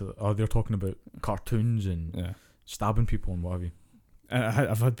freaks that they're talking about cartoons and stabbing people and what have you.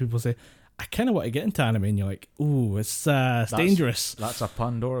 I've had people say, I kind of want to get into anime, and you're like, ooh, it's dangerous. That's a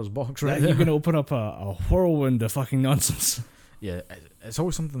Pandora's box, right? You're going to open up a whirlwind of fucking nonsense. Yeah, it's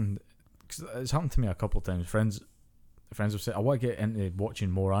always something. Cause it's happened to me a couple of times. Friends have said, I want to get into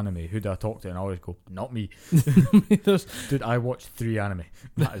watching more anime. Who do I talk to? And I always go, not me. Dude, I watch 3 anime.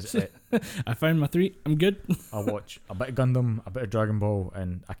 That is it. I found my 3. I'm good. I watch a bit of Gundam, a bit of Dragon Ball,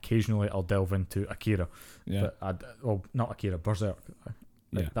 and occasionally I'll delve into Akira. Yeah. But not Akira, Berserk.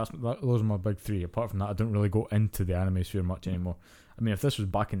 Yeah. Those are my big 3. Apart from that, I don't really go into the anime sphere much anymore. I mean, if this was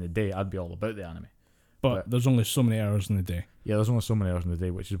back in the day, I'd be all about the anime. But there's only so many hours in the day. Yeah, there's only so many hours in the day,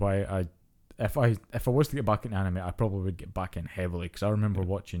 which is why if I was to get back into anime, I probably would get back in heavily, because I remember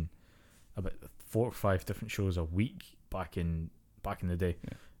watching about 4 or 5 different shows a week back in the day.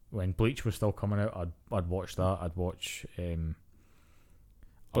 Yeah. When Bleach was still coming out, I'd watch that. I'd watch. I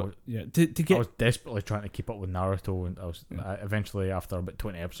was desperately trying to keep up with Naruto, and I eventually, after about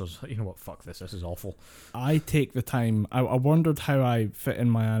 20 episodes, you know what? Fuck this. This is awful. I take the time. I wondered how I fit in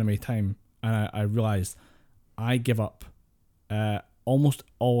my anime time, and I realized I give up almost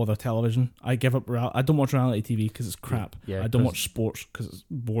all other television. I give up. I don't watch reality TV because it's crap. Yeah, I don't watch sports because it's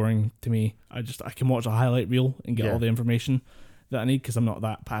boring to me. I can watch a highlight reel and get all the information that I need because I'm not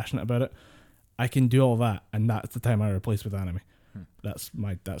that passionate about it. I can do all that, and that's the time I replace with anime. That's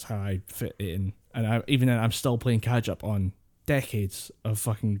how I fit it in. And I'm still playing catch up on decades of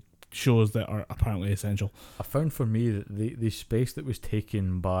fucking shows that are apparently essential. I found for me that the space that was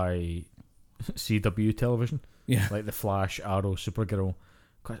taken by CW television, like The Flash, Arrow, Supergirl,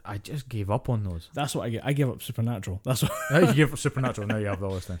 I just gave up on those. That's what I get. I gave up Supernatural. That's what you gave up Supernatural. Now you have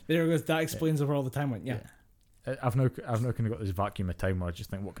all this thing. There it goes. That explains where all the time went. Yeah. I've now kind of got this vacuum of time where I just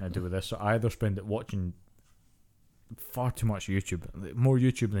think, what can I do with this? So I either spend it watching far too much YouTube, more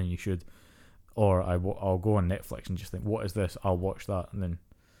YouTube than you should, or I'll go on Netflix and just think, what is this? I'll watch that, and then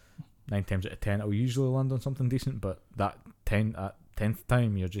 9 times out of 10 I'll usually land on something decent. But that 10th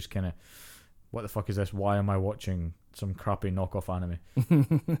time, you're just kind of, what the fuck is this? Why am I watching some crappy knockoff anime?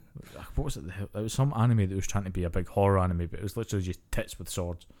 What was it? It was some anime that was trying to be a big horror anime, but it was literally just tits with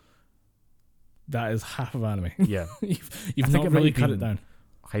swords. That is half of anime. Yeah. You've not really cut it down.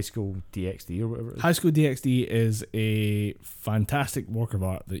 High School DxD or whatever it is. High School DxD is a fantastic work of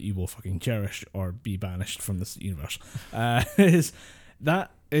art that you will fucking cherish or be banished from this universe.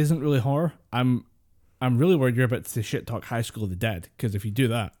 That isn't really horror. I'm really worried you're about to shit talk High School of the Dead, because if you do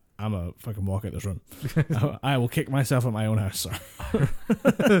that, I'm a fucking walk out this room. I will kick myself at my own house, sir.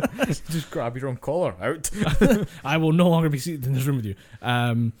 Just grab your own collar out. I will no longer be seated in this room with you.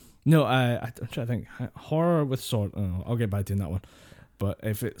 No, I'm trying to think. Horror with sword. I'll get back to you on that one. But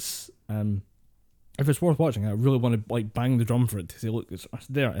if it's worth watching, I really want to like bang the drum for it to say, look, it's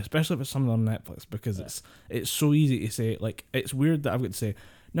there. Especially if it's something on Netflix, because it's so easy to say. Like, it's weird that I've got to say,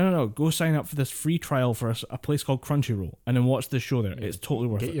 no, go sign up for this free trial for a place called Crunchyroll and then watch this show there. Yeah. It's totally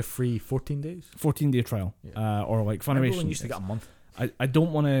worth it. Get your free 14 days? 14-day trial. Yeah. Or like Funimation. Everyone used to get a month. I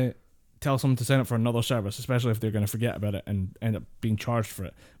don't want to tell someone to sign up for another service, especially if they're going to forget about it and end up being charged for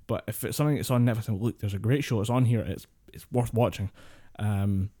it. But if it's something that's on Netflix, and look, there's a great show, it's on here, it's worth watching. I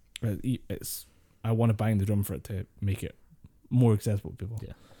want to bang the drum for it to make it more accessible to people.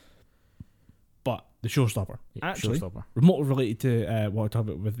 Yeah. But the showstopper, remotely related to what I talked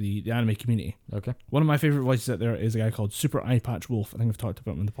about with the anime community. Okay. One of my favorite voices out there is a guy called Super Eye Patch Wolf. I think I've talked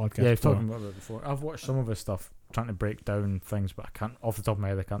about him in the podcast. Yeah, I've talked about it before. I've watched some of his stuff, trying to break down things, but I can't, off the top of my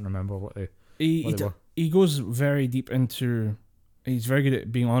head, I can't remember what they were. He goes very deep into. He's very good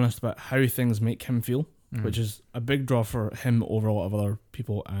at being honest about how things make him feel, which is a big draw for him over a lot of other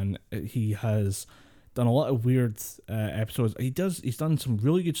people. And he has done a lot of weird episodes. He's done some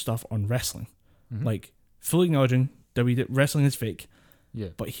really good stuff on wrestling, like fully acknowledging that wrestling is fake. Yeah.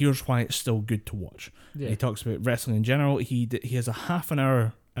 But here's why it's still good to watch. Yeah. He talks about wrestling in general. He has a half an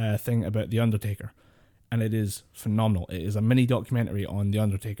hour thing about The Undertaker, and it is phenomenal. It is a mini documentary on The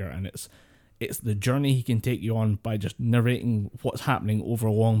Undertaker, and it's the journey he can take you on by just narrating what's happening over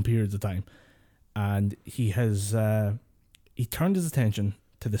long periods of time. And he has he turned his attention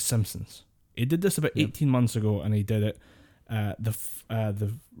to The Simpsons. He did this about 18 months ago, and he did it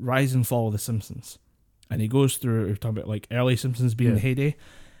the rise and fall of the Simpsons, and he goes through. We're talking about like early Simpsons being the heyday,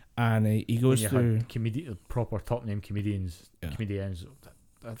 and he goes through proper top name comedians. Comedians.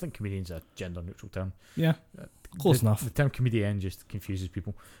 I think comedian's a gender neutral term. Yeah, close enough. The term comedian just confuses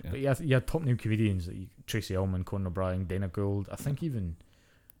people. Yeah. But you had top name comedians like Tracy Ullman, Conan O'Brien, Dana Gould. I think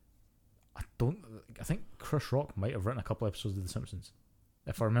Chris Rock might have written a couple episodes of The Simpsons,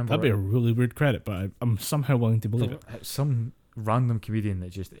 if I remember. That'd be a really weird credit, but I'm somehow willing to believe it. Some random comedian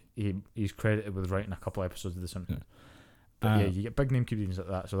that just he's credited with writing a couple episodes of The Simpsons. Yeah. But you get big name comedians like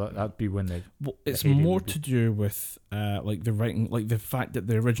that, so that'd be when they. Well, it's more to do with like the writing, like the fact that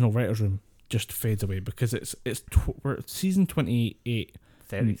the original writers' room just fades away because we're at season 28.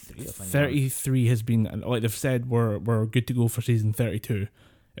 33. 33 has been, like they've said, we're good to go for season 32.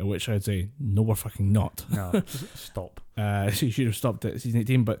 At which I'd say, no, we're fucking not. No, stop. So you should have stopped at season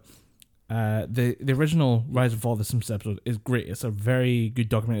 18. But the original Rise and Fall of the Simpsons episode is great. It's a very good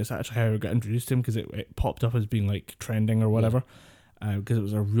documentary. It's actually how I got introduced to him because it popped up as being like trending or whatever. Because it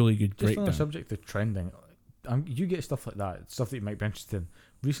was a really good breakdown. Just on the subject of trending, you get stuff like that, stuff that you might be interested in.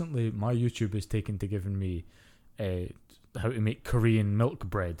 Recently, my YouTube has taken to giving me how to make Korean milk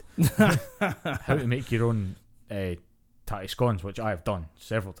bread, how to make your own tatty scones, which I have done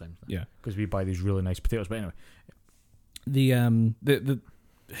several times. Yeah, because we buy these really nice potatoes. But anyway,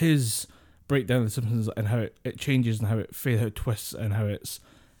 his breakdown of The Simpsons and how it changes and how it twists and how it's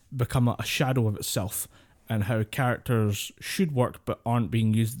become a shadow of itself and how characters should work but aren't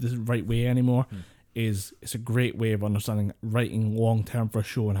being used the right way anymore. It's a great way of understanding writing long term for a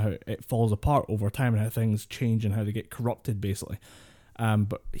show and how it falls apart over time and how things change and how they get corrupted basically.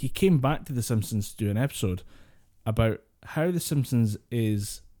 But he came back to The Simpsons to do an episode about how The Simpsons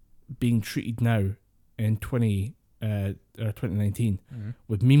is being treated now in 2019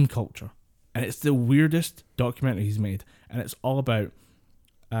 with meme culture. And it's the weirdest documentary he's made. And it's all about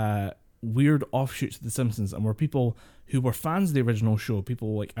weird offshoots of The Simpsons and where people who were fans of the original show,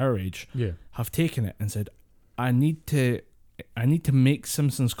 people like our age, have taken it and said, I need to make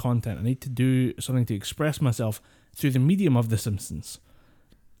Simpsons content. I need to do something to express myself through the medium of The Simpsons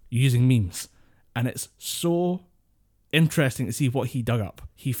using memes. And it's so interesting to see what he dug up.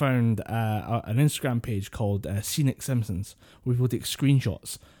 He found an Instagram page called Scenic Simpsons, where people take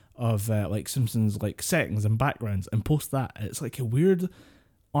screenshots of like Simpsons like settings and backgrounds and post that. It's like a weird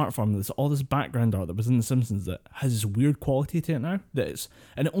art form. There's all this background art that was in The Simpsons that has this weird quality to it now.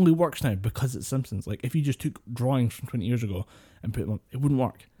 And it only works now because it's Simpsons. Like if you just took drawings from 20 years ago and put them up, it wouldn't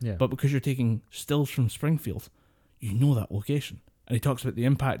work. Yeah. But because you're taking stills from Springfield, you know that location. And he talks about the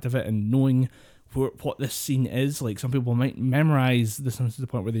impact of it and knowing what this scene is. Like some people might memorize The Simpsons to the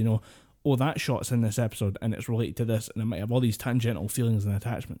point where they know, oh, that shot's in this episode and it's related to this, and it might have all these tangential feelings and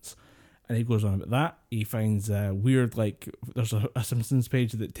attachments. And he goes on about that. He finds weird, like there's a Simpsons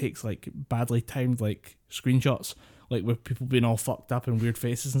page that takes like badly timed like screenshots, like with people being all fucked up and weird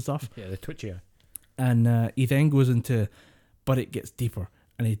faces and stuff. Yeah, the twitchy. And he then goes into, but it gets deeper.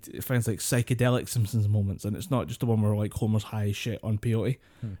 And he finds like psychedelic Simpsons moments, and it's not just the one where like Homer's high as shit on peyote,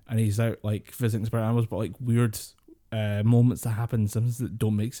 and he's out like visiting spirit animals, but like weird moments that happen in Simpsons that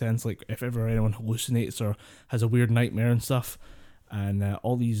don't make sense, like if ever anyone hallucinates or has a weird nightmare and stuff, and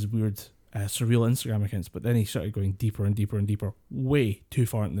all these weird surreal Instagram accounts. But then he started going deeper and deeper and deeper, way too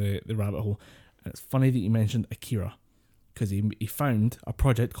far into the rabbit hole. And it's funny that you mentioned Akira, because he found a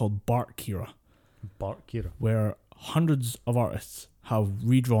project called Barkira, where hundreds of artists have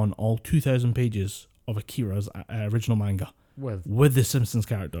redrawn all 2,000 pages of Akira's original manga with the Simpsons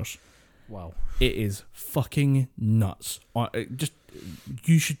characters. Wow. It is fucking nuts.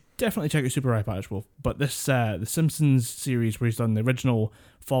 You should definitely check out Super Rai Patchwolf. But this the Simpsons series where he's done the original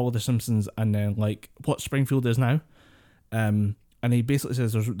Fall of the Simpsons and then like what Springfield is now. And he basically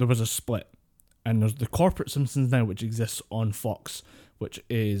says there was a split. And there's the corporate Simpsons now, which exists on Fox, which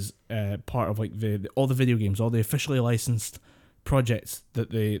is part of like all the video games, all the officially licensed projects that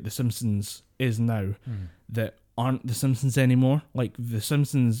the Simpsons is now that aren't the Simpsons anymore. Like the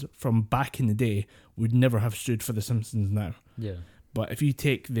Simpsons from back in the day would never have stood for the Simpsons now. Yeah. But if you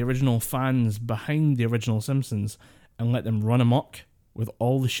take the original fans behind the original Simpsons and let them run amok with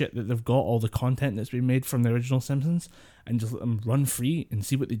all the shit that they've got, all the content that's been made from the original Simpsons, and just let them run free and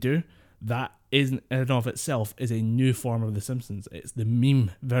see what they do, that in and of itself is a new form of The Simpsons. It's the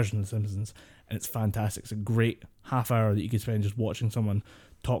meme version of The Simpsons, and it's fantastic. It's a great half hour that you could spend just watching someone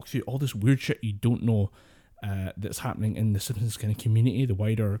talk through all this weird shit you don't know that's happening in the Simpsons kind of community, the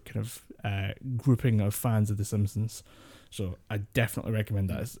wider kind of grouping of fans of The Simpsons. So I definitely recommend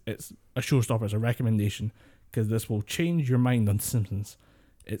that. It's a showstopper, it's a recommendation, because this will change your mind on The Simpsons.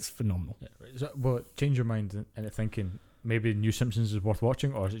 It's phenomenal. Yeah. Well, change your mind into thinking maybe New Simpsons is worth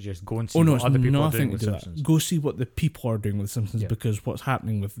watching, or is it just go and see no, what other people are doing nothing with to do Simpsons? that. Go see what the people are doing with Simpsons, Yeah. because what's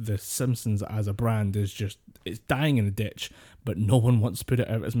happening with the Simpsons as a brand is just, it's dying in a ditch, but no one wants to put it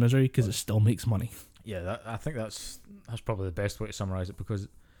out of its misery because it still makes money. Yeah, I think that's probably the best way to summarize it, because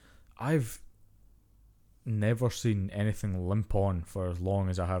I've never seen anything limp on for as long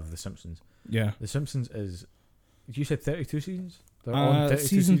as I have The Simpsons. Yeah. The Simpsons is, you said 32 seasons? They're on 32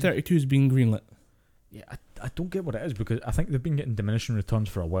 season seasons? 32 is being greenlit. Yeah, I don't get what it is, because I think they've been getting diminishing returns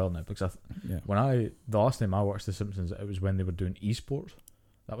for a while now. Because the last time I watched The Simpsons, it was when they were doing esports.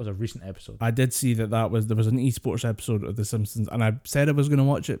 That was a recent episode. I did see there was an esports episode of The Simpsons, and I said I was going to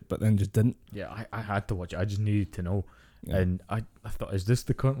watch it, but then just didn't. Yeah, I had to watch it. I just needed to know. Yeah. And I thought, is this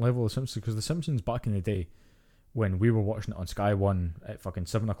the current level of Simpsons? Because The Simpsons back in the day, when we were watching it on Sky One at fucking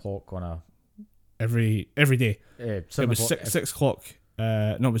 7 o'clock on a every day. 7 It was o'clock, 6 o'clock.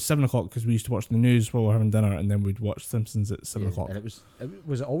 No, it was 7 o'clock because we used to watch the news while we were having dinner, and then we'd watch Simpsons at 7 o'clock. And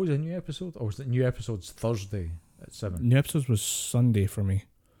was it always a new episode, or was it new episodes Thursday at 7? New episodes was Sunday for me,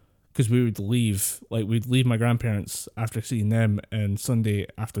 because we would leave my grandparents after seeing them, and Sunday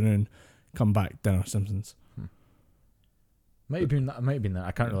afternoon come back, dinner, Simpsons. Might have been that.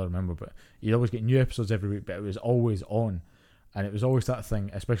 I can't really remember, but you'd always get new episodes every week, but it was always on, and it was always that thing.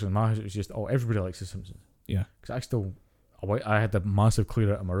 Especially in my house, it was just, everybody likes The Simpsons. Yeah, because I had a massive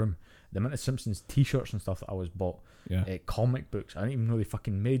clear out of my room. The amount of Simpsons T-shirts and stuff that I was bought. Yeah. Comic books. I didn't even know they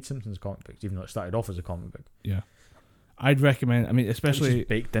fucking made Simpsons comic books, even though it started off as a comic book. Yeah. I'd recommend. I mean, especially just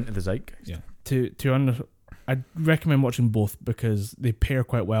baked into the zeitgeist. Yeah. I'd recommend watching both, because they pair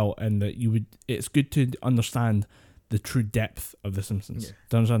quite well, and that it's good to understand the true depth of The Simpsons. Yeah.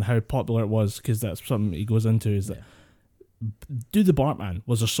 To understand how popular it was, because that's something he goes into. Is that Do the Bartman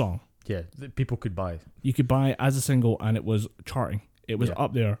was a song. Yeah, that people could buy. You could buy as a single, and it was charting. It was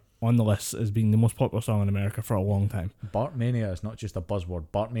up there on the list as being the most popular song in America for a long time. Bartmania is not just a buzzword.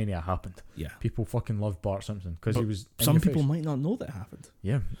 Bartmania happened. Yeah, people fucking love Bart Simpson because he was. Some people might not know that happened.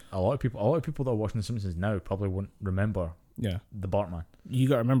 Yeah, a lot of people that are watching The Simpsons now probably won't remember. Yeah, the Bartman. You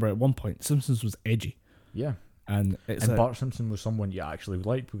got to remember, at one point, Simpsons was edgy. Yeah, and Bart Simpson was someone you actually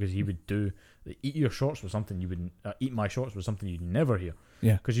liked, because he would do eat your shorts was something you wouldn't eat my shorts was something you'd never hear.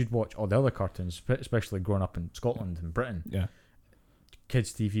 Yeah, because you'd watch all the other cartoons, especially growing up in Scotland and Britain. Yeah.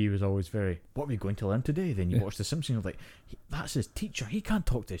 Kids TV was always very, what are we going to learn today? Then you watch The Simpsons, you're like, that's his teacher. He can't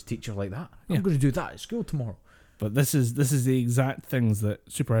talk to his teacher like that. I'm going to do that at school tomorrow. But this is the exact things that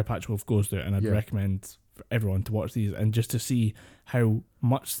Super High Patch Wolf goes through, and I'd recommend for everyone to watch these, and just to see how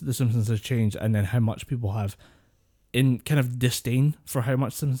much The Simpsons has changed, and then how much people have in kind of disdain for how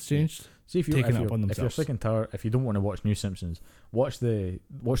much Simpsons changed. See, if you're sick and tired, if you don't want to watch New Simpsons, watch the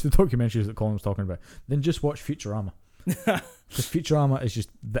documentaries that Colin's talking about. Then just watch Futurama. Because Futurama is just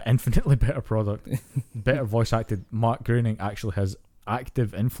the infinitely better product, better voice acted. Mark Groening actually has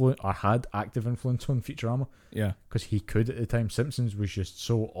active influence, or had active influence on Futurama. Yeah, because he could at the time. Simpsons was just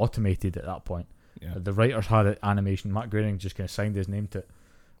so automated at that point. Yeah, the writers had it, animation. Mark Groening just kind of signed his name to it.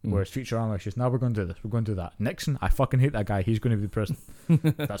 Whereas Futurama is just, now we're going to do this, we're going to do that. Nixon, I fucking hate that guy. He's going to be president.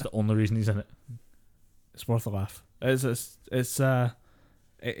 That's the only reason he's in it. It's worth a laugh. It's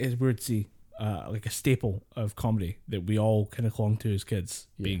weird to see like a staple of comedy that we all kind of clung to as kids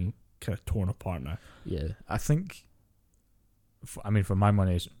being kind of torn apart now. Yeah, I think. For my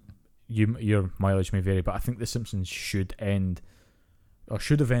money, your mileage may vary, but I think The Simpsons should end, or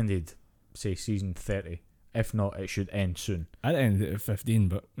should have ended, say season 30. If not, it should end soon. I'd end it at 15,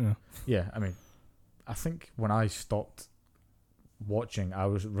 but yeah. I think when I stopped watching, I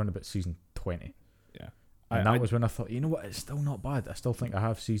was around about season 20. Yeah, and that was when I thought, you know what, it's still not bad. I still think I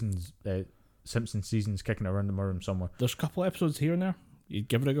have Simpsons seasons kicking around in my room somewhere. There's a couple episodes here and there. You'd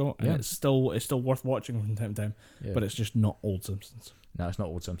give it a go, and it's still worth watching from time to time. Yeah. But it's just not old Simpsons. No, it's not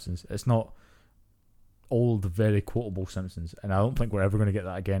old Simpsons. It's not old, very quotable Simpsons, and I don't think we're ever going to get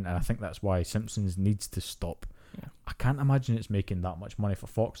that again. And I think that's why Simpsons needs to stop. Yeah. I can't imagine it's making that much money for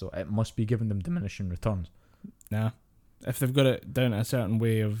Fox, though. It must be giving them diminishing returns. Nah, if they've got it down a certain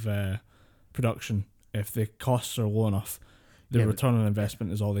way of production, if the costs are low enough, the return on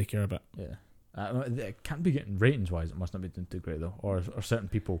investment is all they care about. Yeah. It can't be getting ratings wise. It must not be doing too great though, or certain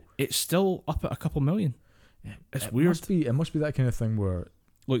people. It's still up at a couple million. Yeah, it's weird. It must be that kind of thing where,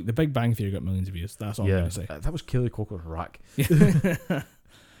 look, The Big Bang Theory got millions of views. That's all I'm gonna say. That was Kelly Coker's rack. It's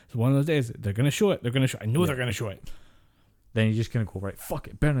one of those days they're gonna show it. They're gonna show. I know they're gonna show it. Then you're just gonna go, right, fuck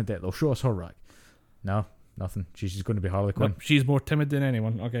it, Bernadette. They'll show us her rack. No, Nothing. She's just going to be Harley Quinn. Nope, she's more timid than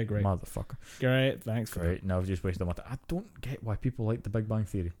anyone. Okay, great. Motherfucker. Great, thanks. Great. Now I've just wasted my time. I don't get why people like The Big Bang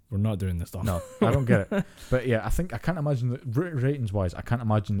Theory. We're not doing this stuff. No, I don't get it. But yeah, I can't imagine that, ratings-wise, I can't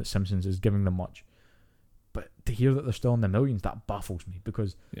imagine that Simpsons is giving them much. But to hear that they're still in the millions, that baffles me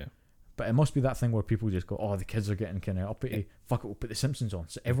because... Yeah. But it must be that thing where people just go, oh, the kids are getting kind of uppity. Fuck it, we'll put The Simpsons on.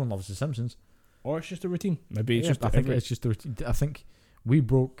 So everyone loves The Simpsons. Or it's just a routine. Maybe it's just... I think it's just a routine. I think we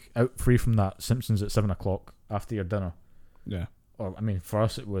broke out free from that Simpsons at 7 o'clock after your dinner. Yeah. Or, I mean, for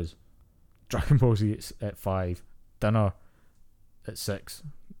us it was Dragon Ball Z at 5, dinner at 6.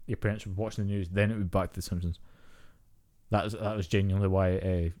 Your parents would watch the news, then it would be back to The Simpsons. That was genuinely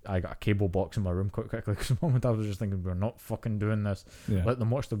why I got a cable box in my room quite quickly, because Mum and Dad was just thinking, we're not fucking doing this. Yeah. Let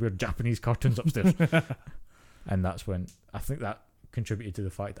them watch the weird Japanese cartoons upstairs. And that's when I think that contributed to the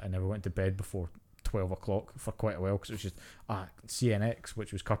fact that I never went to bed before 12 o'clock for quite a while, because it was just CNX,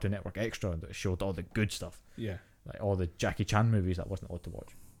 which was Cartoon Network Extra, that showed all the good stuff. Yeah. Like all the Jackie Chan movies that wasn't allowed to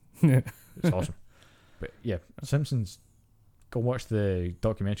watch. It's awesome. But yeah, Simpsons, go watch the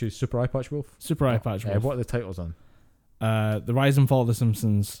documentary Super Eye Patch Wolf. Super Eye Patch Wolf. What are the titles on? The Rise and Fall of the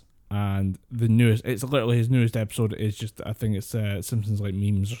Simpsons, and the newest, it's literally his newest episode is just, I think it's Simpsons like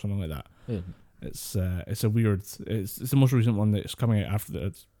memes or something like that. Yeah. It's a weird, it's the most recent one that's coming out after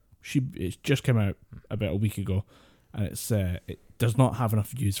that. It's just came out about a week ago, and it does not have enough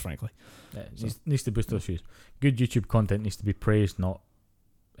views, frankly. Yeah, it needs to boost those views. Good YouTube content needs to be praised, not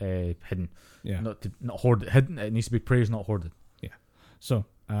hidden. Yeah. Not hoarded. Hidden. It needs to be praised, not hoarded. Yeah. So,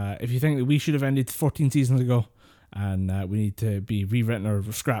 if you think that we should have ended 14 seasons ago, and we need to be rewritten or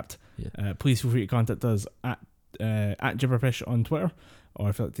scrapped, please feel free to contact us at Gibberpish on Twitter, or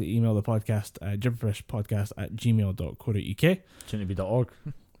if you'd like to email the podcast, gibberpishpodcast@gmail.co.uk. Shouldn't it be .org?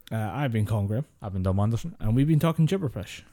 I've been Colin Graham. I've been Dom Anderson. And we've been talking Gibberpish.